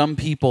 the dumb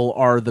people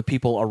are the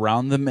people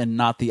around them and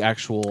not the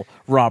actual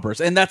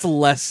robbers, and that's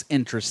less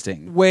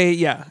interesting.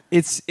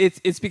 It's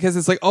because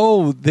it's like,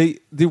 oh, the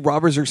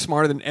robbers are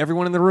smarter than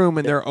everyone in the room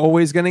and they're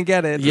always gonna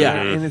get it.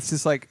 Yeah. And it's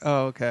just like,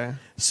 oh, okay.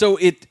 So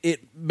it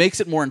makes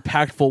it more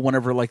impactful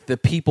whenever like the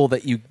people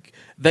that you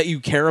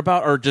care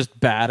about are just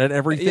bad at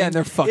everything. Yeah, and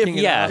they're fucking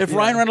it up. If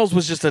Ryan Reynolds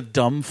was just a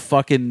dumb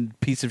fucking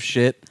piece of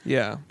shit,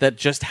 Yeah. that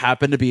just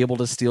happened to be able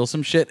to steal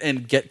some shit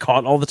and get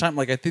caught all the time,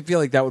 like I feel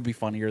like that would be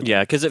funnier.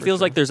 Yeah, because it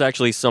feels like there's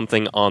actually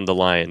something on the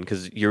line.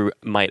 Because you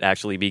might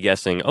actually be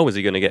guessing, oh, is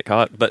he going to get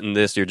caught? But in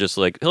this, you're just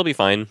like, he'll be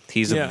fine.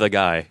 He's Yeah. the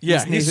guy. Yeah,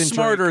 He's he's Nathan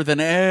smarter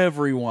than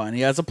everyone.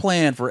 He has a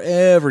plan for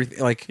everything.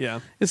 Like, Yeah.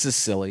 this is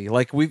silly.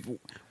 Like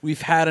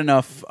we've had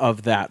enough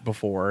of that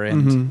before,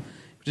 and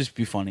it'd just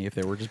be funny if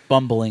they were just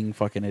bumbling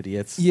fucking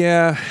idiots.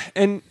 Yeah,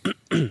 and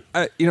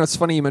it's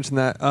funny you mentioned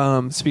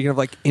that. Speaking of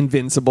like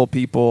invincible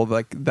people,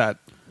 like that,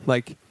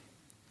 like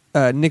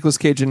Nicolas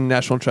Cage in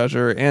National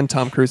Treasure and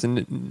Tom Cruise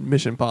in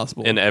Mission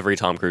Impossible. In every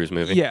Tom Cruise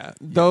movie. Yeah,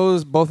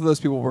 both of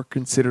those people were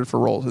considered for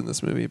roles in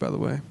this movie, by the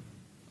way,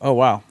 Oh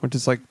wow, which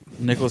is like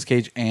Nicolas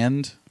Cage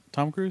and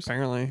Tom Cruise.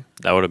 apparently.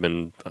 That would have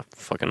been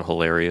fucking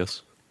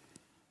hilarious.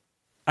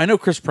 I know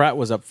Chris Pratt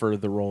was up for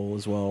the role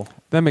as well.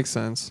 That makes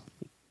sense.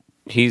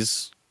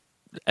 He's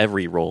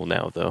every role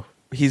now, though.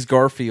 He's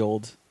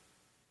Garfield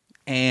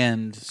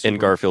and In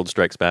Garfield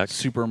Strikes Back.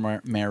 Super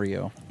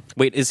Mario.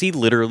 Wait, is he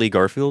literally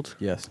Garfield?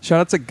 Yes. Shout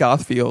out to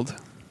Gothfield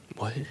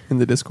What? in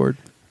the Discord.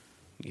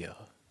 Yeah.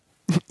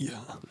 Yeah.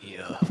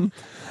 Yeah.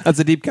 That's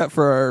a deep cut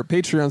for our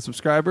Patreon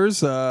subscribers.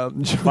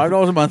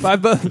 $5 a month.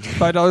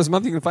 $5 a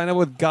month. You can find out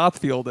what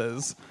Gothfield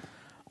is.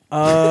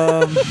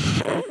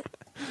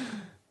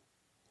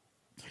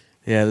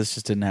 Yeah, this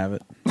just didn't have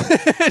it.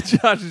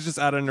 Josh is just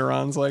out of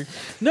neurons. Like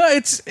No,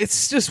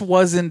 it's just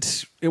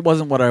wasn't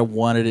what I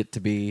wanted it to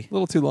be. a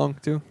little too long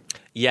too.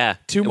 Yeah.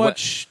 Too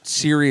much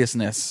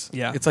seriousness.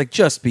 Yeah. It's like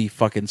just be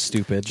fucking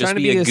stupid. Just Trying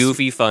to be be a a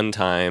goofy, fun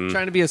time.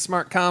 Trying to be a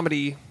smart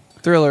comedy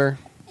thriller.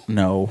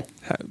 No.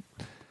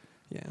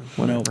 Yeah,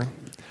 whatever.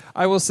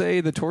 I will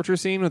say the torture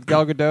scene with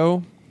Gal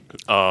Gadot.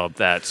 Oh,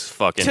 that's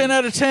fucking... 10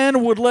 out of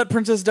 10 would let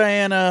Princess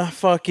Diana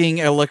fucking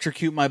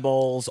electrocute my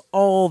balls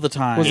all the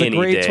time. Was a Any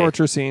great day.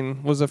 torture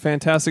scene. Was a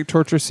fantastic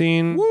torture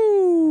scene.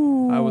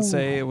 Woo! I would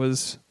say it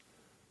was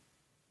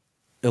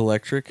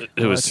Electric.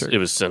 It was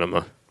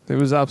cinema.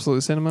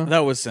 absolute cinema. That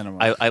was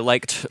cinema. I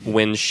liked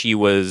when she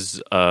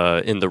was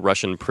in the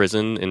Russian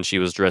prison and she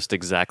was dressed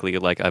exactly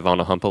like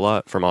Ivana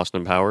Humpalot from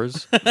Austin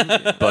Powers,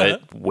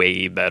 but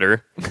way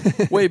better.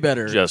 Way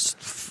better. Just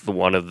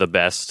one of the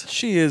best.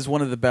 She is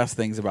one of the best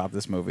things about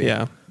this movie.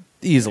 Yeah.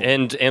 Easily.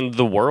 And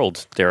the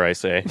world, dare I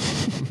say.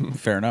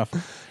 Fair enough.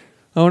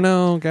 Oh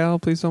no, Gal!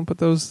 Please don't put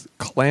those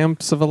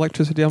clamps of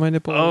electricity on my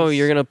nipples. Oh,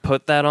 you're going to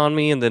put that on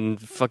me and then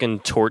fucking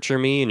torture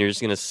me and you're just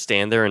going to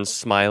stand there and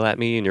smile at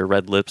me in your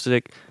red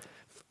lipstick?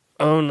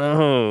 Oh,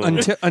 no.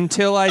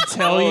 until I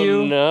tell Oh,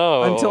 you.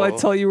 no. Until I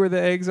tell you where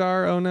the eggs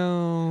are. Oh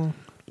no!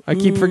 I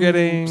keep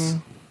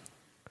forgetting.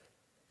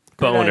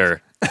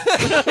 Boner.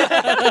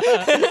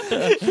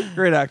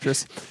 Great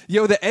actress.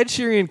 Yo, the Ed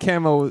Sheeran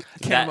camo.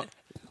 That-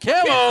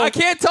 I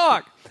can't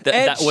talk.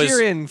 Ed That was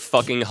Sheeran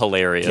fucking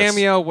hilarious.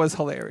 cameo was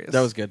hilarious.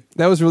 That was good.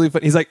 That was really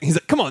fun. He's like,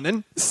 come on,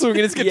 then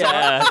swinging his guitar.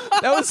 Yeah.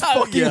 That was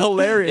fucking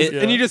hilarious. It-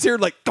 And you just hear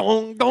like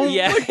dong dong.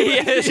 Yeah.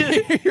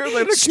 You're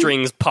like,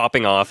 Strings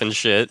popping off and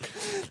shit.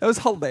 that was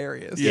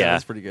hilarious. Yeah, that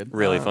was pretty good.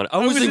 Really fun. I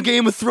was in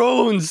Game of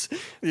Thrones.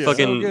 So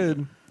Fucking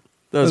good.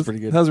 That was pretty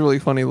good. That was a really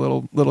funny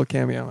little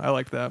cameo. I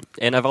like that.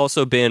 And I've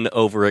also been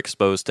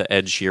overexposed to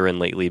Ed Sheeran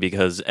lately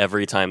because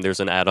every time there's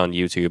an ad on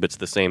YouTube, it's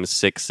the same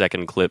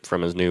 6-second clip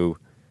from his new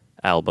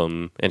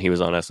album, and he was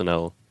on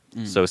SNL.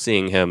 So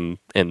seeing him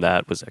in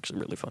that was actually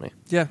really funny.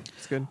 Yeah,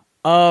 it's good.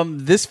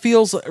 This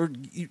feels. Do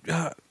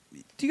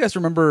you guys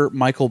remember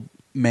Michael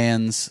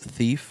Mann's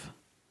Thief?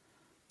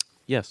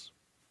 Yes.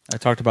 I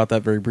talked about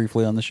that very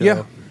briefly on the show.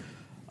 Yeah.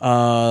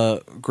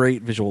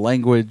 Great visual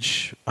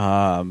language,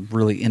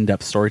 really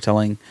in-depth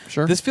storytelling.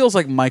 Sure. This feels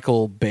like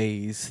Michael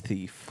Bay's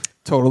Thief.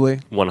 Totally.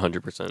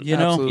 100%. You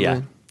know? Absolutely.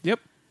 Yeah. Yep.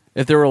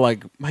 If they were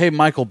like, "Hey,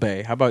 Michael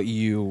Bay, how about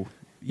you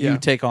Yeah.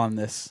 take on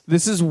this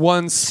This is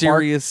one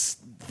serious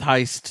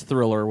heist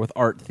thriller with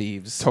art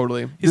thieves?"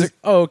 Totally. He's like,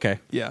 "Oh, okay."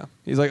 yeah.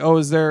 He's like, oh,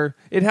 is there?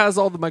 It has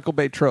all the Michael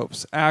Bay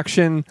tropes: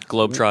 action,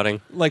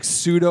 Globetrotting. like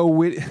pseudo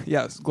witty,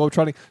 yes,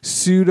 globetrotting,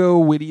 pseudo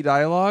witty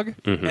dialogue,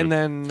 and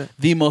then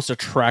The most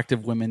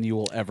attractive women you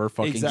will ever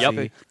fucking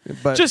exactly. see.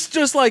 But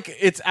Just like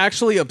it's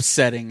actually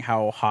upsetting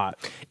how hot.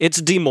 It's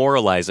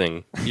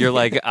demoralizing. You're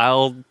like,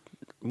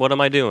 what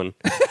am I doing?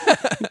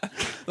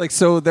 like,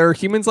 so there are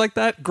humans like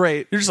that.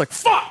 Great. You're just like,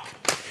 "Fuck."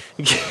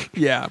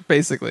 Yeah,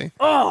 basically.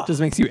 Just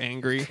makes you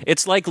angry.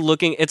 It's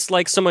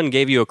like someone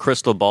gave you a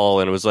crystal ball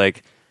and was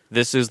like,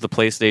 this is the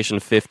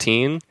PlayStation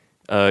 15.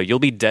 You'll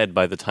be dead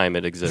by the time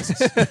it exists.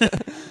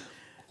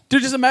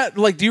 Dude, just imagine,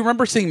 like, do you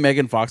remember seeing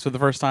Megan Fox for the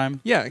first time?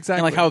 Yeah, exactly.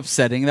 And like how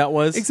upsetting that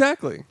was?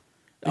 exactly.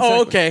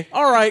 Oh, Exactly. okay.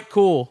 All right,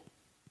 cool.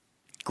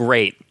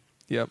 Great.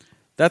 Yep.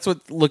 That's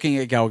what looking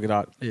at Gal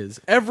Gadot is.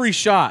 Every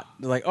shot,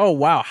 like, oh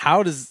wow,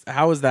 how is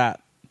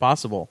that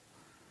possible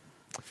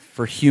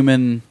for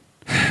human?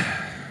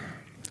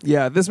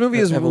 Yeah, this movie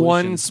is Evolution.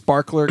 one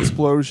sparkler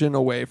explosion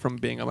away from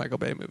being a Michael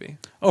Bay movie.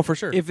 Oh, for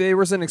sure. If there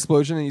was an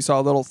explosion and you saw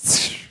a little,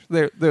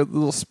 the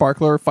little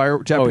sparkler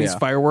Japanese yeah.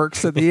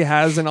 fireworks that he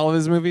has in all of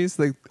his movies,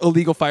 the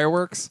illegal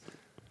fireworks.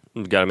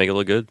 Got to make it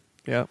look good.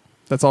 Yeah,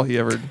 that's all he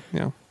ever.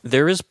 Yeah,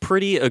 There is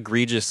pretty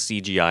egregious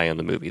CGI in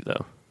the movie,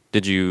 though.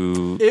 Did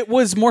you... it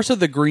was more so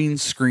the green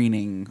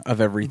screening of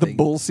the everything.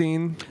 bull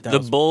scene. That The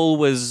was- bull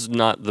was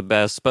not the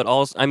best, but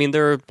also, I mean,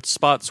 there are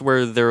spots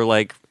where they're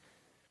like,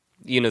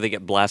 they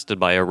get blasted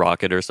by a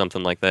rocket or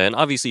something like that. And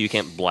obviously you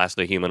can't blast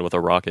a human with a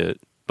rocket,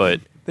 but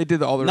They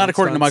did all the not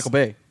according to stunts. Michael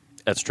Bay.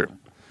 that's true.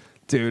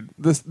 Dude,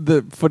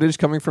 the footage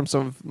coming from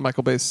some of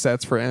Michael Bay's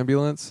sets for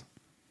Ambulance.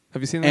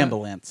 Have you seen that?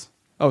 Ambulance.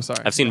 Oh, sorry.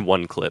 I've seen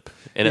one clip,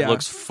 and Yeah. it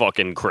looks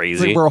fucking It's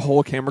crazy. like where a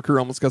whole camera crew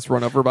almost gets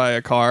run over by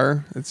a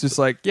car. It's just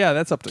like, yeah,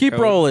 that's up to Keep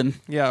code. rolling.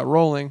 Yeah,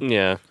 rolling.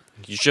 Yeah.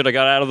 You should have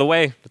got out of the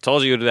way. I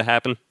told you it would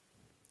happen.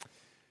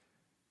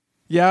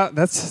 Yeah,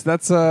 that's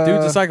Dude's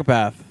a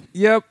psychopath.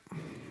 Yep.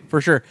 For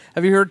sure.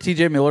 Have you heard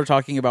TJ Miller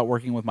talking about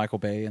working with Michael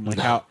Bay and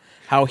like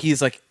how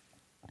he's like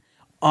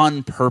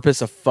on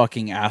purpose a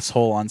fucking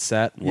asshole on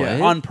set.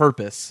 What? On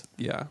purpose.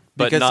 Yeah.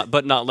 but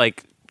because- not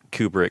like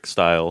Kubrick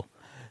style.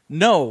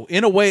 No,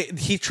 in a way,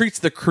 he treats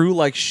the crew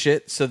like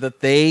shit so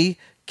that they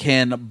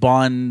can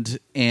bond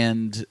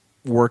and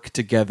work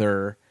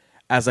together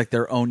as like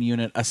their own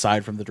unit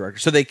aside from the director,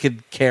 so they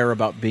could care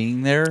about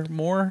being there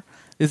more.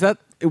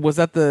 Was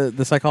that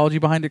the psychology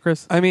behind it,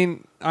 Chris? I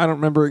mean, I don't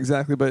remember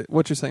exactly, but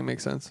what you're saying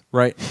makes sense.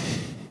 Right.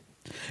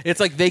 It's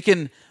like they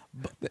can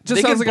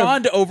Just sounds like a-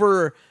 bond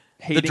over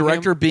the Hating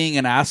director him? being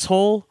an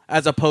asshole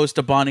as opposed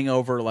to bonding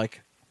over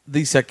like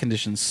these set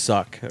conditions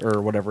suck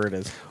or whatever it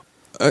is.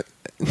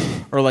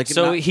 Or like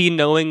So not- he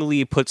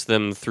knowingly puts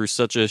them through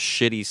such a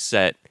shitty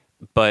set,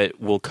 but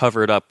will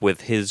cover it up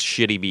with his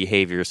shitty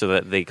behavior so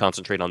that they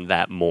concentrate on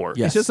that more.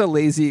 Yes. It's just a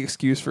lazy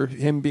excuse for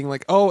him being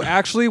like, oh,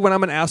 actually, when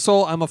I'm an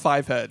asshole, I'm a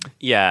 5-head.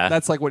 Yeah.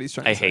 That's like what he's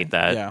trying to I say. hate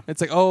that. Yeah. It's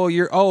like,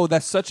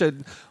 that's such a,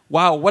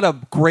 wow, what a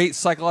great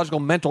psychological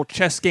mental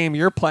chess game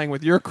you're playing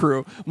with your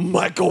crew.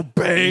 Michael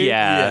Bay.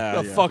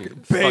 Yeah. The Yeah. fuck,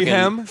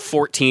 Bayhem.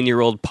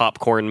 14-year-old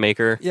popcorn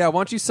maker. Yeah, why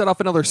don't you set off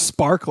another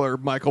sparkler,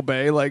 Michael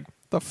Bay? Like,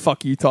 the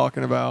fuck are you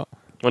talking about?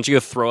 Why don't you go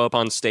throw up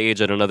on stage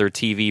at another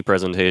TV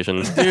presentation?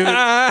 he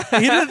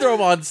didn't throw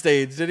him on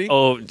stage, did he?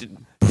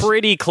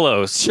 Pretty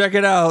close. Check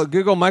it out.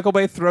 Google Michael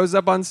Bay throws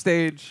up on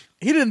stage.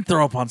 He didn't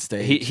throw up on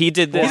stage. He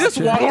did this. He just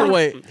walked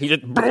away. He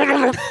did.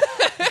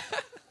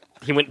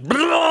 He went.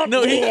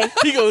 No,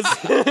 he goes.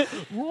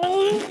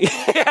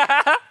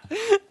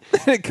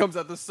 It comes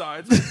out the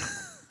sides.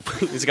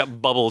 He's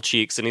got bubble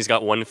cheeks and he's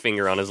got one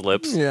finger on his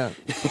lips. Yeah.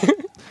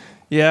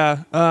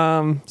 Yeah.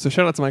 So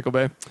shout out to Michael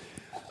Bay.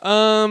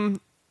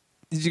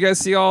 Did you guys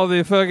see all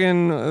the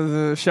fucking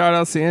the shout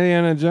outs to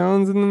Indiana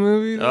Jones in the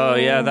movie? Oh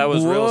yeah, that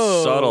was real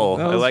Whoa. subtle.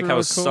 That I was like how really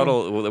cool.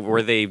 subtle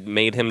where they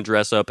made him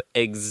dress up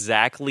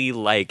exactly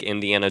like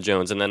Indiana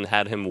Jones and then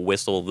had him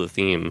whistle the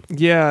theme.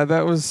 Yeah,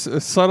 that was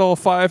a subtle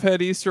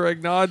 5-head Easter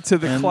egg nod to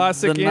the And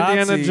classic the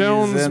Indiana Nazis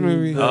Jones and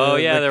movie. the- Oh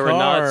yeah, there were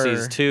car.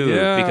 Nazis too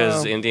Yeah.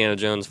 because Indiana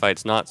Jones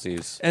fights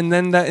Nazis. And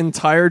then that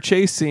entire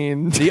chase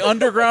scene. The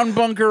underground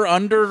bunker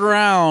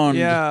underground.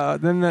 Yeah,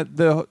 then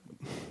the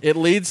It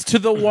leads to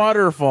the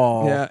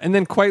waterfall. yeah, and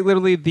then quite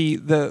literally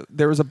the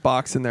there was a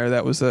box in there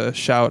that was a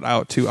shout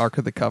out to Ark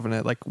of the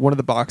Covenant. Like one of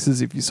the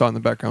boxes, if you saw in the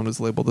background, was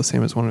labeled the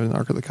same as one in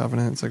Ark of the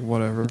Covenant. It's like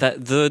whatever.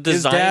 That the His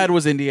design. dad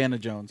was Indiana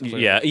Jones.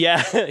 clearly.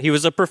 Yeah, he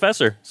was a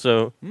professor.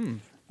 So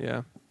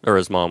Yeah. or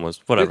his mom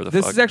was. Whatever the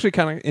This fuck. is actually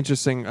kind of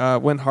interesting.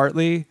 When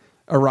Hartley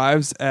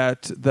arrives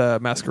at the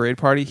masquerade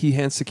party, he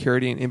hands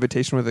security an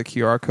invitation with a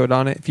QR code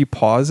on it. If you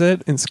pause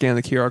it and scan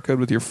the QR code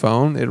with your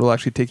phone, it will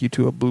actually take you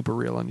to a blooper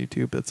reel on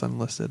YouTube that's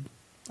unlisted.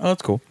 Oh,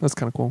 that's cool. That's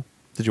kind of cool.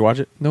 Did you watch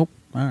it? Nope.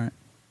 All right.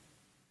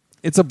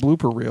 It's a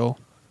blooper reel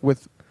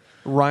with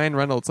Ryan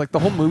Reynolds. Like the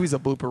whole movie's a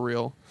blooper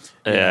reel.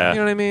 Yeah. You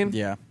know what I mean?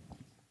 Yeah.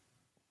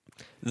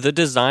 The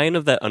design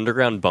of that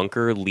underground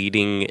bunker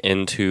leading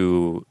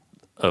into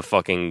a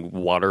fucking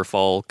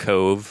waterfall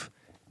cove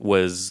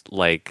was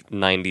like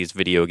 90s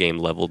video game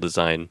level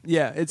design.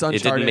 Yeah, it's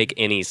Uncharted. It didn't make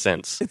any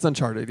sense. It's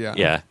Uncharted, yeah.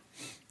 Yeah.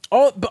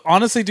 Oh, but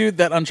honestly, dude,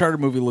 that Uncharted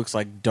movie looks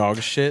like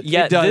dog shit.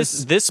 Yeah, It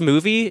does. this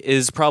movie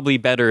is probably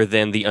better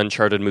than the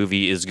Uncharted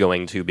movie is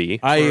going to be.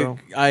 True.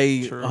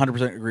 I True.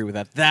 100% agree with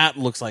that. That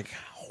looks like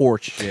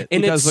horse shit. It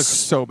And does it's- look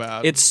so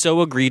bad. It's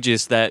so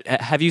egregious that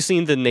have you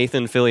seen the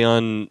Nathan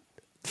Fillion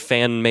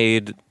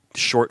fan-made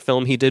short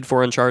film he did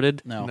for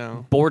Uncharted?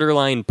 no.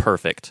 Borderline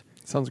perfect.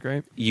 Sounds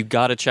great. You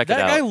got to check That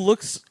it out. guy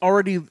looks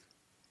already.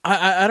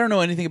 I don't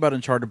know anything about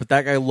Uncharted, but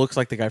that guy looks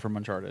like the guy from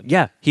Uncharted.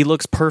 Yeah, he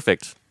looks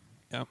perfect.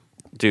 Yeah.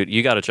 Dude,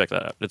 you got to check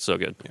that out. It's so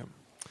good.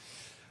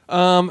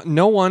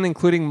 No one,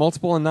 including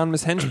multiple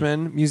anonymous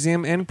henchmen,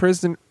 museum and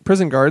prison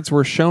guards,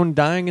 were shown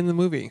dying in the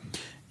movie.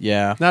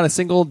 Yeah. Not a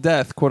single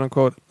death, quote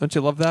unquote. Don't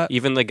you love that?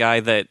 Even the guy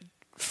that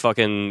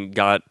fucking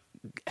got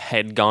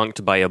head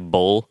gonked by a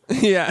bull,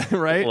 Yeah,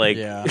 right? like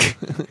Yeah.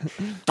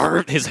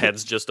 his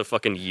head's just a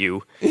fucking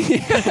U.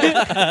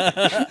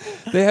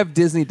 They have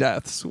Disney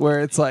deaths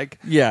where it's like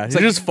Yeah. It's You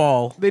like- just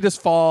fall. they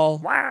just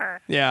fall.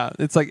 Yeah,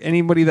 it's like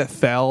anybody that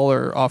fell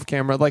or off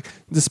camera. Like,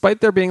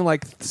 despite there being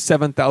like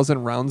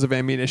 7,000 rounds of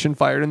ammunition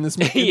fired in this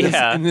movie,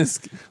 Yeah.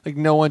 like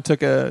no one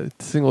took a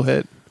single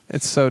hit.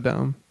 It's so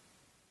dumb.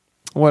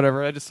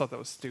 Whatever. I just thought that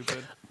was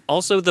stupid.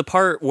 Also, the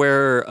part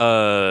where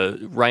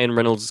Ryan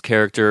Reynolds'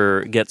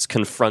 character gets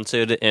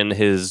confronted in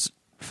his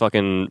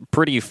fucking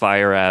pretty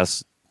fire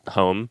ass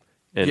home,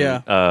 and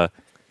Yeah.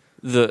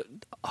 the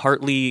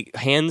Hartley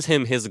hands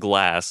him his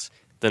glass,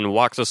 then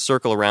walks a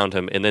circle around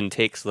him, and then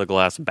takes the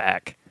glass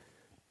back.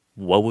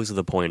 What was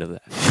the point of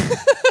that?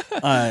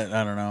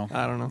 I don't know.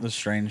 I don't know. It's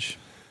strange.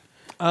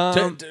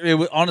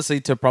 Honestly,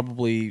 to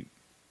probably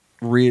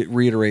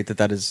reiterate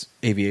that is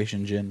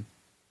aviation gin.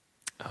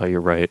 Oh,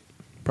 you're right.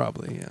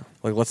 Probably, yeah.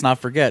 Like, let's not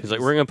forget. He's like,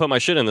 we're gonna put my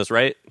shit in this,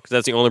 right? Because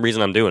that's the only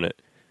reason I'm doing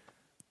it.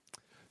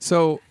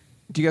 So,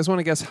 do you guys want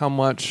to guess how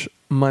much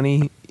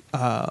money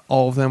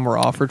all of them were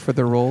offered for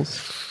their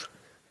roles?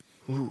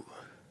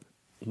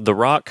 The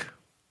Rock,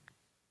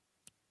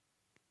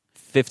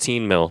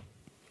 15 mil.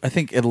 I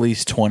think at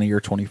least 20 or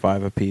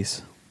 25 a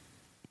piece.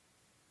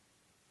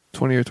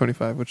 20 or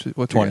 25?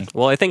 What's 20.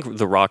 Well, I think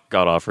The Rock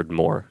got offered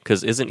more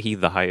because isn't he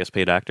the highest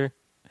paid actor?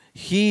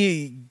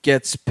 He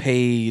gets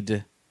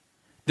paid.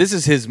 This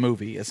is his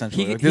movie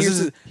essentially. He- Like, this here's-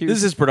 is here's- this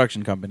is his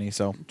production company.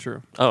 So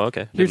True. Oh,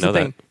 okay. Here's Didn't the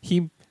know thing.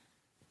 He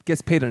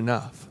gets paid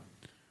enough.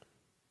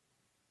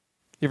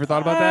 You ever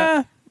thought about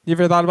that? You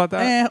ever thought about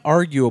that?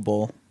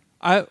 arguable.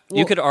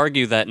 You could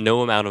argue that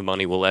no amount of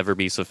money will ever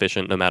be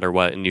sufficient no matter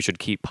what, and you should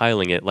keep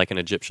piling it like an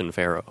Egyptian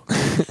pharaoh.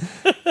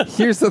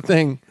 Here's the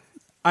thing.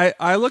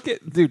 I look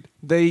at dude.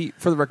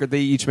 For the record, they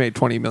each made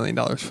 $20 million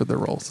for their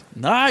roles.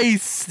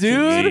 Nice,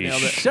 dude.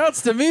 Nailed it.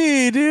 Shouts to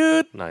me,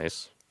 dude.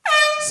 Nice.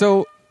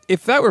 So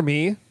if that were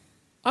me,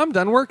 I'm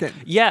done working.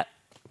 Yeah,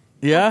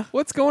 Yeah.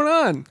 What's going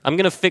on? I'm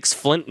gonna fix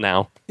Flint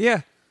now.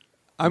 Yeah,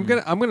 I'm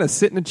gonna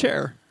sit in a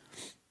chair.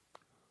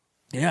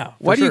 Yeah.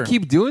 Why do you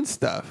keep doing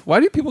stuff?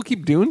 Why do people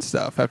keep doing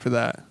stuff after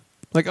that?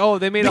 Like, oh,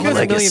 they made $100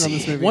 million on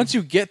this movie. Once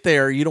you get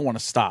there, you don't want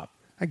to stop.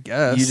 I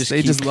guess you just they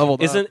keep- just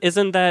leveled up.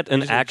 Isn't that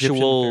an There's an Egyptian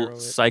actual pharaoh.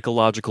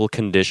 psychological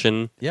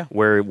condition? Yeah.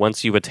 Where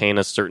once you attain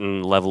a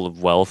certain level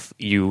of wealth,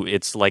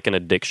 it's like an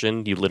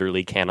addiction. You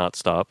literally cannot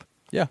stop.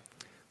 Yeah.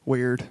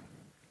 Weird.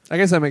 I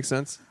guess that makes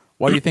sense.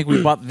 Why do you think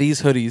we bought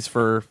these hoodies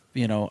for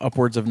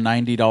upwards of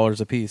 $90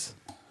 a piece?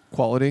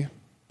 Quality.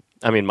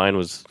 I mean, mine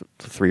was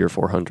 $300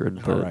 or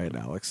 $400. But, All right,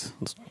 Alex.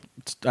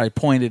 I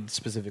pointed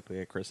specifically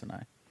at Chris and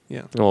I.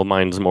 Yeah. Well,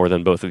 mine's more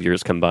than both of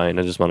yours combined.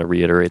 I just want to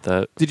reiterate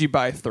that. Did you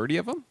buy 30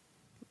 of them?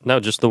 No,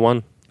 just the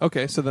one.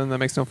 Okay, so then that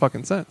makes no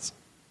fucking sense.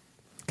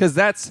 Because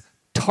that's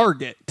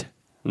Target.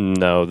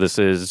 No, this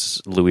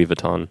is Louis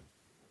Vuitton.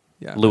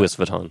 Yeah. Louis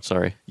Vuitton,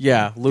 sorry.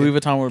 Yeah, Louis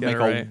Vuitton would get make it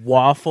a right.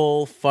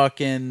 waffle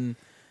fucking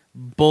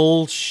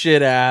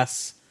bullshit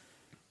ass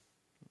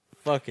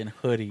fucking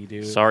hoodie,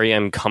 dude. Sorry,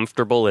 I'm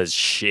comfortable as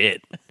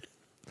shit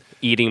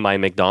eating my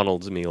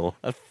McDonald's meal.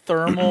 A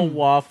thermal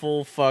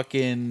waffle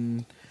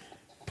fucking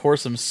pour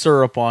some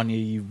syrup on you,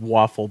 you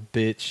waffle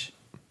bitch.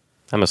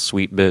 I'm a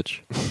sweet bitch.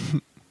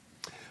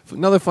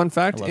 Another fun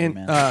fact. I love it,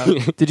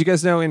 man. Did you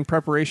guys know in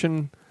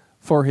preparation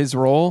for his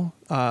role,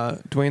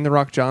 Dwayne "The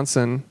Rock"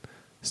 Johnson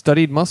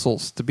studied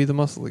muscles to be the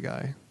muscly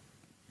guy?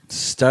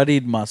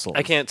 Studied muscle.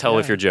 I can't tell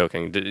if you're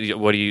joking.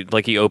 What do you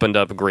like? He opened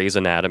up Grey's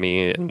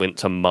Anatomy and went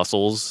to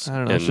muscles. I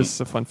don't know. It's and- just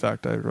a fun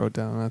fact I wrote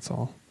down. That's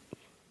all.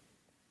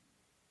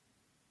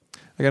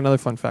 I got another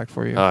fun fact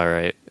for you. all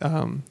right.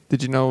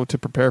 Did you know to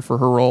prepare for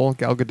her role,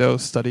 Gal Gadot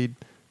studied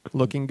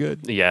looking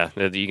good? Yeah,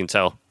 you can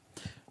tell.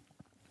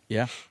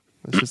 Yeah.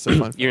 It's just a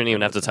fun. You don't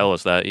even have to tell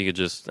us that. You could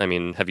just. I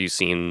mean, have you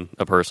seen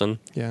a person?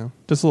 Yeah,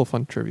 just a little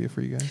fun trivia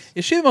for you guys.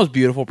 Is she the most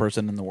beautiful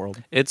person in the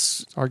world?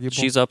 It's Arguable.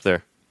 She's up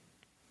there.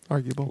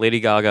 Arguable. Lady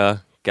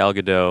Gaga, Gal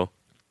Gadot,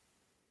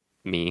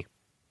 me.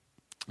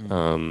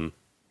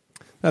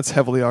 That's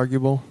heavily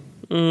arguable.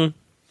 I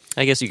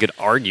guess you could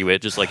argue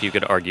it, just like you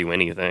could argue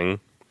anything.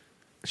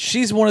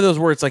 She's one of those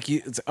where it's like,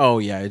 oh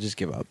yeah, I just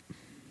give up.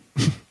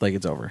 Like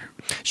it's over.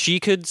 She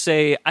could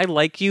say, "I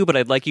like you, but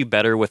I'd like you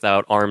better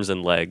without arms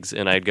and legs,"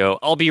 and I'd go,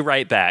 "I'll be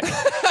right back."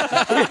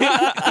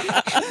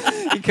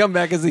 You come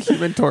back as a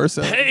human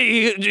torso.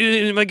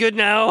 Hey, am I good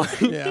now?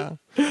 Yeah.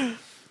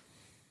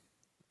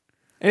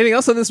 Anything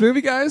else on this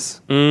movie, guys?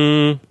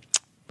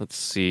 Let's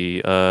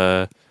see.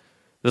 A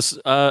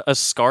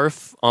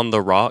scarf on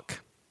the Rock.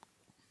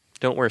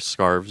 Don't wear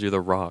scarves. You're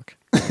the Rock.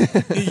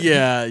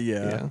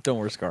 yeah. Don't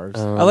wear scarves.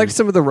 I liked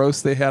some of the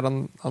roasts they had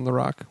on The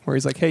Rock, where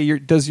he's like, "Hey,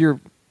 does your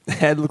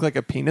head look like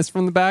a penis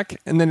from the back?"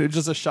 And then it's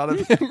just a shot of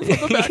him from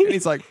the back, and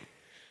he's like,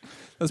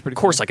 "That's pretty." Of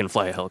course, I can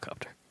fly a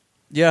helicopter.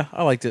 Yeah,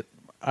 I liked it.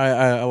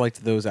 I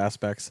liked those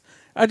aspects.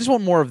 I just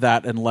want more of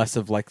that and less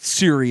of like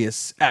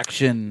serious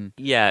action.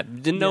 Yeah,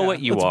 didn't know Yeah,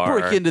 what you Let's are.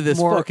 break into this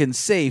More- fucking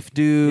safe,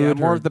 dude. Yeah,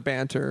 more or- of the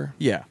banter.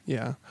 Yeah.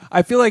 Yeah,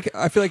 I feel like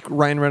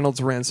Ryan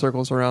Reynolds ran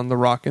circles around The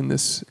Rock in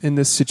this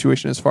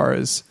situation as far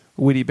as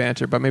witty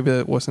banter, but maybe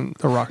that wasn't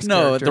The Rock's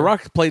No, character. The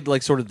Rock played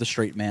like sort of the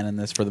straight man in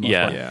this for the most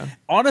Yeah. part. Yeah.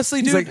 Honestly,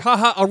 He's dude. like,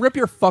 haha, I'll rip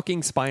your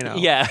fucking spine out.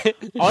 Yeah.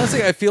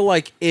 Honestly, I feel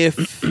like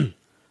if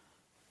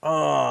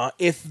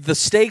the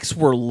stakes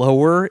were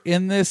lower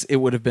in this, it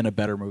would have been a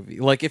better movie.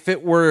 Like if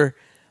it were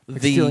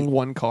Stealing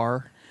one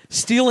car.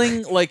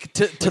 stealing like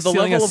to the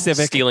stealing level a of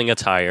Civic. Stealing a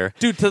tire.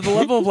 dude to the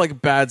level of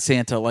like Bad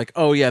Santa. Like,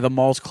 oh yeah, the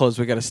mall's closed,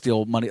 we got to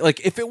steal money.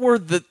 Like if it were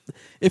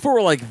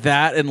like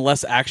that and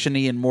less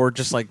actiony and more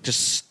just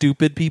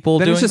stupid people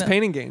Then doing it's just that.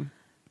 Pain and Gain.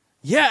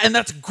 Yeah, and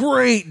that's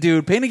great,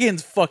 dude. Pain and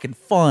Gain's fucking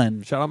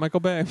fun. Shout out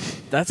Michael Bay.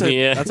 That's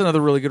Yeah. that's another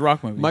really good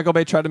Rock movie. Michael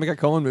Bay tried to make a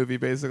Coen movie,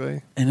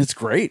 basically. And it's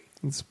great,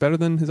 It's better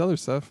than his other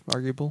stuff,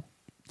 arguable.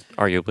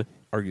 Arguably.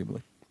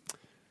 arguably.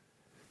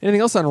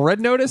 Anything else on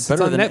Red Notice?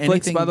 Better it's on than Netflix,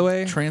 anything by the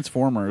way.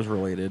 Transformers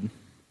related.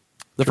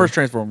 The first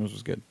Transformers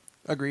was good.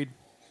 Agreed.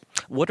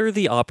 What are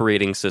the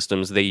operating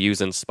systems they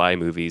use in spy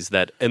movies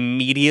that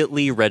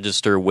immediately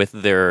register with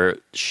their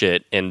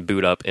shit and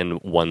boot up in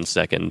 1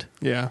 second?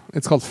 Yeah,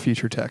 it's called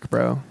Future Tech,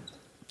 bro.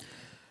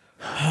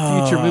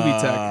 Future movie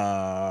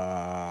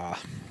tech.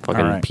 Fucking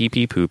All right. pee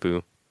pee poo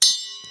poo.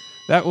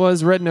 That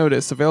was Red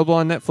Notice, available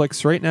on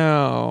Netflix right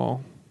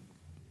now.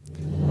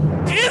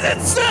 Is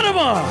it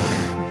cinema?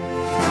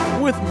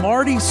 with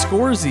Marty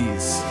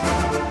Scorsese.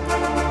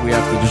 We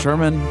have to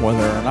determine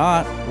whether or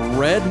not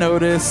Red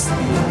Notice, the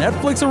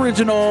Netflix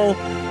original,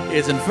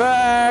 is in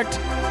fact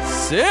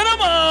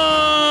cinema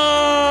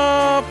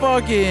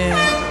fucking.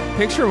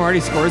 Picture Marty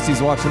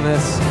Scorsese watching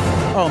this.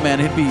 Oh man,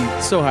 he'd be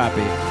so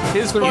happy.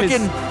 His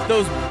fucking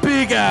those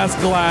big ass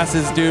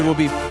glasses, dude, will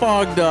be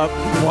fogged up.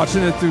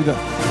 Watching it through the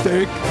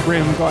thick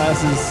rim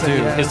glasses.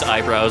 Dude, His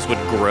eyebrows would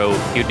grow.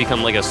 He would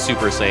become like a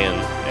Super Saiyan.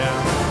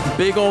 Yeah.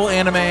 Big old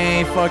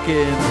anime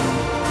fucking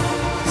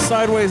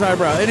sideways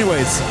eyebrow.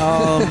 Anyways,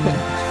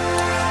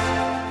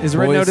 Is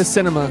Red Boys. Notice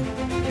cinema?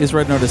 is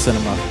Red Notice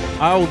cinema?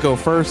 I will go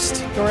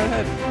first Go right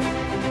ahead.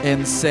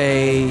 and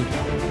say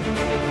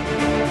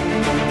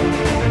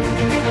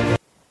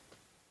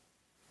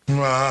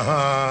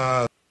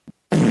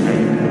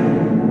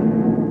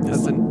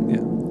That's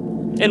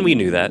yeah. And we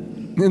knew that.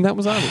 And that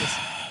was obvious.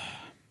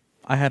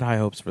 I had high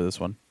hopes for this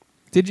one.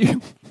 Did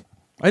you?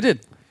 I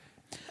did.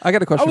 I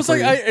got a question. I was for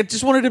like, you. I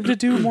just wanted him to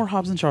do more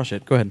Hobbs and Shaw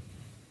shit. Go ahead.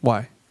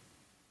 Why?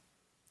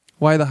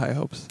 Why the high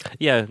hopes?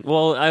 Yeah,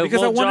 well,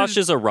 Because I wanted- Josh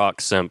is a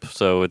rock simp,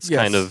 so it's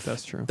Yes. kind of...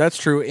 That's true. That's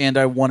true, and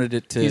I wanted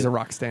it to. He's a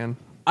rock stan.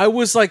 I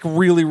was like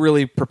really,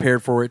 really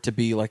prepared for it to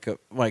be like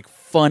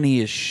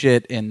funny as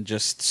shit and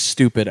just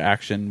stupid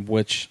action,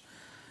 which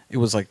it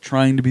was like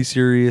trying to be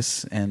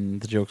serious, and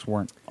the jokes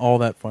weren't all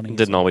that funny.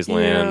 Didn't always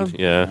land.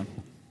 Yeah.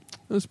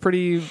 It was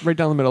pretty right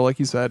down the middle, like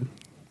you said.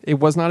 It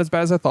was not as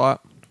bad as I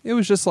thought. It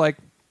was just like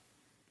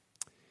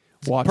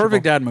watchable.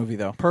 Perfect dad movie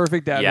though.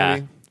 Perfect dad Yeah.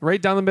 movie. Right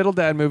down the middle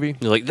dad movie.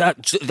 You're like,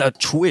 that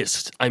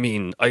twist. I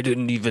mean, I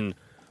didn't even...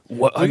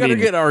 What, We got to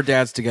get our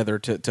dads together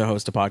to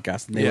host a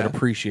podcast, and they Yeah. would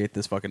appreciate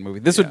this fucking movie.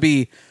 This would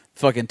be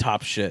fucking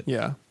top shit.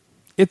 Yeah.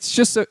 It's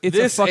just a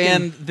This a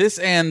fucking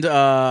and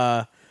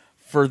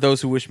For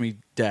Those Who Wish Me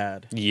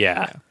Dad.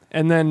 Yeah.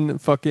 and then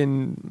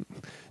fucking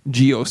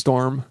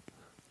Geostorm.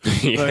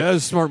 Like, that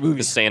was a smart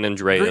movie. San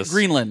Andreas.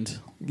 Greenland.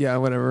 Yeah,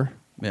 whatever.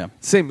 Yeah.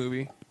 Same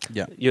movie.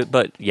 Yeah. Yeah,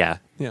 but yeah,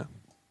 Yeah.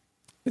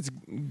 It's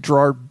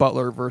Gerard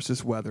Butler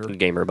versus Weather.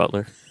 Gamer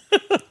Butler.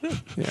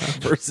 Yeah.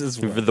 Versus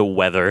what? The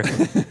Weather.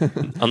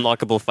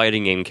 Unlockable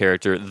fighting game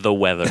character, The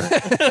Weather.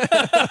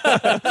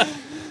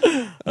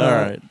 All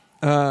right.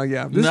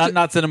 Yeah. This is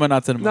Not cinema,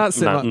 not cinema. not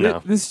cinema.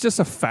 no. This is just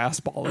a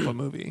fastball of a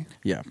movie.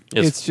 Yeah.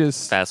 It's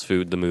just fast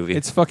food, the movie.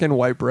 It's fucking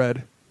white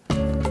bread.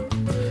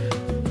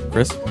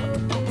 Chris?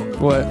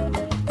 What?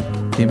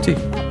 DMT.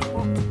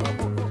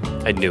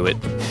 I knew it.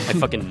 I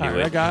fucking knew All right,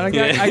 it. I got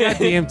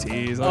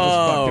DMTs. I'm just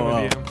fucking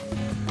with you.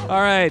 All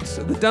right,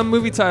 so the dumb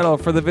movie title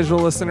for the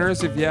visual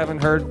listeners. If you haven't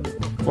heard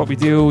what we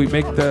do, we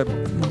make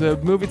the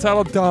movie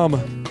title dumb.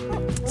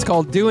 It's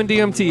called Doing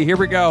DMT. Here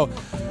we go.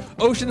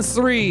 Ocean's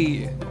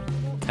 3.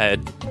 Head.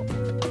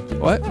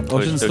 What?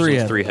 Ocean's 3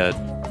 head. 3 head.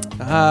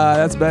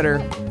 That's better.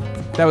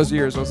 That was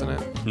yours, wasn't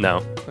it? No.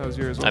 That was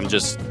yours. I'm wasn't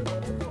just it?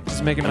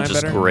 Just making I'm mine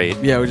just better. great.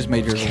 Yeah, we just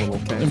made yours a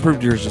little.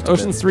 Improved yours just a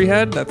Ocean's 3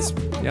 head. That's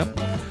yep.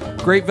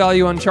 Great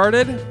Value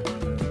Uncharted.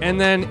 And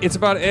then it's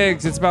about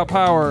eggs. It's about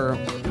power.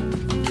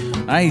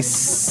 bit.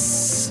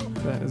 Nice.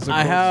 That is a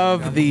I close-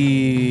 have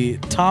the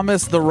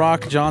Thomas the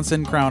Rock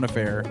Johnson Crown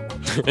Affair.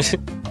 pretty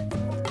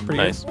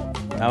Nice. good.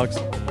 Alex?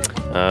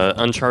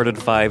 Uncharted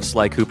 5,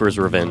 Sly Cooper's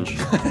Revenge.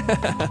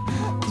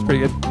 It's pretty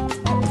good.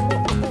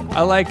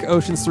 I like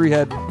Ocean's 3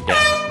 head.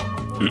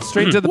 Yeah.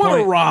 Straight to the What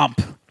point. a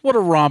romp. What a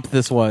romp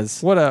this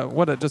was. What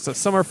a just a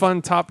summer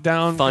fun top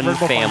down Fun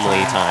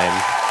family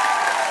time.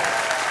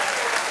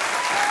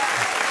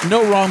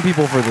 No wrong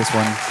people for this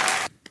one.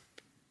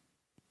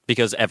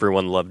 Because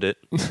everyone loved it.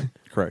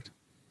 Correct.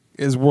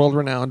 is world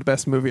renowned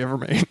best movie ever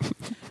made.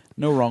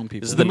 No wrong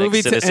people. This is the the next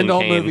movie to Citizen end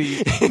all Kane. movie.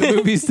 The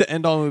movie's to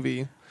end all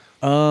movie.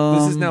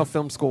 This is now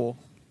film school.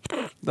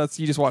 That's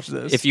you just watch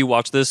this. If you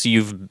watch this,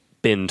 you've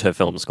been to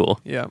film school.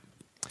 yeah.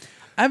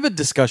 I have a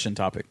discussion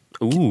topic.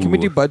 Ooh. Can we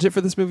do budget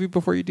for this movie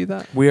before you do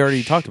that? We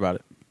already talked about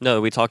it.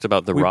 No, we talked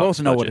about the We Rock's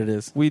both know what budget. it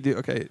is. We do.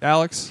 Okay,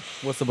 Alex.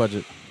 What's the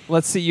budget?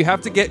 Let's see. You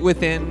have to get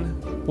within.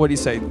 What do you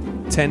say?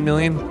 10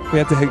 million. We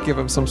have to give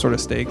him some sort of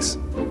stakes.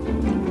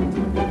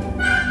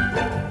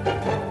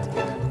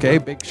 Okay,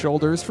 big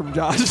shoulders from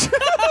Josh.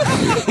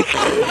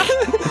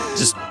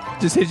 Just,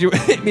 Just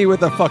hit me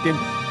with a fucking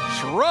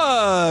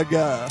shrug.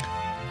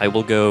 I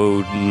will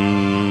go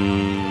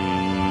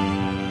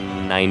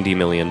 $90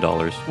 million.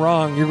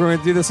 Wrong. You're going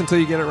to do this until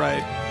you get it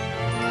right.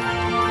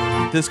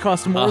 This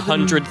cost more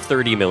than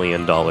 $130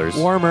 million.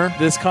 Warmer.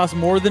 This cost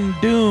more than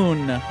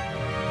Dune.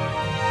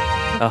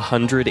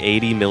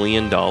 $180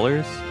 million.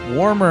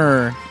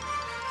 Warmer.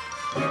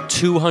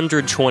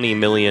 $220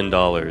 million.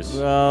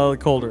 Well,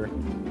 colder.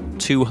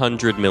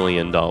 $200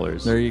 million.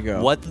 There you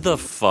go. What the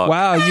fuck?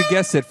 Wow, you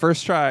guessed it.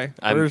 First try.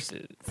 First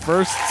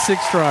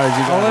 6 tries.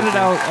 You I'll got edit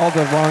out all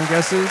the wrong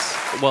guesses.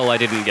 Well, I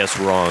didn't guess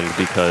wrong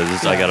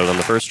because I got it on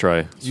the first try.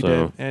 You so.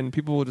 did. And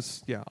people will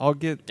just, I'll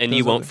get. And those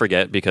you won't other-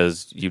 forget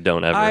because you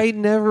don't ever. I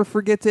never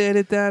forget to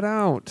edit that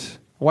out.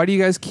 Why do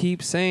you guys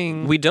keep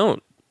saying. We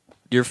don't.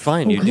 You're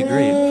fine. You did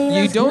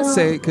great. You don't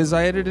say it because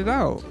I edited it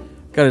out.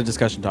 Got a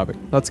discussion topic.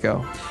 Let's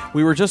go.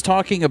 We were just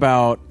talking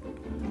about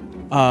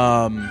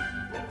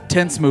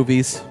tense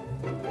movies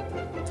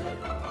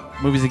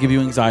Movies that give you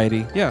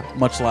anxiety. Yeah.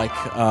 Much like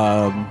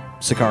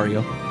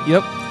Sicario.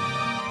 Yep.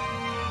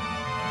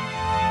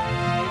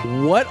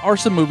 What are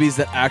some movies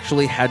that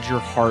actually had your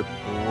heart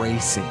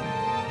racing?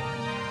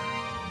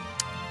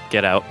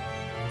 Get Out.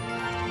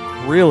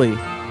 Really?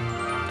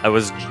 I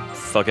was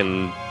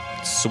fucking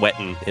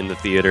sweating in the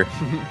theater.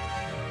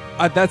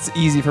 That's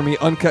easy for me.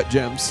 Uncut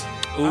Gems.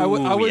 I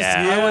was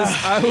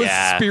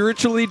Yeah.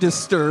 spiritually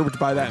disturbed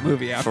by that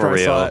movie after For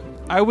I saw real. it.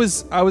 I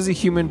was a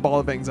human ball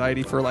of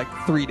anxiety for like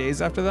 3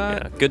 days after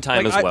that. Yeah, good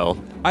time Like, as well.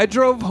 I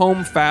drove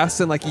home fast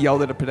and like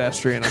yelled at a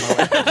pedestrian on my way.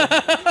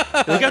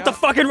 Look at the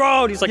fucking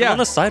road. He's like, Yeah. I'm on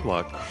the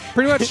sidewalk.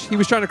 Pretty much, he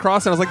was trying to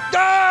cross, and I was like,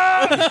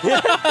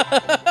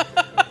 "Ah!"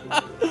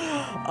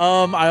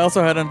 I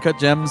also had Uncut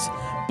Gems,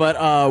 but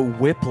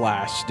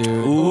Whiplash, dude.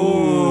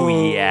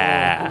 Ooh,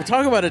 yeah.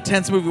 Talk about a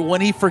tense movie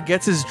when he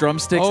forgets his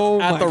drumsticks Oh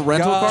at my the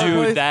rental God. car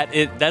place.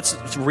 Dude,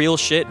 that's real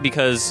shit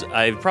because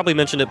I've probably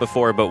mentioned it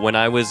before, but when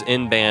I was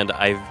in band,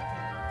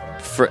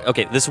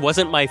 this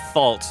wasn't my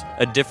fault.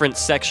 A different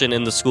section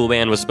in the school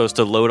band was supposed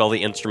to load all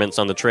the instruments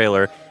on the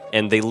trailer,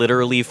 and they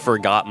literally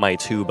forgot my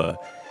tuba.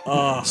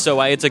 So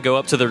I had to go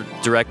up to the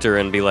director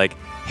and be like,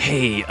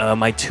 hey,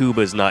 my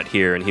tuba's not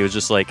here. And he was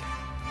just like,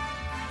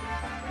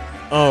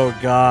 Oh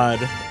God.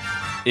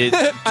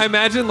 I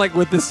imagine like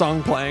with this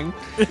song playing,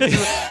 hey,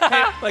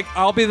 like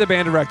I'll be the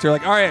band director.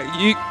 Like, all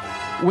right,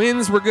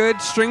 winds were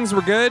good, strings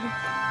were good.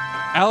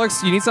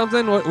 Alex, you need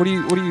something? What do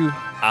you?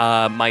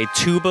 my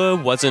tuba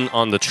wasn't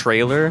on the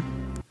trailer.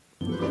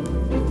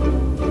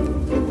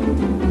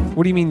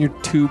 What do you mean your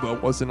tuba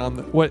wasn't on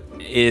the what?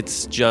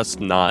 It's just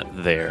not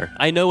there.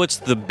 I know it's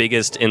the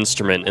biggest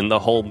instrument in the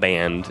whole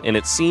band, and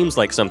it seems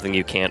like something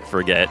you can't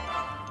forget,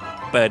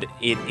 but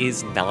it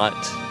is not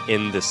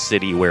in the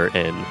city we're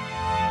in.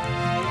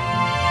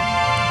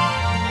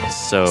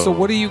 So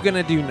what are you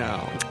gonna do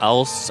now?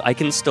 I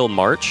can still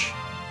march.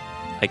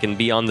 I can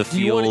be on the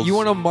field. You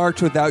want to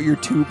march without your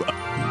tuba?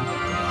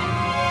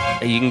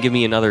 You can give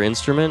me another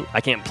instrument?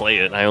 I can't play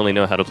it. I only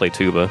know how to play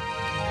tuba.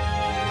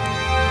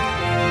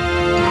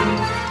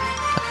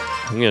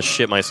 I'm gonna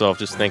shit myself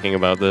just thinking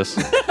about this.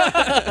 Shout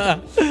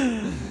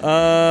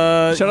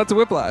out to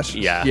Whiplash.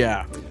 Yeah.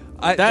 Yeah.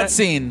 I, That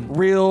scene.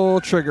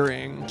 real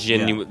triggering.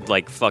 Genuine,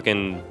 like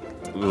fucking.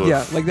 Oof,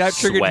 Yeah, like that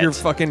triggered sweat. your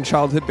fucking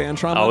childhood band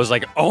trauma. I was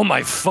like, oh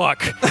my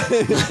fuck.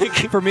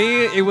 For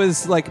me, it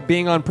was like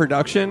being on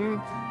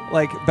production.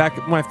 Like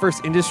back my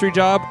first industry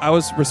job, I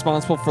was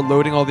responsible for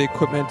loading all the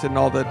equipment and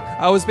all the.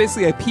 I was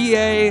basically a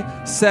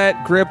PA,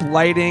 set, grip,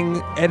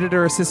 lighting,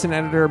 editor, assistant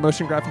editor,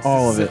 motion graphics.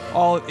 All of assistant, it.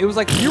 All it was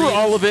like You were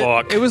all of it.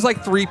 Fuck. It was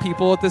like 3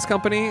 people at this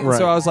company, Right.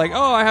 so I was like,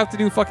 oh, I have to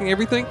do fucking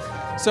everything.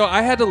 So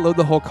I had to load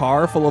the whole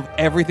car full of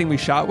everything we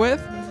shot with.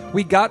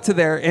 We got to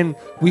there and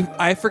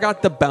I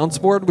forgot the bounce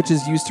board, which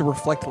is used to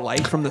reflect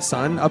light from the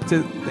sun up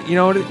to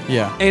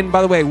Yeah. And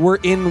by the way, we're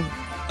in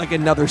like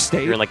another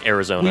state. You're in like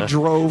Arizona.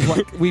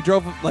 We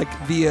drove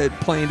via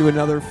plane to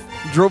another.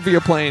 Drove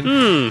via plane.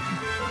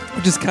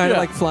 Just kind of Yeah.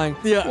 like flying.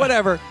 Yeah.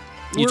 Whatever.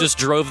 You just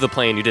drove the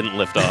plane. You didn't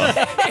lift off.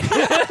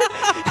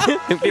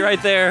 Be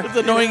right there. It's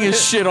annoying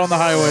as shit on the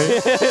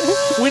highway.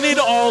 We need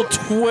all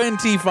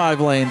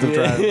 25 lanes of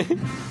traffic.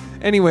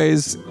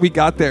 Anyways, we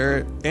got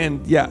there,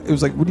 and yeah, it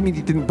was like, what do you mean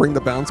you didn't bring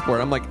the bounce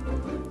board? I'm like,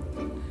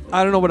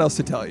 I don't know what else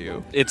to tell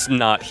you. It's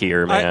not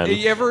here, man.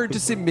 You ever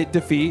just admit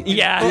defeat?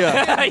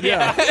 yeah.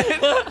 Yeah.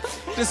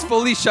 Just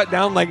fully shut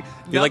down, like,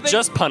 You're like, nothing-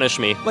 just punish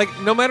me. like,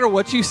 no matter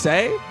what you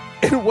say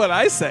and what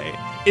I say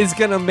is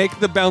gonna make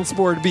the bounce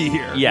board be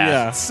here.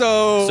 Yeah.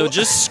 So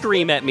just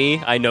scream at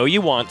me. I know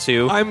you want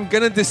to. I'm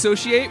gonna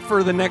dissociate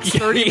for the next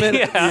 30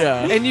 minutes.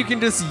 Yeah. And you can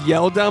just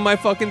yell down my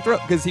fucking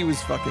throat because he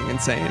was fucking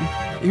insane.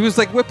 He was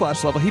like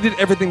Whiplash level. He did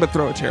everything but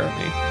throw a chair at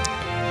me.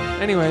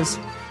 Anyways.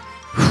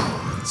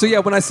 So yeah,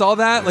 when I saw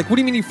that, like, what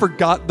do you mean you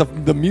forgot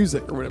the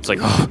music or whatever? It's like,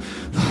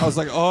 I was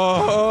like,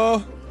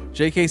 oh.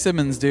 J.K.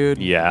 Simmons, dude.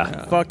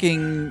 yeah.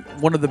 Fucking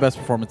one of the best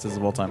performances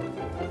of all time.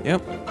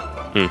 Yep.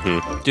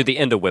 Dude, the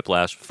end of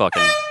Whiplash,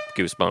 fucking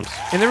goosebumps.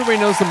 And everybody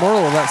knows the moral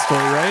of that story,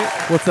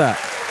 right? What's that?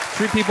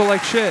 Treat people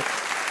like shit,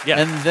 Yeah.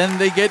 And then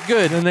they get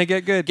good. and then they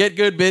get good. Get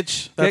good,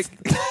 bitch.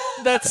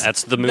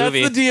 That's the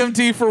movie. That's the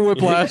DMT for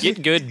Whiplash.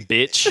 Get good,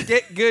 bitch.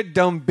 Get good,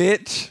 dumb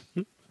bitch.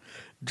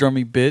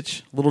 Drummy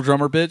bitch. Little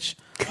drummer bitch.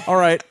 All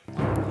right.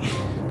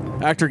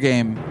 Actor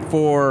game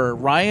for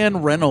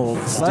Ryan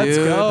Reynolds, Let's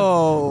dude.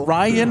 go.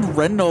 Ryan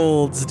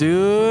Reynolds,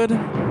 dude.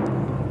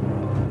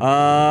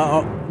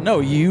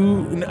 No,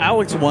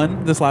 Alex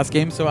won this last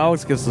game, so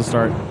Alex gets to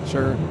start.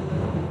 Sure.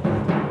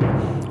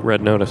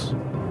 Red Notice.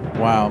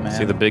 Wow, man.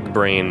 See the big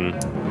brain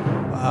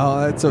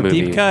Oh, that's a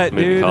movie, deep cut,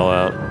 movie dude. call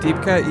out. Deep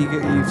cut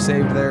you've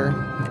saved there.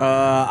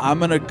 I'm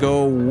gonna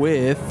go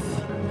with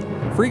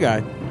Free Guy.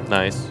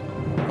 Nice.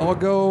 I'll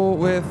go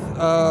with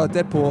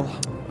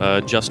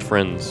Deadpool. Just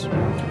Friends.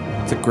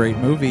 It's a great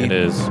movie. It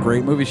is.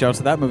 Great movie. Shouts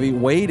to that movie.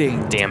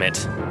 Waiting. Damn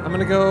it. I'm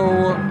gonna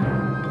go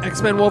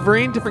X-Men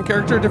Wolverine, different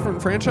character,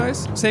 different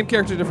franchise. Same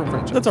character, different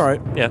franchise. That's all right.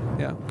 Yeah.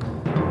 Yeah.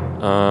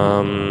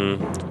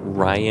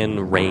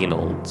 Ryan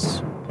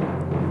Reynolds.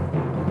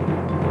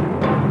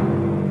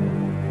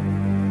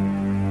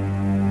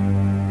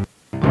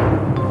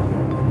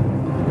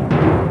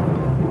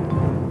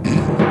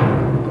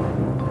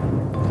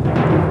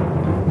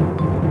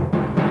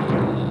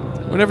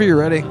 Whenever you're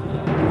ready.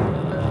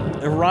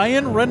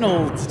 Ryan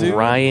Reynolds, dude.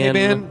 Ryan.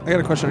 Hey, man, I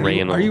got a question.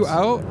 Are you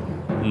out?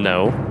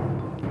 No.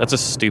 That's a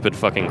stupid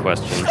fucking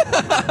question.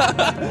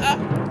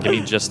 Give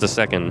me just a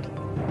second.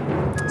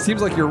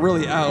 Seems like you're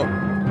really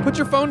out. Put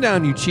your phone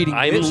down, you cheating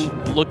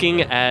bitch. I'm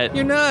looking at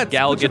You're nuts.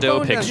 Gal Put your Gadot phone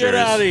down. pictures. Get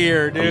out of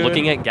here, dude. I'm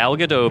looking at Gal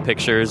Gadot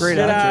pictures. Great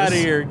Get out of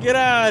actress. here. Get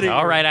out of here.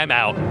 All right, I'm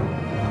out.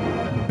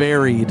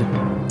 Buried.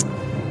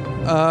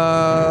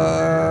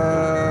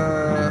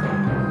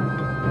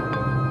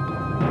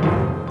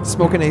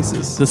 Smoking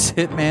Aces. This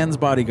Hitman's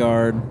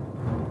Bodyguard.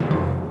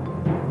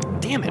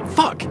 Damn it!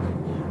 Fuck.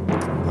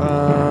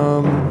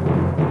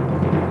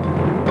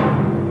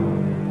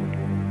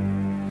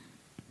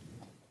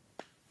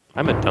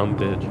 I'm a dumb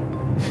bitch.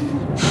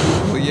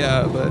 Well,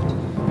 yeah, but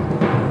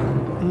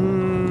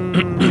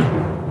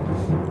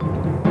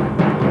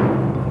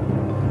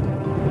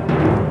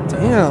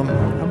damn,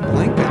 I'm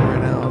blanking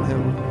right now on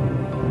him.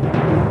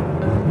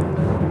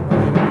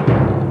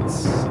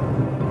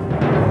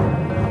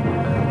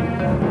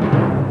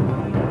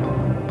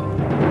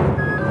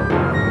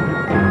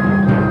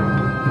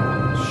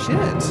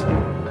 Shit.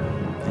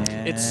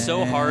 It's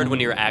so hard when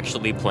you're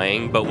actually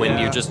playing, but when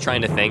you're just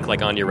trying to think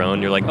like on your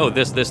own, you're like, oh,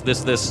 this.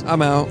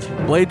 I'm out.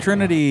 Blade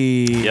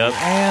Trinity. Yep.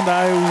 And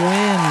I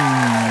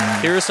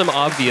win. Here are some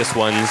obvious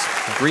ones: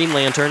 Green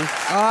Lantern,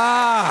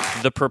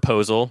 The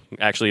Proposal,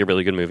 actually a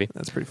really good movie.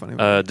 That's pretty funny.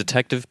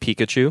 Detective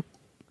Pikachu.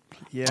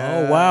 Yeah.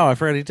 Oh, wow. I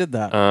forgot he did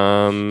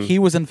that. He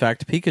was, in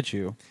fact,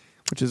 Pikachu.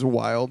 Which is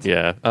wild.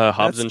 Yeah,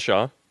 Hobbs and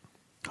Shaw.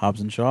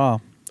 Hobbs and Shaw.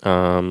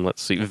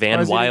 Let's see,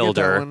 Van Surprised you didn't get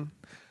that Wilder. one.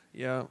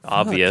 Yeah.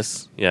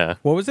 Obvious, yeah.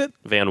 What was it?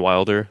 Van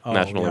Wilder, Oh,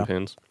 National yeah.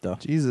 Lampoons. Duh.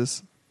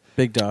 Jesus.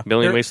 Big duh.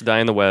 Million Ways to Die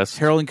in the West.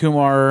 Harold and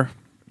Kumar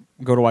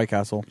go to White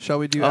Castle. Shall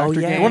we do Oh,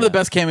 actor yeah. game? One of the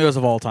best cameos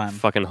of all time.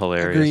 Fucking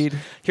hilarious. Agreed.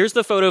 Here's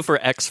the photo for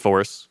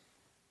X-Force.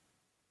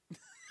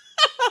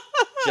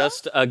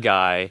 Just a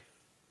guy.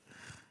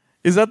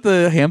 Is that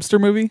the hamster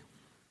movie?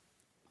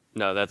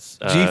 No, that's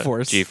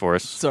G-Force.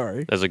 G-Force.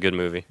 Sorry. That's a good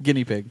movie.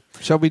 Guinea pig.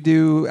 Shall we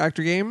do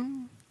actor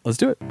game? Let's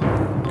do it.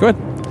 Go ahead.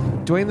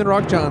 Dwayne The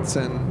Rock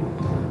Johnson.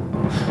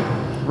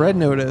 Red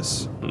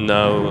Notice.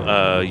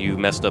 No, you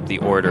messed up the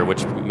order,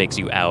 which makes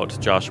you out.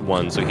 Josh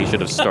won, so he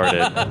should have started.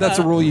 That's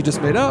a rule you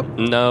just made up.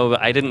 No,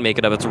 I didn't make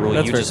it up. It's a rule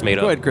That's you fair. just made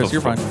Go up. ahead, Chris.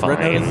 You're fine.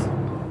 Red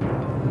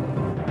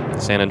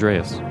San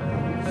Andreas.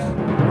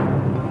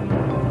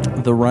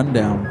 The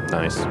Rundown.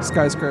 Nice.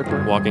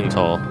 Skyscraper. Walking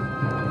Tall.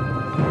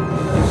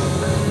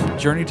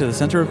 Journey to the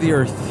Center of the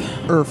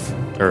Earth. Earth.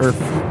 Earth.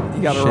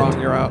 You got it Shit. wrong.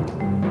 You're out.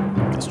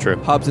 That's true.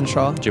 Hobbs and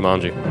Shaw.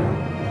 Jumanji.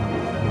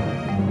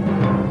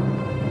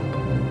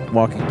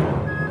 Walking Tall.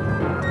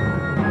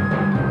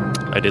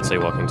 I did say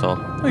Walking Tall.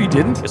 No, you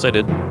didn't. Yes, I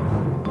did.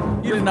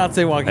 You did not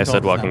say Walking I Tall. said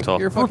just Walking now. Tall.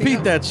 You're fucking Repeat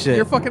out. that shit.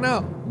 You're fucking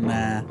out.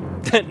 Nah.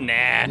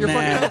 Nah. You're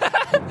Nah.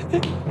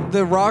 fucking out.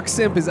 The Rock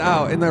simp is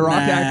out in the Rock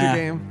actor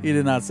game. You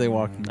did not say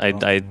Walking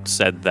Tall. I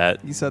said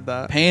that. You said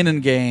that. Pain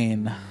and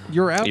Gain.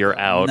 You're out. You're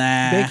out.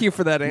 Nah. Thank you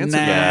for that answer.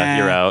 Nah. Yeah,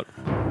 you're out.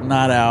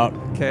 Not out.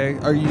 Okay.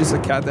 Are you just a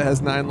cat that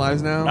has 9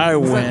 lives now? I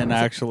Is that- win,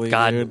 actually.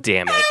 God dude.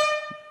 damn it.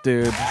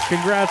 Dude,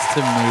 congrats to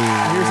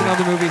me. Here's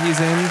another movie he's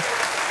in.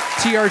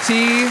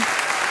 TRT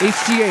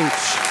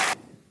HGH.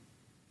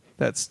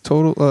 That's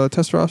total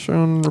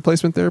testosterone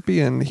replacement therapy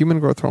and human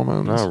growth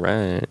hormones. All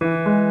right.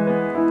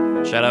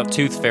 Shout out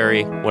Tooth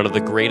Fairy, one of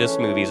the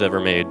greatest movies ever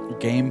made.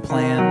 Game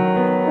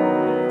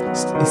Plan. He's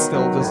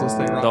still just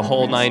listing wrong The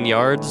whole movies. 9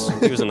 yards.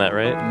 He was in that,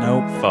 right?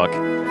 Nope. Fuck.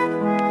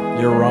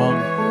 You're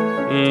wrong.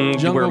 You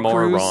Jungle were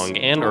more Cruise. wrong,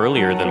 and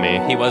earlier than me.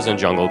 He was in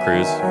Jungle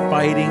Cruise.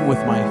 Fighting with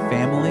my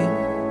family.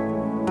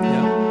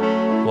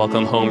 Yeah.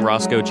 Welcome home,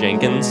 Roscoe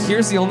Jenkins.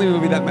 Here's the only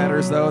movie that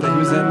matters, though, that he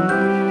was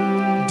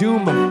in.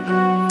 Doom.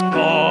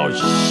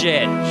 Oh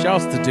shit.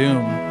 Shouts to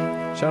Doom.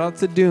 Shout out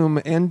to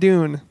Doom and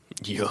Dune.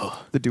 Yeah.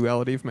 The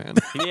duality of man.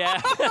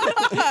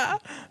 Yeah.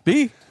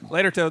 B.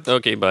 Later, Toads.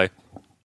 Okay, bye.